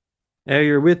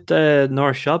 You're with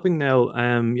North Shopping now.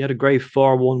 You had a great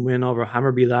 4-1 win over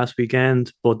Hammarby last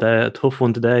weekend, but a tough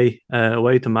one today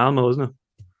away to Malmo, isn't it?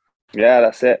 Yeah,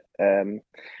 that's it.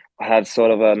 I had sort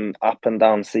of an up and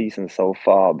down season so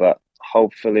far, but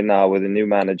hopefully now with a new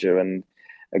manager and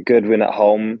a good win at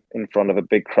home in front of a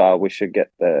big crowd, we should get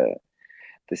the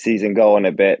season going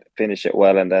a bit, finish it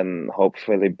well, and then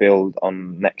hopefully build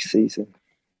on next season.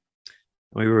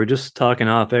 We were just talking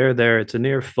off air there. It's a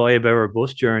near 5-hour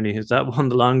bus journey. Is that one of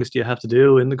the longest you have to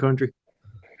do in the country?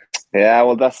 Yeah,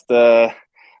 well, that's the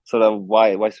sort of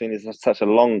why Sweden is such a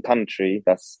long country.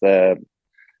 That's a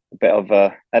bit of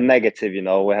a negative, you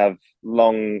know. We have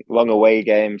long away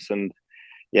games, and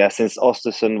since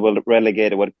Östersund were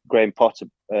relegated when Graham Potter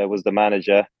was the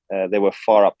manager, they were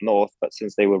far up north. But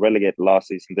since they were relegated last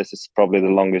season, this is probably the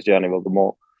longest journey of them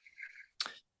all.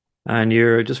 And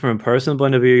you're just from a personal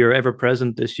point of view, you're ever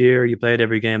present this year. You played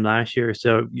every game last year,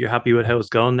 so you're happy with how it's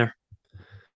going there.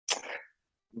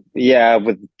 Yeah,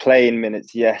 with playing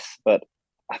minutes, yes, but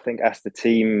I think as the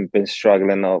team been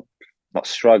struggling, or not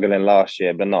struggling last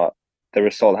year, but the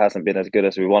result hasn't been as good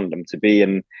as we want them to be,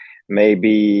 and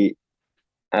maybe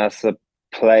as a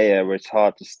player, it's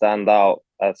hard to stand out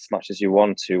as much as you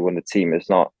want to when the team is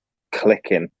not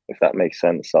clicking, if that makes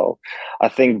sense. So I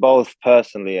think both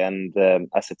personally and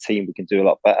as a team, we can do a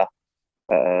lot better.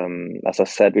 As I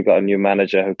said, we got a new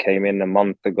manager who came in a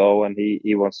month ago, and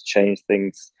he wants to change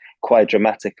things quite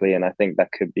dramatically, and I think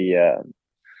that could be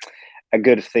a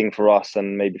good thing for us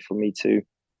and maybe for me too.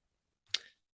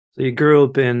 So you grew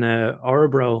up in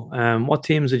Örebro. What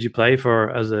teams did you play for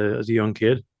as a young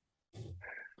kid?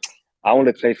 I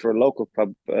only played for a local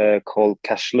club called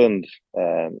Karlslund,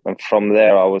 and from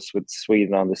there I was with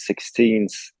Sweden on the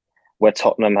 16s, where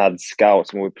Tottenham had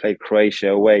scouts, and we played Croatia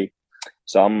away.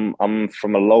 So I'm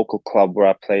from a local club where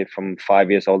I played from 5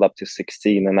 years old up to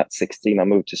 16, and at 16 I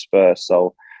moved to Spurs.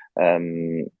 So I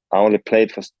only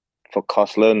played for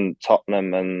Karlslund,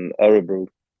 Tottenham, and Örebro,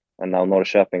 and now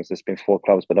Norrköping. So there's been 4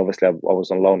 clubs, but obviously I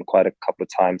was on loan quite a couple of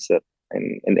times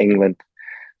in England.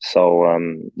 So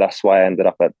that's why I ended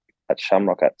up at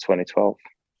Shamrock at 2012.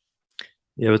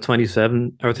 Yeah, with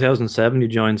 2007, you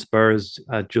joined Spurs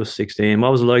at just 16.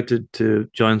 What was it like to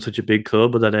join such a big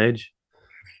club at that age?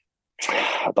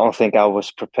 I don't think I was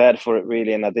prepared for it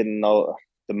really, and I didn't know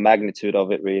the magnitude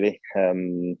of it really.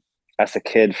 As a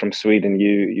kid from Sweden,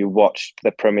 you watched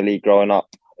the Premier League growing up,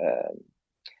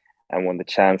 and when the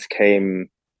chance came,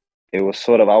 it was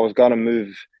sort of, I was going to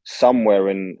move somewhere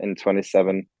in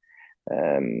 27,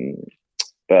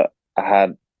 but I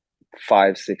had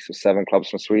 5, 6 or 7 clubs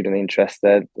from Sweden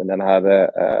interested, and then I had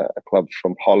a club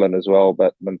from Holland as well.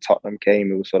 But when Tottenham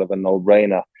came, it was sort of a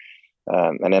no-brainer,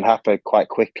 and it happened quite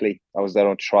quickly. I was there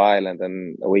on trial, and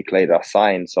then a week later I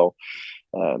signed. So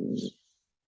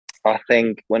I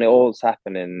think when it all's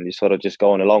happening, you're sort of just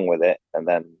going along with it. And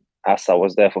then as I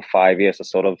was there for 5 years, I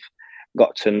sort of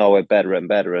got to know it better and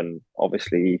better. And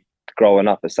obviously, growing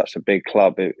up at such a big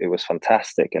club, it was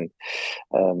fantastic. And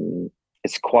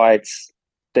it's quite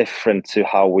different to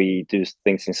how we do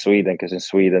things in Sweden, because in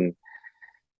Sweden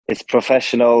it's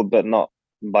professional but not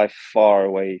by far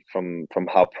away from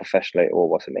how professional it all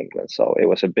was in England. So it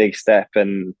was a big step.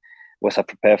 And was I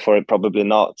prepared for it? Probably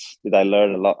not. Did I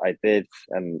learn a lot? I did.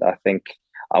 And I think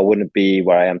I wouldn't be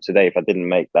where I am today if I didn't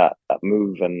make that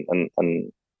move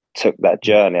and took that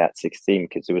journey at 16,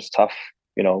 because it was tough,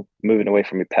 moving away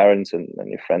from your parents and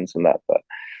your friends and that. But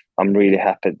I'm really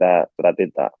happy that I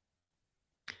did that.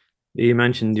 You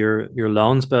mentioned your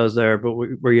loan spells there, but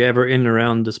were you ever in and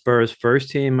around the Spurs first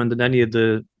team? And did any of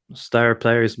the star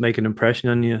players make an impression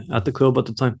on you at the club at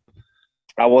the time?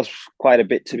 I was quite a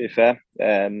bit, to be fair.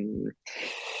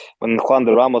 When Juan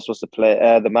de Ramos was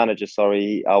the manager,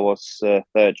 I was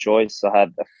third choice. I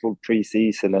had a full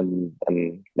pre-season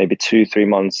and maybe 2-3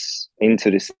 months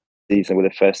into the season with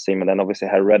the first team. And then obviously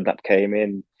Harry Redknapp came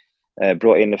in,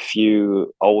 brought in a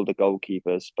few older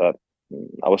goalkeepers, but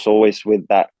I was always with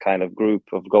that kind of group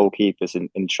of goalkeepers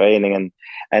in training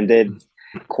and did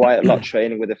quite a lot of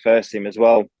training with the first team as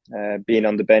well, being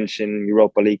on the bench in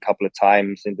Europa League a couple of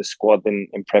times, in the squad in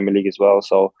Premier League as well.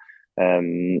 So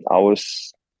I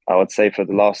would say for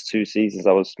the last 2 seasons,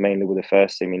 I was mainly with the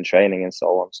first team in training and so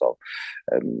on. So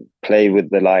play with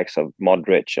the likes of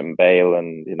Modric and Bale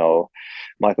and,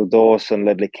 Michael Dawson,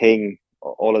 Ledley King,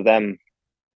 all of them.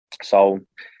 So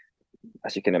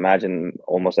as you can imagine,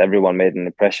 almost everyone made an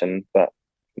impression, but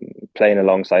playing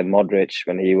alongside Modric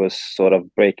when he was sort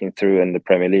of breaking through in the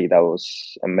Premier League, that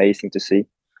was amazing to see.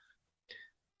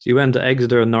 So you went to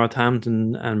Exeter,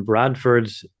 Northampton and Bradford.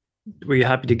 Were you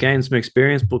happy to gain some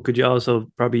experience, but could you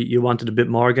also you wanted a bit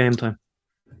more game time?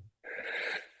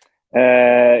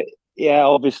 Yeah,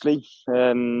 obviously.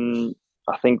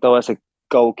 I think though as a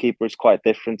goalkeeper, it's quite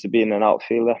different to being an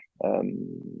outfielder.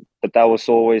 But that was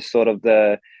always sort of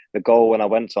the goal when I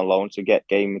went on loan, to get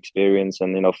game experience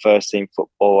and first team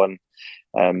football.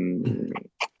 And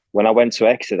when I went to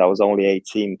Exeter, I was only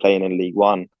 18 playing in League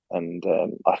One, and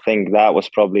I think that was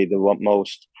probably the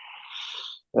most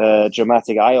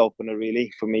dramatic eye opener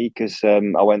really for me, because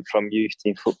I went from youth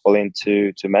team football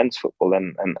into men's football,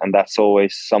 and that's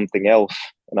always something else.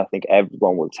 And I think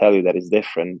everyone will tell you that it's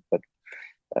different, but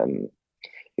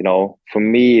for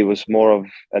me, it was more of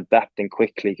adapting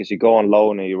quickly, because you go on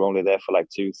loan and you're only there for like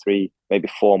 2, 3, maybe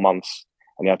 4 months,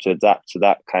 and you have to adapt to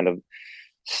that kind of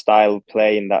style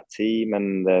play in that team,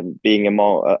 and being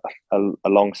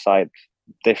alongside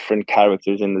different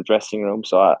characters in the dressing room.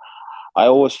 So I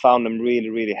always found them really,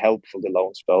 really helpful, the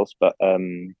loan spells. But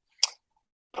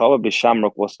probably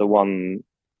Shamrock was the one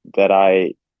that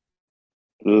I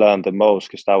learned the most,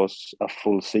 because that was a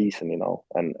full season,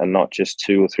 and not just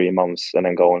 2 or 3 months and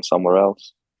then going somewhere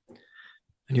else.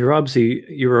 And you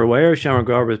were aware of Shamrock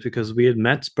Rovers because we had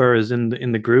met Spurs in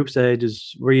the group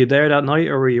stages. Were you there that night,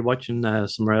 or were you watching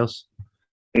somewhere else?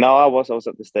 No, I was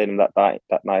at the stadium that night.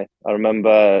 I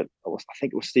remember I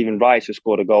think it was Stephen Rice who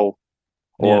scored a goal,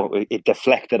 or it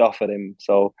deflected off at him.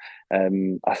 So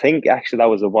I think actually that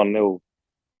was a 1-0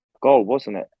 goal,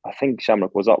 wasn't it? I think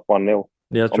Shamrock was up 1-0.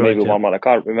 Yeah, that's or maybe right, 1-1. I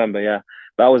can't remember. Yeah,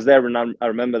 but I was there, and I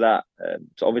remember that.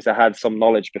 So obviously, I had some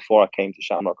knowledge before I came to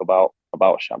Shamrock about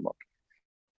Shamrock.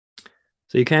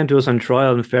 So you came to us on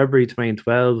trial in February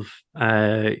 2012,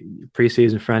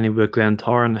 pre-season friendly with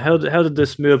Glentoran. How did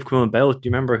this move come about? Do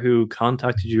you remember who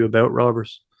contacted you about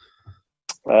Rovers?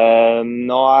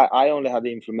 No, I only had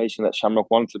the information that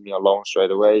Shamrock wanted me on loan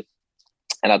straight away,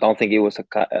 and I don't think it was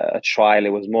a trial. It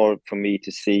was more for me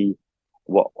to see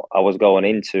what I was going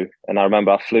into. And I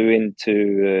remember I flew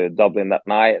into Dublin that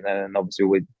night, and then obviously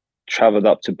we travelled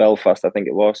up to Belfast, I think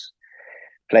it was.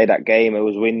 Played that game. It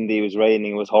was windy, it was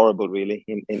raining, it was horrible really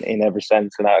in every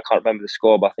sense. And I can't remember the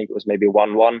score, but I think it was maybe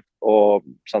 1-1 or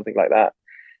something like that.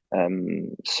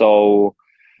 So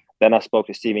then I spoke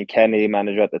to Stephen Kenny,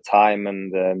 manager at the time,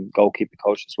 and goalkeeper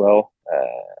coach as well.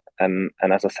 And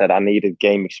as I said, I needed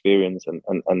game experience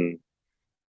and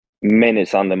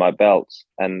minutes under my belt,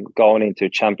 and going into a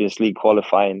Champions League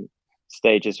qualifying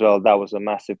stage as well. That was a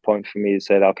massive point for me to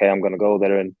say, okay, I'm going to go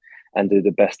there and do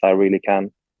the best I really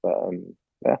can. But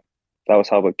yeah, that was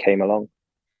how it came along.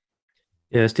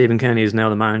 Yeah, Stephen Kenny is now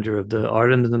the manager of the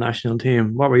Ireland and the national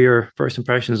team. What were your first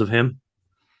impressions of him?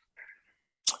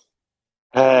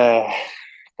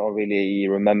 Don't really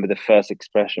remember the first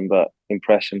impression. But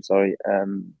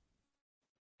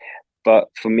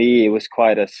for me, it was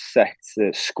quite a set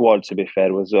squad, to be fair.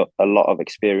 There was a lot of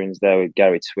experience there with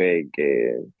Gary Twigg,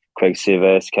 Craig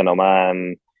Sivers, Ken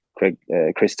Oman,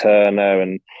 Chris Turner,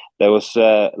 and there was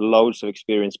loads of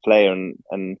experienced players,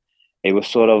 and it was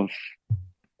sort of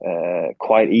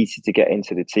quite easy to get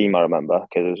into the team, I remember,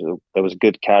 because there was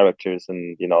good characters,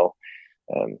 and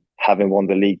Having won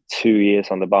the league 2 years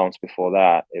on the bounce before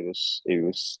that, it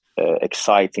was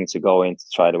exciting to go in to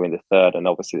try to win the third, and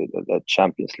obviously the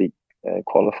Champions League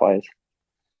qualifiers.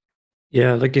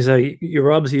 Yeah, like you say,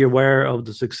 you're obviously aware of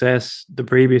the success the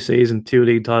previous season, 2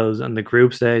 league titles and the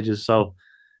group stages. So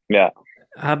Yeah,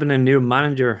 having a new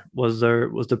manager, was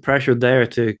the pressure there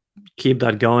to keep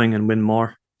that going and win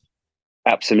more?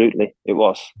 absolutely, it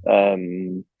was.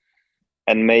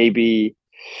 And maybe,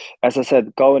 as I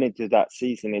said, going into that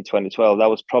season in 2012, that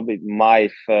was probably my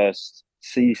first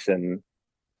season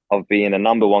of being a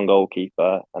number one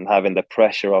goalkeeper and having the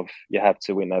pressure of you have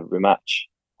to win every match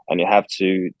and you have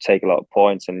to take a lot of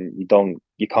points, and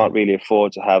you can't really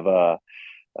afford to have a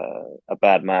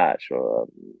bad match or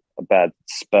a bad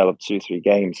spell of 2-3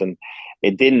 games. And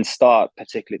it didn't start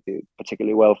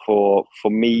particularly well for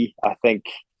me. I think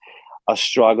I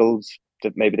struggled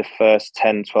maybe the first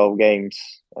 10-12 games,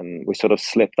 and we sort of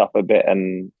slipped up a bit,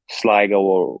 and Sligo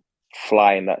were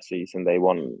flying that season. They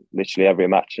won literally every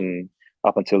match and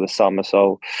up until the summer.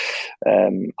 So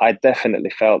I definitely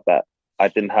felt that I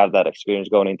didn't have that experience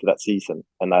going into that season,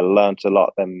 and I learned a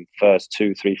lot them first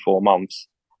 2, 3, 4 months.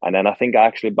 And then I think I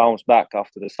actually bounced back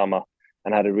after the summer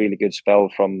and had a really good spell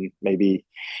from maybe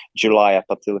July up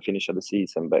until the finish of the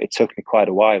season. But it took me quite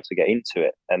a while to get into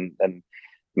it. And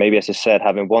maybe, as I said,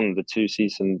 having won the 2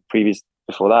 seasons previous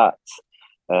before that,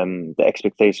 the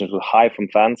expectations were high from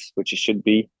fans, which it should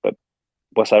be. But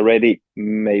was I ready?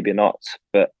 Maybe not.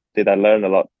 But did I learn a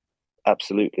lot?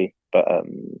 Absolutely. But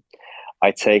I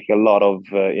take a lot of,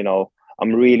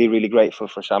 I'm really, really grateful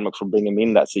for Shamrock for bringing me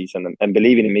in that season and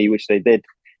believing in me, which they did.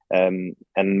 And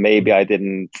maybe I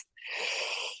didn't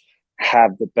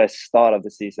have the best start of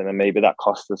the season, and maybe that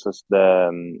cost us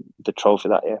the trophy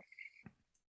that year.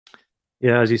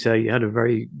 Yeah, as you say, you had a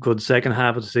very good second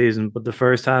half of the season, but the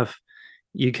first half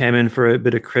you came in for a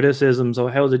bit of criticism. So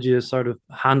how did you sort of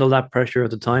handle that pressure at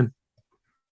the time?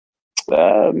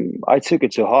 I took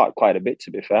it to heart quite a bit,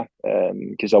 to be fair,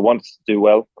 because I wanted to do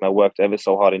well, and I worked ever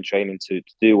so hard in training to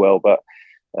do well. But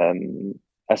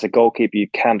as a goalkeeper, you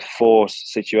can't force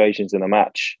situations in a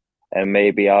match, and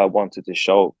maybe I wanted to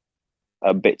show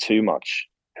a bit too much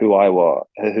who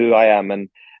I am, and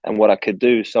what I could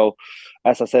do. So,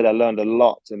 as I said, I learned a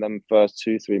lot in them first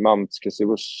 2-3 months, because it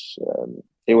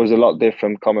was a lot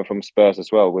different coming from Spurs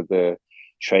as well, with the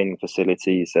training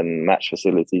facilities and match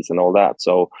facilities and all that.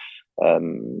 So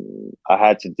I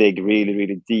had to dig really,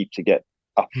 really deep to get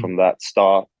up from that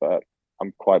start, but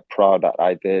I'm quite proud that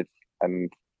I did.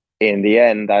 And in the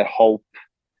end, I hope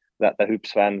that the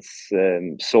Hoops fans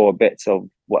saw bits of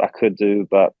what I could do,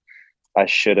 but I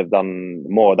should have done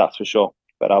more, that's for sure.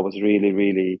 But I was really,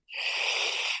 really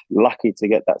lucky to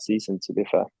get that season, to be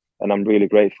fair. And I'm really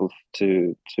grateful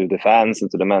to the fans and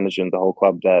to the manager and the whole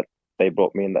club that they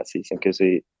brought me in that season, because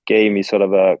it gave me sort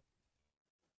of a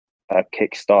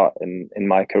kickstart in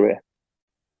my career.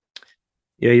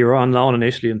 Yeah, you were on loan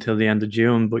initially until the end of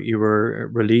June, but you were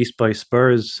released by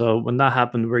Spurs. So when that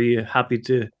happened, were you happy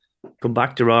to come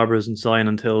back to Robbers and sign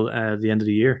until the end of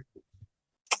the year?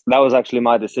 That was actually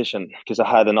my decision, because I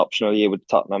had an optional year with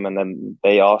Tottenham, and then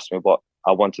they asked me what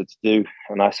I wanted to do,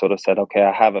 and I sort of said, okay,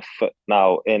 I have a foot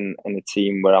now in a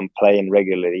team where I'm playing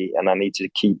regularly, and I need to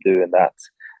keep doing that.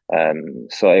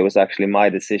 So it was actually my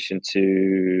decision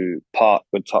to part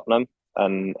with Tottenham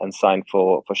and sign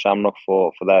for Shamrock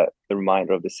for the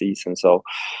remainder of the season. So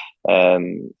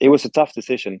it was a tough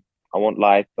decision, I won't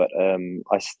lie, but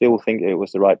I still think it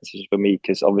was the right decision for me,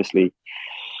 because obviously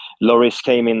Lloris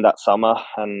came in that summer,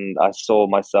 and I saw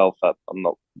myself that I'm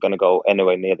not going to go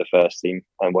anywhere near the first team.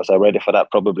 And was I ready for that?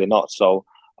 Probably not. So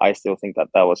I still think that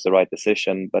was the right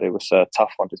decision, but it was a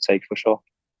tough one to take for sure.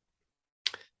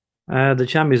 The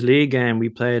Champions League game we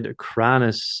played at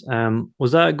Kranis.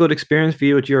 Was that a good experience for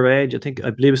you at your age? I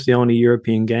believe it's the only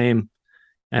European game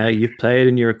you've played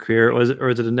in your career, or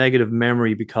is it a negative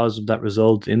memory because of that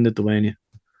result in Lithuania?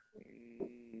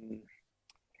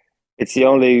 It's the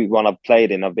only one I've played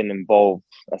in. I've been involved,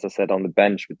 as I said, on the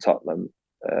bench with Tottenham,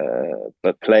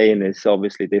 but playing is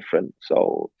obviously different.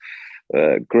 So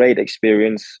great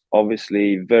experience.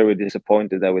 Obviously, very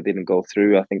disappointed that we didn't go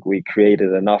through. I think we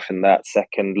created enough in that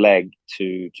second leg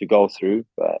to go through,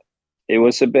 but it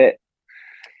was a bit,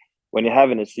 when you're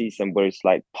having a season where it's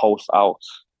like post out,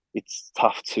 it's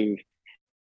tough to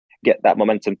get that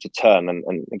momentum to turn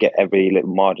and get every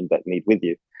little margin that you need with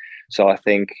you. So I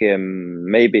think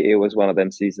maybe it was one of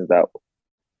them seasons that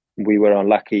we were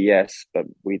unlucky, yes, but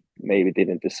we maybe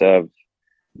didn't deserve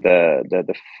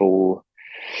the full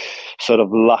sort of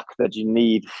luck that you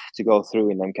need to go through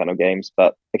in them kind of games.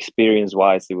 But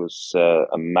experience-wise, it was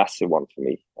a massive one for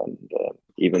me. And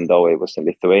even though it was in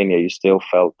Lithuania, you still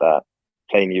felt that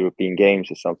playing European games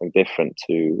is something different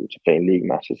to playing league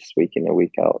matches week in and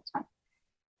week out.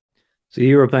 So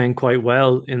you were playing quite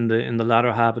well in the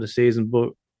latter half of the season,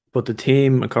 but the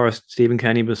team, of course, Stephen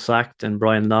Kenny was sacked and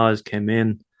Brian Laws came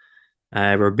in.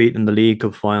 We're beaten in the League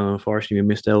Cup final. Unfortunately, we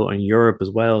missed out on Europe as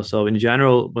well. So in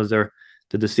general,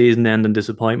 did the season end in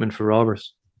disappointment for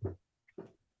Rovers?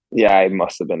 Yeah, it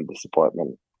must have been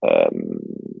disappointment,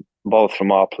 both from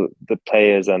the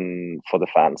players and for the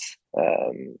fans.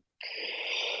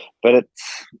 But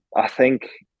I think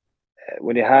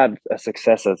when you had a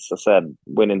success, as I said,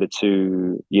 winning the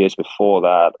 2 years before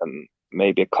that, and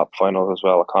maybe a cup final as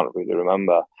well, I can't really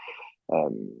remember.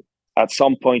 At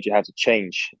some point you have to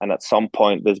change, and at some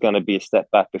point there's going to be a step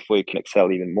back before you can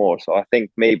excel even more. So I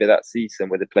think maybe that season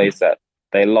with the players that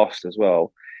they lost as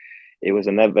well, it was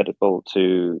inevitable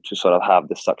to sort of have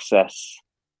the success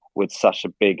with such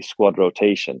a big squad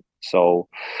rotation. So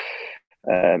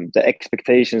the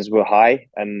expectations were high,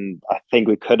 and I think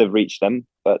we could have reached them,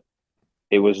 but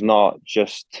it was not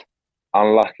just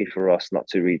unlucky for us not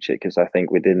to reach it, because I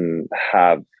think we didn't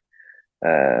have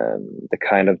the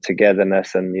kind of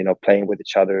togetherness and playing with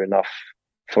each other enough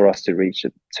for us to reach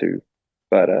it too.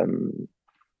 But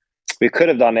we could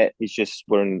have done it. We just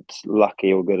weren't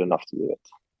lucky or good enough to do it.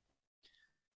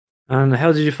 And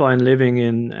how did you find living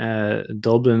in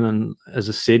Dublin and as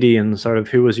a city, and sort of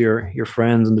who was your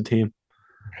friends in the team?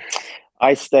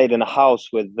 I stayed in a house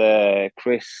with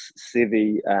Chris,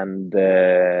 Civi, and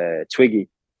Twiggy.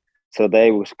 So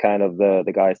they was kind of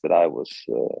the guys that I was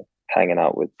hanging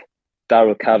out with.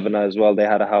 Daryl Kavanagh as well. They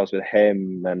had a house with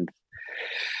him, and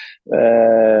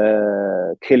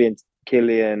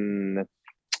Killian.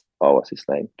 Oh, what's his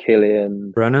name?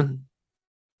 Killian Brennan.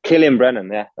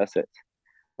 Yeah, that's it.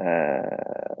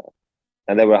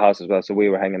 And they were a house as well, so we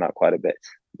were hanging out quite a bit.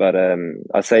 But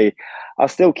I'll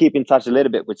still keep in touch a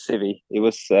little bit with Civi. It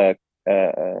was a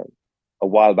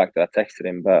while back that I texted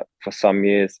him, but for some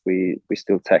years we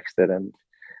still texted. And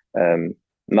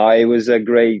no, it was a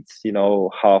great,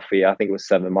 half year. I think it was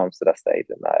 7 months that I stayed,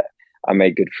 and I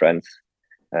made good friends.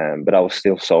 But I was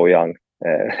still so young,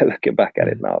 looking back at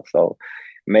it now. So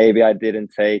maybe I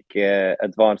didn't take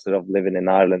advantage of living in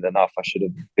Ireland enough. I should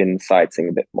have been sightseeing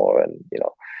a bit more and,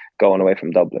 going away from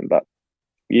Dublin. But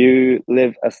you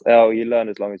learn as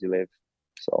long as you live.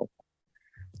 So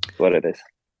that's what it is.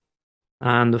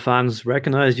 And the fans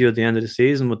recognised you at the end of the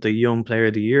season with the Young Player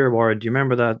of the Year award. Do you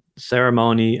remember that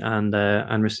ceremony and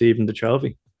receiving the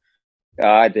trophy?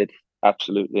 I did,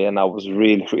 absolutely, and I was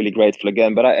really, really grateful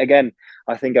again. But I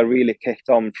think I really kicked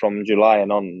on from July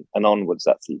and onwards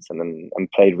that season,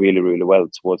 and played really, really well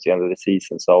towards the end of the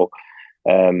season. So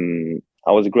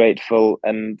I was grateful,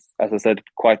 and as I said,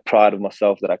 quite proud of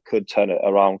myself that I could turn it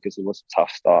around, because it was a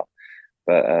tough start.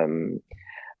 But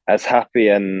as happy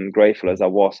and grateful as I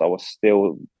was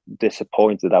still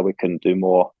disappointed that we couldn't do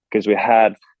more, because we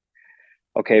had,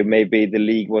 maybe the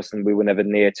league we were never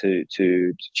near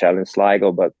to challenge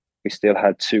Sligo, but we still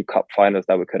had 2 cup finals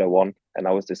that we could have won, and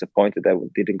I was disappointed that we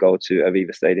didn't go to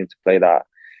Aviva Stadium to play that.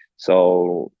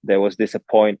 So there was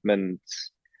disappointment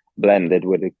blended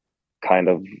with a kind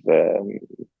of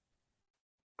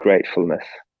gratefulness.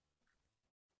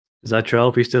 Is that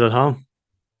trophy still at home?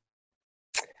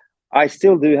 I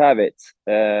still do have it.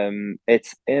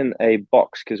 It's in a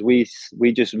box, because we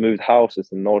just moved houses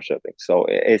in Norrköping, so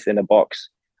it is in a box.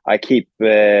 I take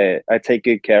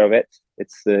good care of it.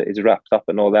 It's wrapped up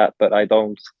and all that, but I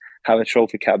don't have a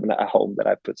trophy cabinet at home that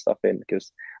I put stuff in,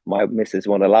 because my missus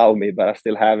won't allow me. But I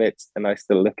still have it, and I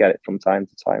still look at it from time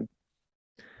to time.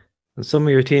 And some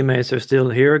of your teammates are still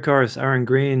here, of course. Aaron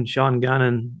Green, Sean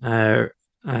Gannon,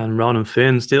 and Ronan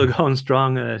Finn still going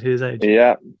strong at his age.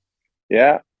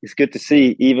 Yeah. It's good to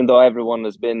see, even though everyone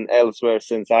has been elsewhere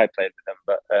since I played with them.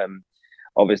 But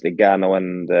obviously Gano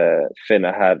and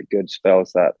Finna had good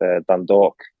spells at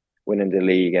Dundalk, winning the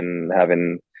league and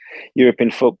having European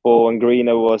football. And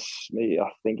Greener I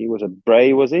think he was a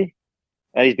Bray, was he?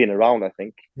 And he's been around, I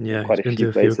think. Yeah, quite a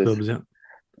few places. Clubs,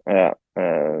 yeah.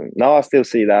 No, I still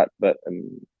see that, but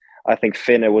I think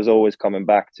Finna was always coming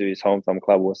back to his hometown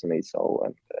club, wasn't he? So,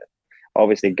 and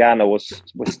obviously Gano was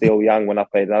still young when I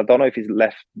played. And I don't know if he's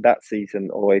left that season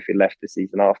or if he left the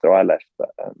season after I left,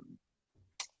 but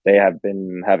they have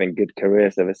been having good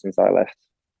careers ever since I left.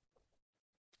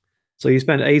 So you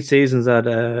spent 8 seasons at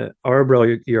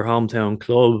Örebro, your hometown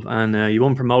club, and you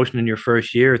won promotion in your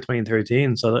first year,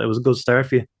 2013. So it was a good start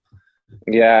for you.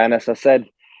 Yeah, and as I said,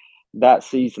 that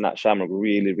season at Shamrock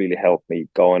really, really helped me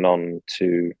going on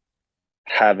to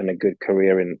having a good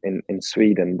career in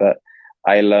Sweden. But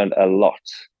I learned a lot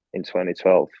in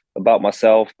 2012 about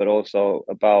myself, but also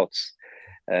about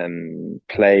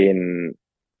playing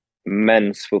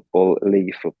men's football,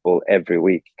 league football every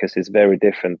week, because it's very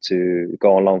different to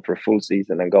go on loan for a full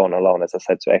season and going on loan, as I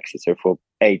said, to Exeter for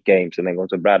 8 games and then going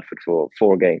to Bradford for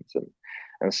 4 games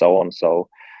and so on. So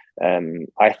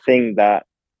I think that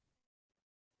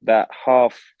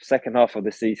second half of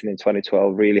the season in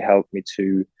 2012 really helped me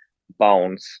to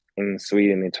bounce in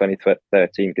Sweden in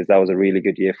 2013, because that was a really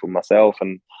good year for myself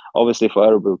and obviously for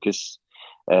Örebro, because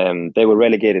they were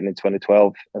relegated in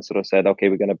 2012 and sort of said, okay,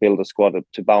 we're going to build a squad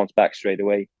to bounce back straight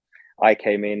away. I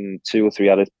came in, 2 or 3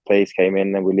 other players came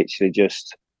in, and we literally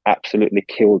just absolutely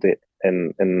killed it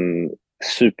in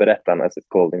Superettan, as it's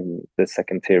called in the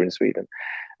second tier in Sweden.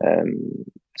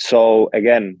 So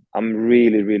again, I'm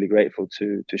really, really grateful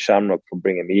to Shamrock for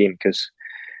bringing me in, because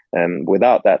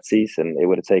without that season, it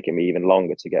would have taken me even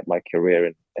longer to get my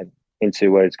career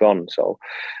into where it's gone. So,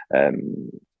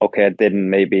 okay, I didn't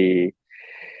maybe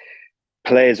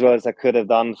play as well as I could have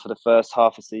done for the first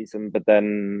half a season, but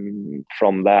then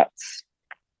from that,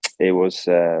 it was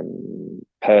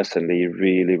personally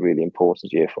really, really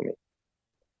important year for me.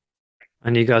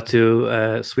 And you got to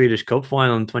a Swedish Cup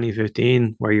final in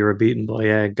 2015 where you were beaten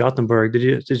by Gothenburg. Did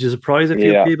you surprise a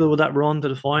few people with that run to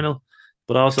the final?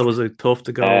 But also, was it tough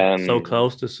to go so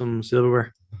close to some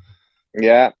silverware?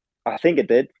 Yeah, I think it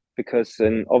did, because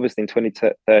obviously in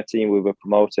 2013 we were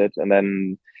promoted, and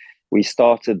then we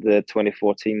started the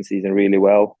 2014 season really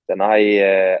well. Then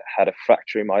I had a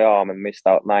fracture in my arm and missed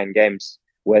out 9 games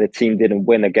where the team didn't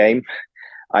win a game.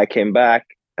 I came back,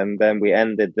 and then we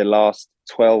ended the last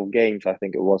 12 games, I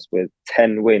think it was, with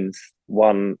 10 wins,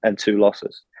 1 and 2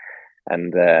 losses.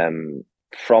 And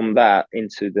from that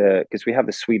into because we have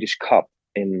the Swedish Cup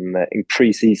in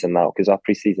pre-season now, because our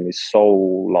pre-season is so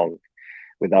long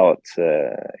without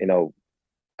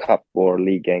cup or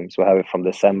league games. We have it from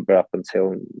December up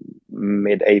until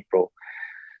mid-April.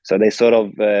 So they sort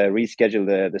of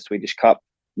rescheduled the Swedish Cup,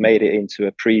 made it into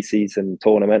a pre-season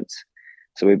tournament.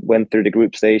 So we went through the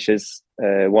group stages,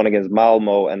 won against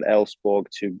Malmo and Elfsborg,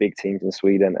 2 big teams in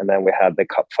Sweden, and then we had the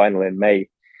cup final in May.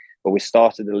 But we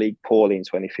started the league poorly in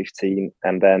 2015,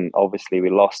 and then obviously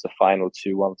we lost the final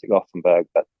 2-1 to Gothenburg.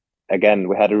 But again,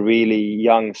 we had a really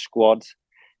young squad,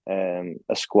 a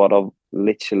squad of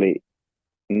literally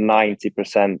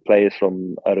 90% players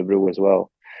from Örebro as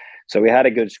well. So we had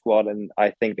a good squad, and I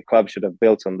think the club should have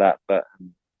built on that. But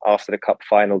after the cup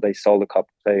final, they sold a couple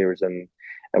of players, and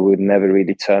we never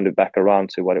really turned it back around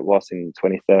to what it was in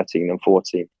 2013 and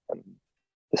 14 and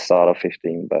the start of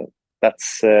 15. But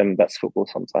that's football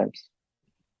sometimes.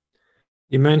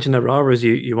 You mentioned that Rovers,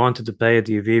 you wanted to play at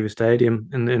the Aviva Stadium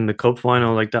in the cup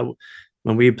final like that.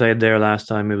 When we played there last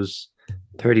time, it was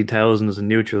 30,000 as a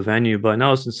neutral venue. But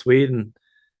now it's in Sweden.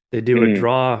 They do a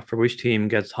draw for which team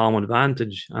gets home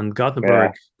advantage, and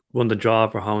Gothenburg won the draw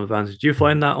for home advantage. Do you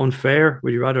find that unfair?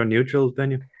 Would you rather a neutral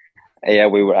venue? Yeah,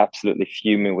 we were absolutely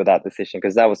fuming with that decision,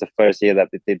 because that was the first year that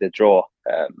they did the draw.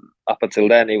 Up until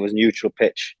then, it was neutral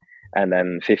pitch and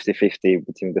then 50-50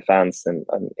 between the fans and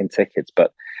in tickets.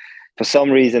 But for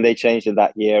some reason, they changed it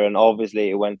that year, and obviously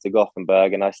it went to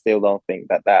Gothenburg, and I still don't think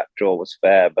that draw was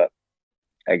fair. But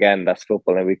again, that's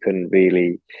football, and we couldn't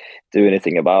really do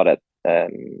anything about it.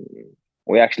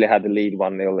 We actually had the lead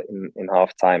 1-0 in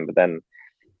half time, but then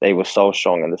they were so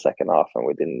strong in the second half, and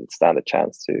we didn't stand a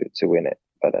chance to win it.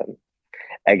 But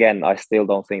again, I still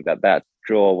don't think that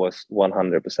draw was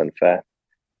 100% fair.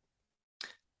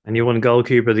 And you won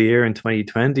Goalkeeper of the Year in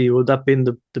 2020. Would that been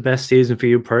the best season for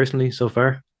you personally so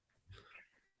far?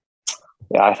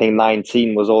 Yeah, I think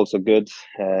 19 was also good.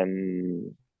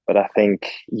 But I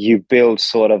think you build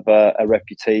sort of a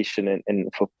reputation in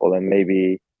football, and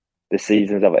maybe the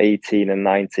seasons of 18 and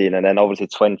 19, and then obviously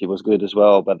 20 was good as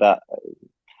well. But that,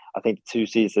 I think 2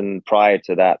 seasons prior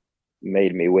to that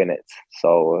made me win it.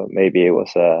 So maybe it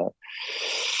was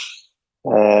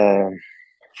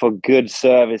for good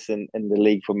service in the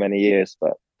league for many years.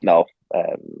 But no,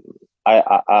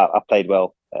 I played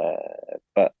well.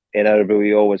 But in Örebro,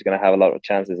 you're always going to have a lot of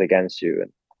chances against you.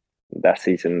 And that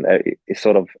season, it's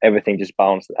sort of everything just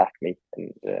bounced at me.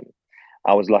 And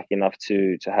I was lucky enough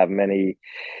to have many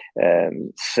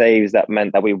saves that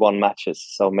meant that we won matches.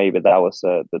 So maybe that was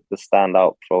the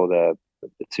standout for the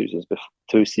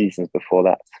 2 seasons before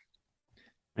that.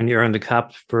 And you earned the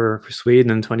cap for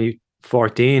Sweden in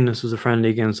 2014. This was a friendly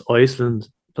against Iceland,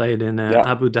 played in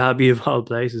Abu Dhabi of all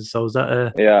places. So was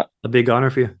that a big honour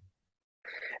for you?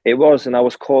 It was, and I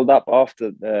was called up after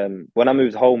when I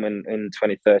moved home in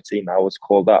 2013. I was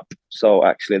called up. So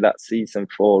actually, that season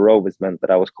for Rovers meant that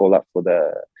I was called up for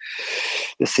the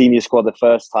senior squad the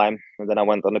first time, and then I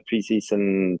went on a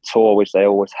pre-season tour, which they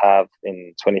always have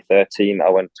in 2013. I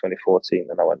went 2014,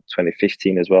 and I went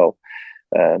 2015 as well.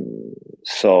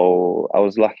 So I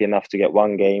was lucky enough to get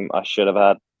one game. I should have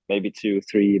had maybe 2 or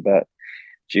 3, but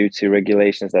due to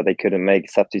regulations that they couldn't make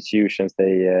substitutions,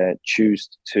 they choose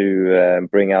to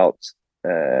bring out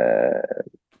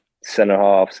centre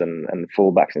halves and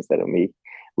fullbacks instead of me,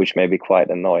 which may be quite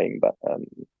annoying. But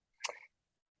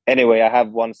anyway, I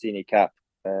have one senior cap,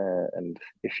 and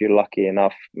if you're lucky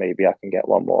enough, maybe I can get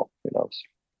one more. Who knows?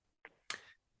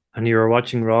 And you were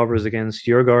watching Rovers against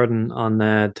Djurgården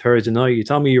on Thursday night. You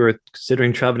told me you were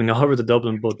considering travelling over to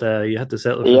Dublin, but you had to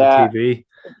settle for the TV.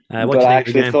 What do you think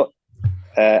of the game?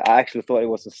 I actually thought it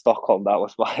was in Stockholm. That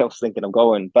was why I was thinking of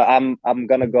going. But I'm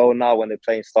gonna go now when they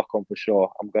play in Stockholm for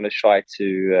sure. I'm gonna try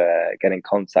to get in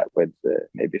contact with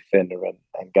maybe Finner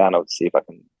and Gano to see if I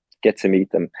can get to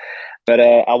meet them. But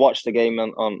I watched the game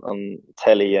on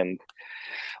telly, and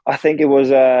I think it was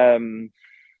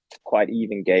quite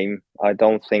even game. I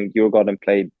don't think Djurgården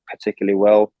played particularly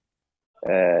well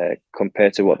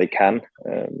compared to what they can.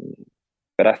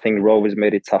 But I think Rovers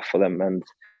made it tough for them, and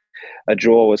a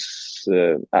draw was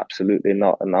absolutely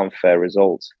not an unfair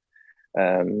result.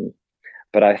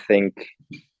 But I think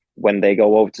when they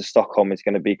go over to Stockholm, it's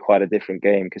going to be quite a different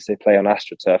game because they play on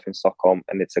AstroTurf in Stockholm,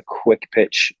 and it's a quick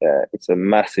pitch. It's a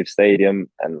massive stadium,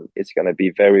 and it's going to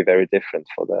be very, very different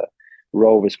for the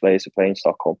Rovers players who play in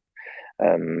Stockholm.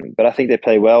 But I think they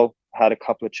play well, had a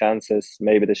couple of chances.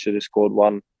 Maybe they should have scored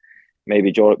one.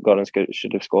 Maybe Djurgården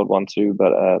should have scored one too.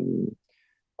 But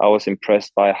I was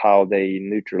impressed by how they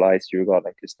neutralized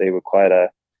Djurgården because they were quite a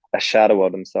shadow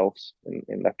of themselves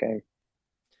in that game.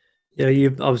 Yeah,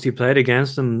 you've obviously played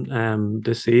against them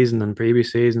this season and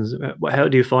previous seasons. How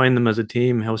do you find them as a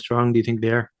team? How strong do you think they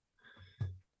are?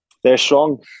 They're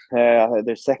strong.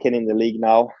 They're second in the league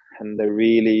now, and they're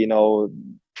really, so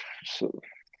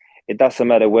it doesn't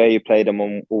matter where you play them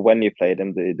or when you play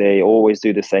them. They always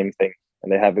do the same thing,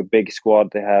 and they have a big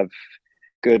squad. They have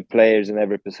good players in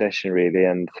every position, really.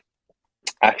 And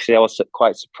actually, I was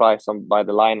quite surprised by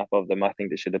the lineup of them. I think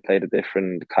they should have played a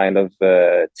different kind of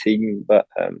team, but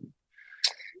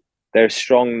they're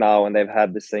strong now, and they've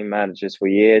had the same managers for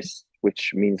years,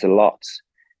 which means a lot.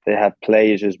 They have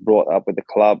players just brought up with the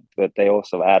club, but they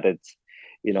also added,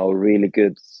 really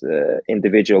good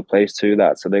individual players to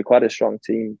that. So they're quite a strong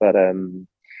team. But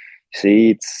see,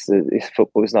 it's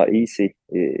football is not easy.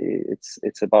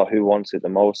 It's about who wants it the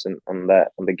most on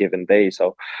the given day.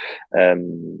 So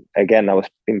again, I was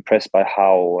impressed by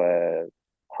how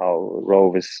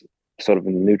Rovers sort of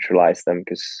neutralized them,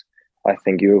 because I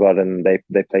think Djurgården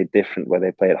they play different where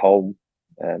they play at home,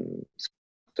 so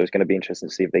it's going to be interesting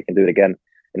to see if they can do it again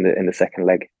in the second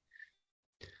leg.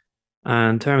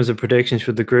 And in terms of predictions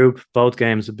for the group, both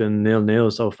games have been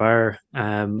 0-0 so far.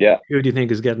 Who do you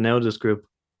think is getting out of this group?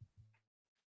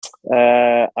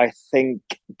 I think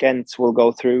Ghent will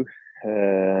go through,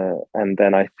 and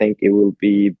then I think it will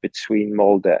be between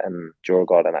Molde and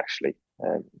Djurgården, actually,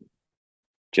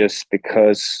 just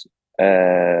because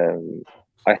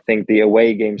I think the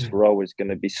away games for Rovers is going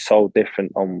to be so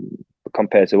different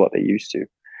compared to what they used to.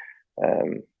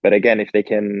 But again, if they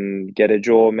can get a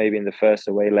draw maybe in the first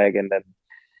away leg and then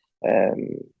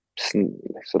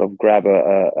sort of grab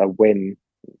a win,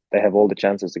 they have all the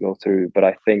chances to go through. But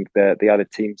I think that the other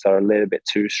teams are a little bit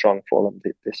too strong for them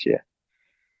this year.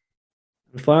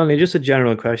 And finally, just a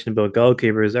general question about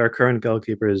goalkeepers. Our current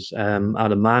goalkeeper is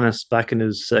Adam Manis, back in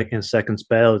his second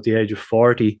spell at the age of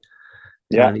 40.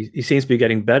 Yeah, and he seems to be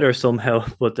getting better somehow.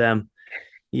 But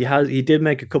he did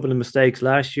make a couple of mistakes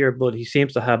last year, but he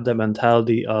seems to have that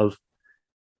mentality of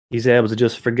he's able to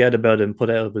just forget about it and put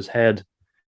it out of his head.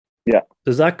 Yeah.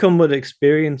 Does that come with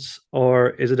experience, or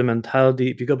is it a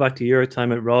mentality? If you go back to your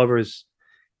time at Rovers,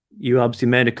 you obviously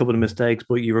made a couple of mistakes,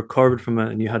 but you recovered from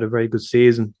it and you had a very good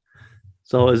season.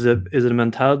 So is it a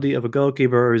mentality of a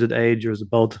goalkeeper, or is it age, or is it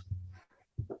both?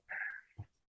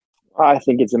 I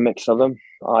think it's a mix of them.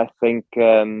 I think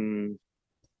there's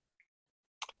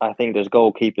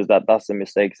goalkeepers that does the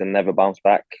mistakes and never bounce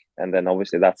back, and then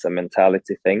obviously that's a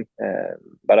mentality thing.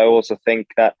 But I also think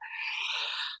that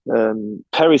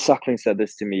Perry Suckling said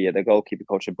this to me, the goalkeeper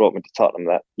coach who brought me to Tottenham,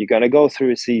 that you're going to go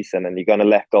through a season and you're going to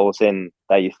let goals in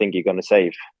that you think you're going to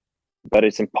save. But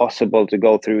it's impossible to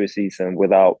go through a season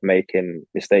without making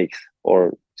mistakes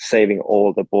or saving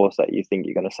all the balls that you think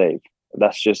you're going to save.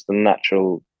 That's just the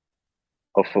natural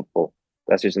of football.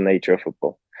 That's just the nature of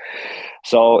football.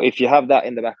 So if you have that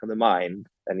in the back of the mind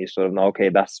and you sort of know, okay,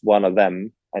 that's one of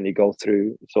them, and you go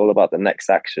through, it's all about the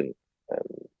next action.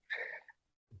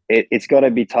 It's going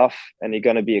to be tough, and you're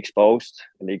going to be exposed,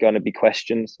 and you're going to be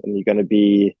questions, and you're going to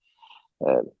be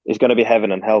it's going to be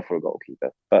heaven and hell for a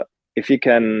goalkeeper. But if you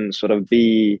can sort of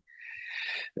be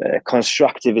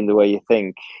constructive in the way you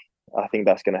think, I think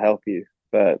that's going to help you.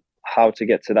 But how to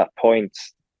get to that point,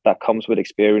 that comes with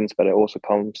experience, but it also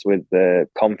comes with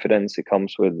confidence. It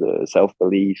comes with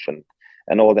self-belief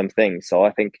and all them things. So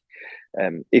I think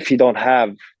if you don't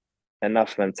have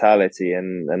enough mentality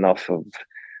and enough of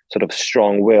sort of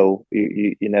strong will,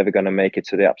 you're never going to make it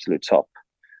to the absolute top.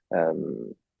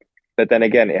 But then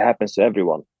again, it happens to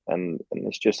everyone, and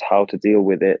it's just how to deal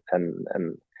with it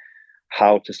and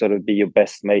how to sort of be your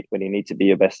best mate when you need to be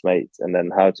your best mate, and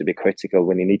then how to be critical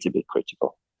when you need to be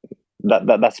critical.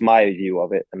 That's my view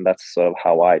of it, and that's sort of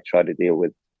how I try to deal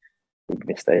with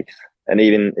mistakes and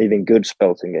even good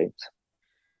spells in games.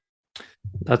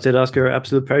 That's it, Oscar.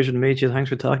 Absolute pleasure to meet you. Thanks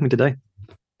for talking to me today.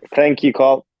 Thank you,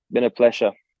 Carl. Been a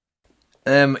pleasure.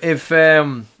 If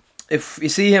you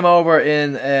see him over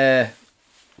in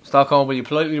Stockholm, will you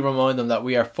politely remind them that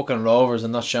we are fucking Rovers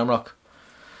and not Shamrock?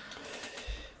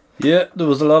 Yeah, there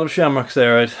was a lot of Shamrocks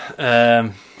there, right?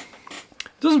 It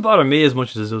doesn't bother me as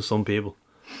much as it does some people.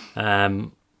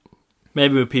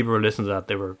 Maybe when people were listening to that,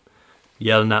 they were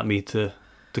yelling at me to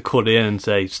cut in and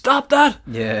say, "Stop that!"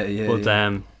 Yeah. But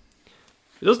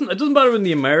it doesn't bother when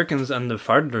the Americans and the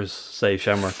foreigners say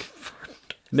Shamrock.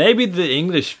 Maybe the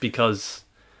English, because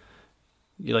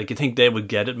you think they would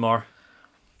get it more.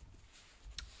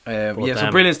 So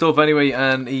brilliant stuff anyway.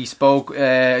 And he spoke.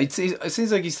 It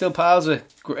seems like he's still pals with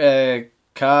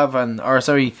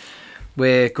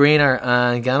with Greener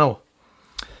and Gano.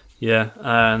 Yeah,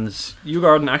 and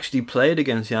Djurgården actually played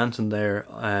against Janssen there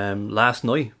last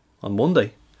night on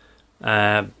Monday.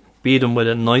 Beat him with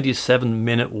a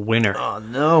 97-minute winner. Oh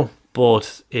no!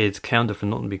 But it's counted for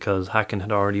nothing because Häcken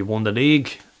had already won the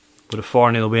league with a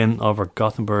 4-0 win over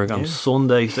Gothenburg on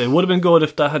Sunday. So it would have been good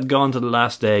if that had gone to the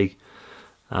last day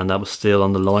and that was still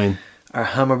on the line. Our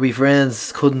Hammarby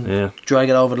friends couldn't drag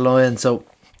it over the line. So,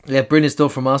 yeah, brilliant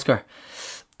stuff from Oscar.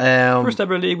 First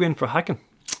ever league win for Häcken.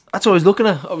 That's what I was looking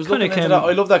at. I was looking into that.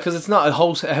 I love that because it's not a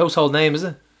household name, is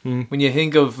it? When you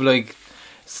think of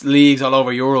leagues all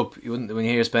over Europe, when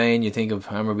you hear Spain, you think of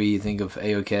Hammarby, you think of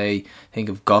AOK, think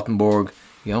of Gothenburg,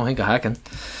 you don't think of Häcken.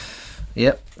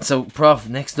 Yep. So, Prof,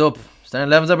 next up,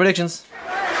 starting 11s, our predictions.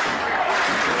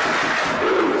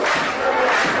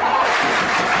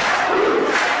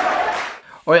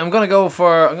 Alright, I'm gonna go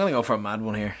for a mad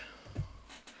one here.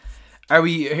 Are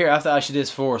we here after actually this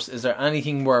first? Is there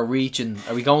anything we're reaching?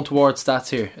 Are we going towards stats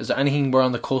here? Is there anything we're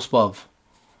on the cusp of,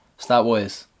 stat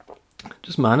wise?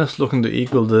 Just Manus looking to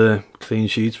equal the clean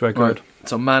sheets record. Right.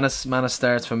 So Manus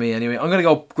starts for me anyway. I'm gonna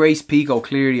go Grace Pico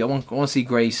clearly. I want to see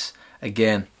Grace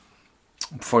again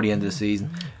before the end of the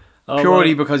season.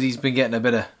 Purely because he's been getting a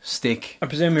bit of stick. I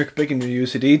presume you're picking the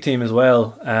UCD team as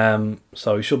well.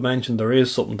 So we should mention there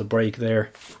is something to break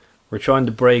there. We're trying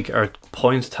to break our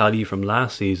points tally from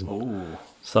last season. Ooh.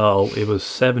 So it was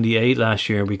 78 last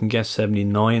year. We can get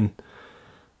 79.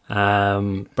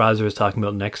 Brazzer is talking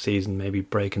about next season maybe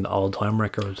breaking the all-time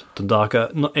record. Dundalk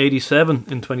 87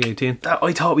 in 2018.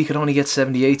 I thought we could only get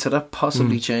 78, so that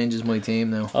possibly changes my team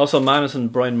now. Also, Manus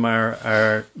and Brian Maher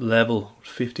are level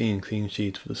 15 clean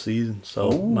sheets for the season.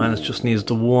 So Manus just needs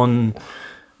the one.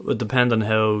 It would depend on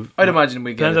how. I'd imagine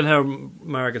we get. Depends on how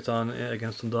Maher gets on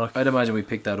against Dundalk. I'd imagine we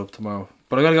pick that up tomorrow.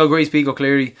 But I'm gonna go Grace Pico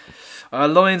clearly.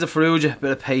 Lions of Faruja,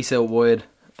 bit of pace out wide.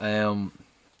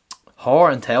 Hoare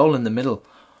and Towell in the middle.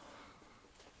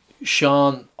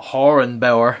 Sean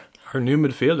Horenbauer, our new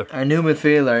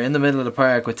midfielder in the middle of the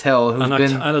park with Tell, who's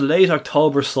been a late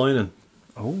October signing.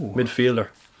 Midfielder.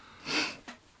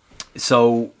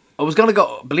 So I was gonna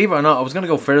go, believe it or not, I was gonna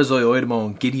go Ferzoi, Oidemo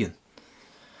and Gideon,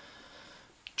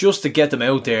 just to get them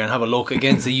out there and have a look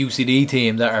against the UCD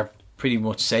team that are pretty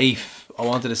much safe. I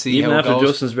wanted to see even how it goes. After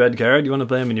Justin's red card, you want to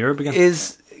play him in Europe again?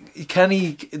 Does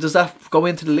that go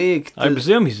into the league? I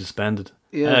presume he's suspended.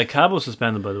 Yeah. Cavo's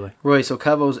suspended, by the way. Right, so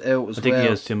Cavo's out as well. I think he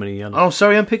has too many yellows. Oh,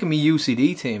 sorry, I'm picking my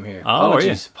UCD team here.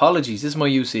 Apologies. This is my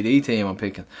UCD team I'm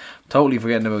picking. Totally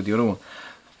forgetting about the other one.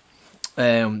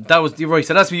 You're right,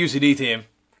 so that's my UCD team.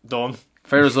 Done.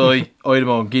 Ferzoi,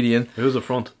 Oidemo, Gideon. Who's the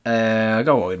front? I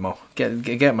go Oidemo.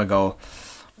 Get my goal.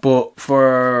 But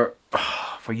for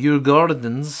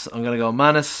Djurgårdens, I'm going to go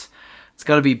Manus. It's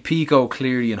got to be Pico,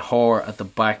 Cleary and Hoare at the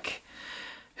back.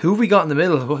 Who have we got in the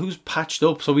middle? Who's patched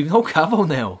up? So we know Cavo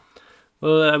now.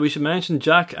 Well, we should mention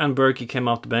Jack and Berkey came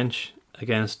off the bench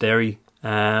against Derry.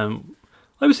 I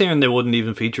was hearing they wouldn't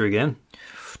even feature again.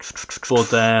 But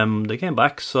they came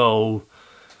back, so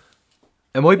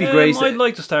it might be Grace. I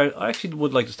actually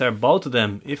would like to start both of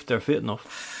them if they're fit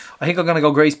enough. I think I'm going to go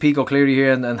Grace Pico clearly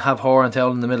here and have Hoare and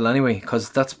Towell in the middle anyway,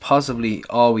 because that's possibly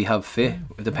all we have fit.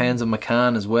 It depends on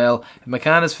McCann as well. If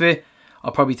McCann is fit,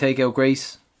 I'll probably take out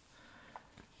Grace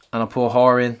and I'll put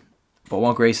Hoare in, but I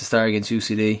want Grace to start against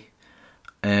UCD.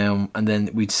 And then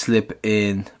we'd slip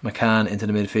in McCann into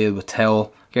the midfield with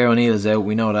Towell. Gary O'Neill is out,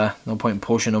 we know that. No point in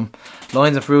pushing him.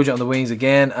 Lyons and Ferrugia on the wings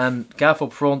again, and Gaff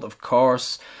up front, of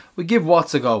course. We give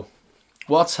Watts a go.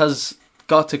 Watts has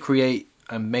got to create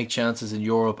and make chances in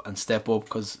Europe and step up,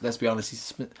 because let's be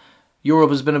honest,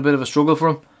 Europe has been a bit of a struggle for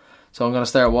him. So I'm going to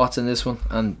start Watts in this one,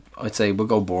 and I'd say we'll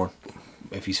go Bourne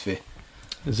if he's fit.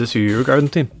 Is this your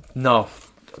Djurgården team? No,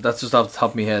 that's just off the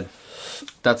top of my head.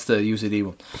 That's the UCD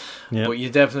one. Yeah. But you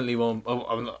definitely won't.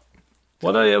 Well,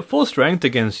 full strength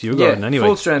against Djurgården anyway.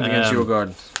 Full strength against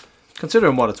Djurgården.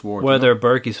 Considering what it's worth. Whether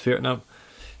Berkey's fit now,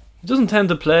 he doesn't tend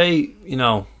to play. You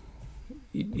know,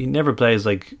 he never plays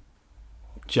like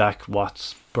Jack,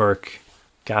 Watts, Burke,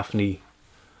 Gaffney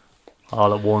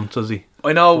all at once, does he?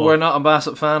 I know we're not a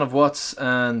massive fan of Watts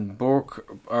and Burke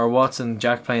or Watts and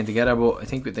Jack playing together, but I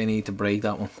think that they need to break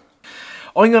that one.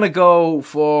 I'm gonna go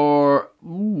for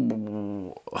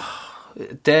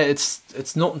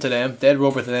it's nothing to them, dead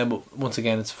rubber to them, but once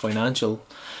again it's financial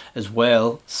as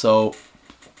well. So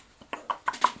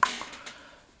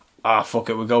fuck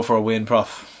it, we'll go for a win,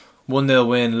 Prof. 1-0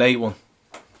 win, late one.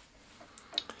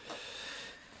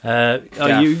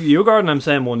 Djurgården, I'm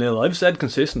saying 1-0. I've said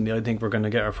consistently I think we're going to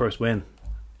get our first win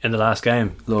in the last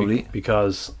game. Lovely.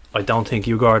 Because I don't think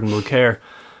Djurgården will care.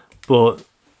 But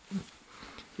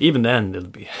even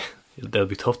then, they'll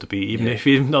be tough to beat.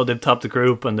 Even though they've topped the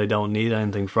group and they don't need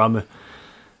anything from it,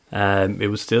 it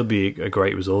would still be a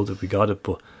great result if we got it.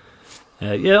 But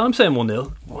I'm saying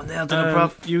 1-0. 1-0 to the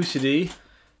Prof. UCD.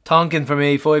 Tonkin for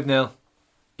me, 5-0.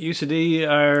 UCD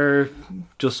are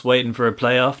just waiting for a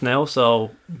playoff now, so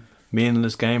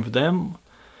meaningless game for them.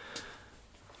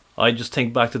 I just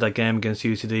think back to that game against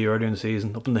UCD earlier in the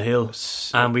season, up in the hill,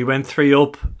 and we went 3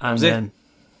 up, and then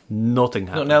nothing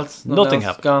happened. Nothing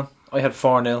happened. Gone. I had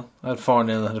 4-0. I had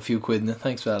a few quid in it.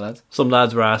 Thanks for that, lads. Some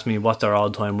lads were asking me what's our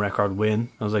all-time record win.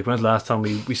 I was like, when's the last time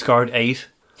we scored 8?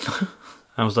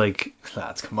 I was like,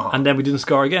 lads, come on. And then we didn't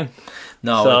score again.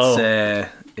 No,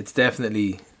 it's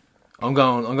definitely. I'm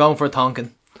going for a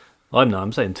Tonkin.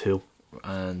 I'm saying 2.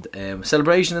 And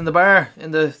celebration in the bar, in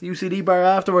the UCD bar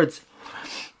afterwards.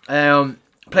 Play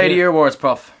the year awards,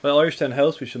 Prof. Well, Irish Town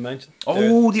House we should mention.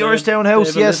 The Irish Town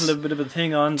House, yes. A bit of a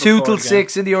thing on 2 till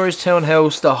 6 in the Irish Town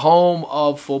House, the home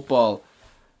of football.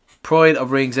 Pride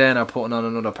of Ringsend are putting on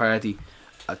another party.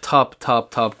 A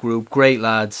top group, great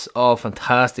lads, all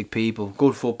fantastic people,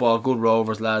 good football, good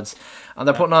Rovers lads, and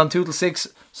they're putting on 2 till 6.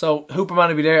 So Hooperman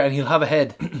will be there, and he'll have a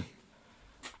head.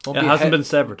 It hasn't been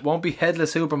severed. Won't be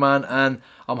headless Superman, and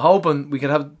I'm hoping we can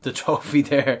have the trophy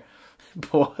there.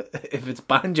 But if it's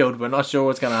banjoed, we're not sure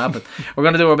what's going to happen. We're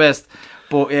going to do our best.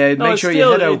 But make sure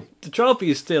you head out. The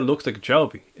trophy still looks like a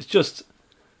trophy. It's just,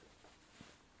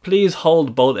 please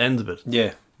hold both ends of it.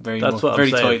 Yeah, very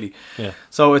tightly. Yeah.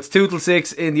 So it's 2 till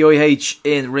 6 in the IH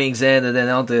in Ringsend, and then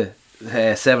on to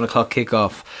 7 o'clock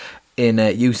kickoff in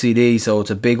UCD. So it's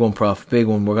a big one, Prof. Big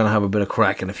one. We're going to have a bit of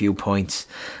crack and a few points.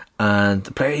 And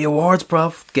the Player of the Awards,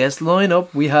 Prof. Guest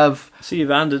lineup. We have. See,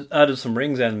 you've added some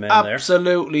Ringsend men there.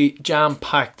 Absolutely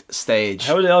jam-packed stage.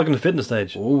 How are they all going to fit in the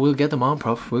stage? Oh, we'll get them on,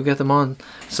 Prof. We'll get them on.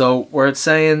 So we're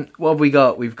saying what we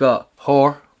got. We've got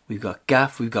Hoare, we've got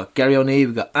Gaff, we've got Gary O'Neill,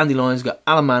 we've got Andy Lyons, we've got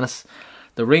Alan Mannis,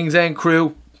 the Ringsend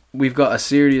crew. We've got a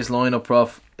serious lineup,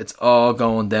 Prof. It's all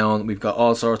going down. We've got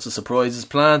all sorts of surprises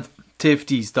planned.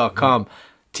 Tifties.com,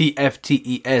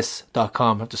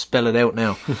 TFTES.com. I have to spell it out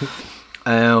now.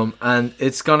 And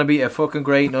it's gonna be a fucking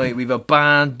great night. We've a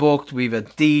band booked, we've a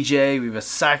DJ, we've a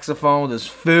saxophone, there's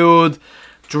food,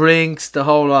 drinks, the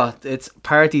whole lot. It's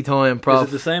party time, Prof. Is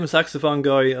it the same saxophone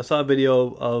guy? I saw a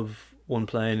video of one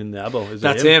playing in the Abo.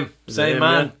 That's him. Same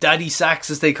man. Yeah. Daddy Sax,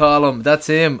 as they call him. That's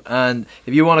him. And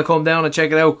if you want to come down and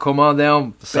check it out, come on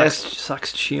down. The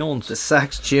Sax tunes. The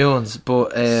Sax tunes.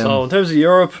 But so in terms of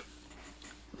Europe,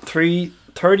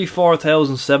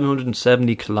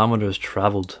 34,770 kilometres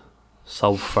travelled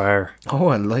so far. Oh,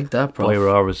 I like that, Prof. By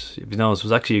Rovers. If you know, it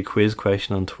was actually a quiz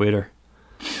question on Twitter.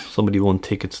 Somebody won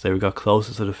tickets. They got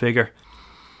closest to the figure.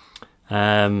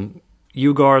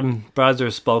 Djurgården, Brazzer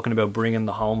has spoken about bringing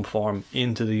the home form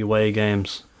into the away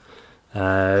games.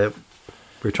 We're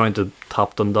trying to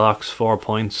top Dundalk's 4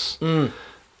 points. We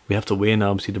have to win,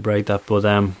 obviously, to break that. But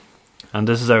and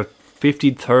this is our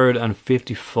 53rd and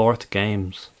 54th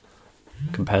games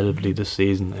competitively this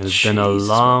season. It's been a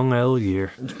long old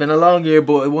year. It's been a long year,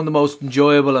 but one of the most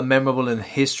enjoyable and memorable in the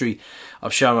history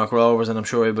of Shamrock Rovers, and I'm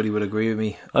sure everybody would agree with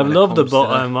me. I've loved it, but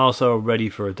I'm also ready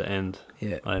for it to end.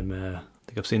 Yeah, I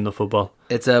think I've seen the football.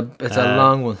 It's a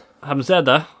long one. Having said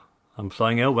that, I'm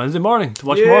flying out Wednesday morning to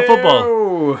watch more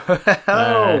football.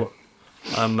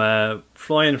 I'm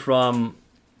flying from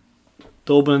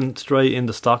Dublin straight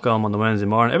into Stockholm on the Wednesday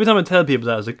morning. Every time I tell people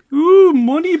that, it's like, ooh,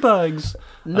 money bags.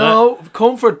 No,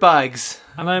 comfort bags.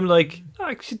 And I'm like,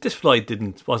 actually, this flight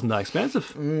wasn't that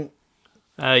expensive. You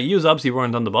obviously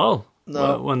weren't on the ball.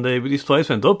 No. When these flights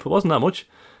went up, it wasn't that much.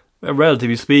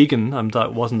 Relatively speaking,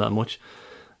 that wasn't that much.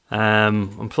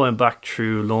 I'm flying back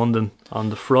through London on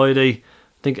the Friday.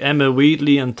 I think Emma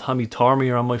Wheatley and Tommy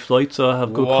Tormey are on my flight, so I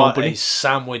have good company. What a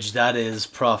sandwich that is,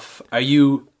 Prof. Are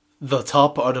you the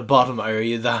top or the bottom? Or are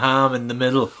you the ham in the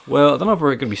middle? Well, I don't know if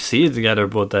we're going to be seated together,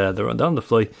 but they're on the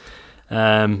flight.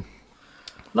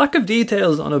 Lack of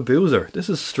details on a boozer. This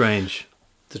is strange.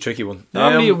 It's a tricky one.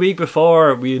 Normally a week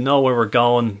before we know where we're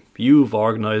going. You've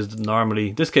organised normally.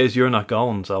 In this case, you're not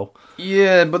going, so.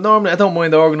 Yeah, but normally I don't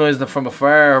mind organising it from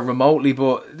afar, remotely,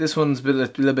 but this one's a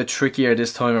little bit trickier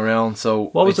this time around. So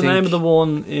what was the name of the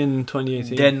one in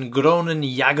 2018? Den Gronen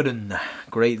Jageren.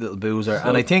 Great little boozer.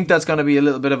 And I think that's going to be a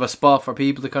little bit of a spot for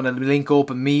people to kind of link up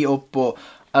and meet up. But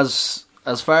as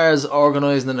far as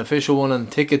organising an official one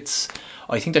and tickets,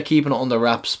 I think they're keeping it under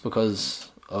wraps because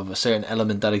of a certain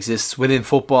element that exists within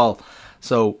football.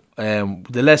 So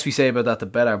the less we say about that, the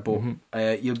better.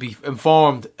 But you'll be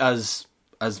informed as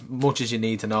much as you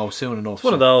need to know soon enough. It's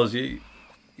one of those, you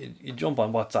jump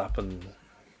on WhatsApp and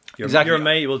your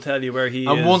mate will tell you where he is.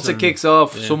 And once it kicks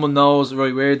off, someone knows,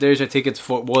 right, there's your tickets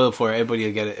for wildfire, everybody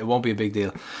will get it. It won't be a big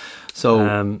deal.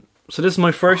 So so this is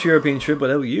my first European trip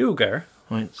without you, Gar.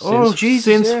 Right.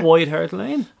 Since White Hart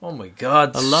Lane. Oh my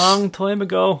God. A long time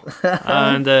ago.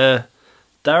 And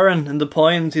Darren in the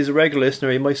Pines, he's a regular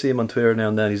listener. You might see him on Twitter now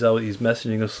and then. He's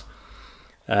messaging us.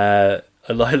 I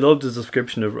loved his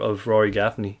description of Rory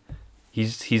Gaffney.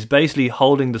 He's basically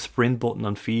holding the sprint button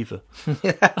on FIFA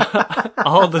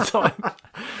all the time.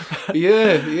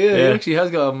 Yeah, he actually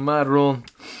has got a mad run.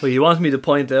 But he wants me to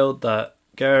point out that,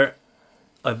 Gar,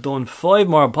 I've done 5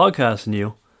 more podcasts than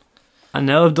you, and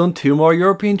now I've done 2 more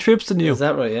European trips than you. Is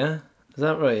that right?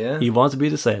 Yeah. He wants me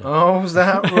to say that. Oh, is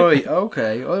that right?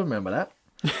 Okay, I'll remember that.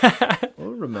 I'll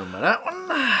remember that one.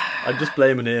 I'm just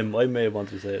blaming him. I may have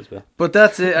wanted to say it as well. But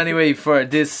that's it anyway for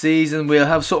this season. We'll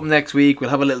have something next week.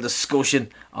 We'll have a little discussion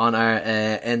on our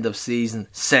end of season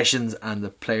sessions and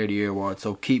the Player of the Year award.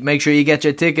 So make sure you get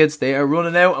your tickets. They are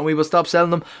running out and we will stop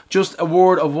selling them. Just a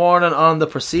word of warning on the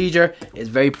procedure. It's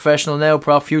very professional now.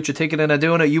 Prof Future Ticketing are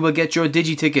doing it. You will get your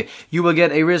digi-ticket. You will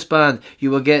get a wristband.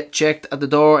 You will get checked at the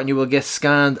door and you will get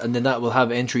scanned, and then that will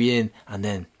have entry in, and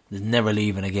then there's never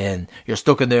leaving again. You're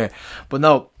stuck in there. But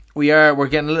no, we're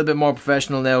getting a little bit more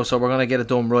professional now, so we're going to get it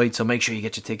done right. So make sure you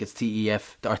get your tickets,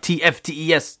 tftes.com,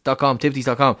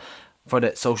 tifties.com, for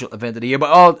the social event of the year.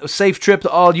 But safe trip to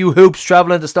all you hoops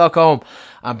travelling to Stockholm,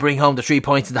 and bring home the 3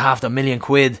 points and £500,000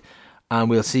 quid. And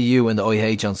we'll see you in the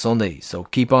IH on Sunday. So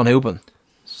keep on hooping.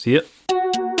 See ya.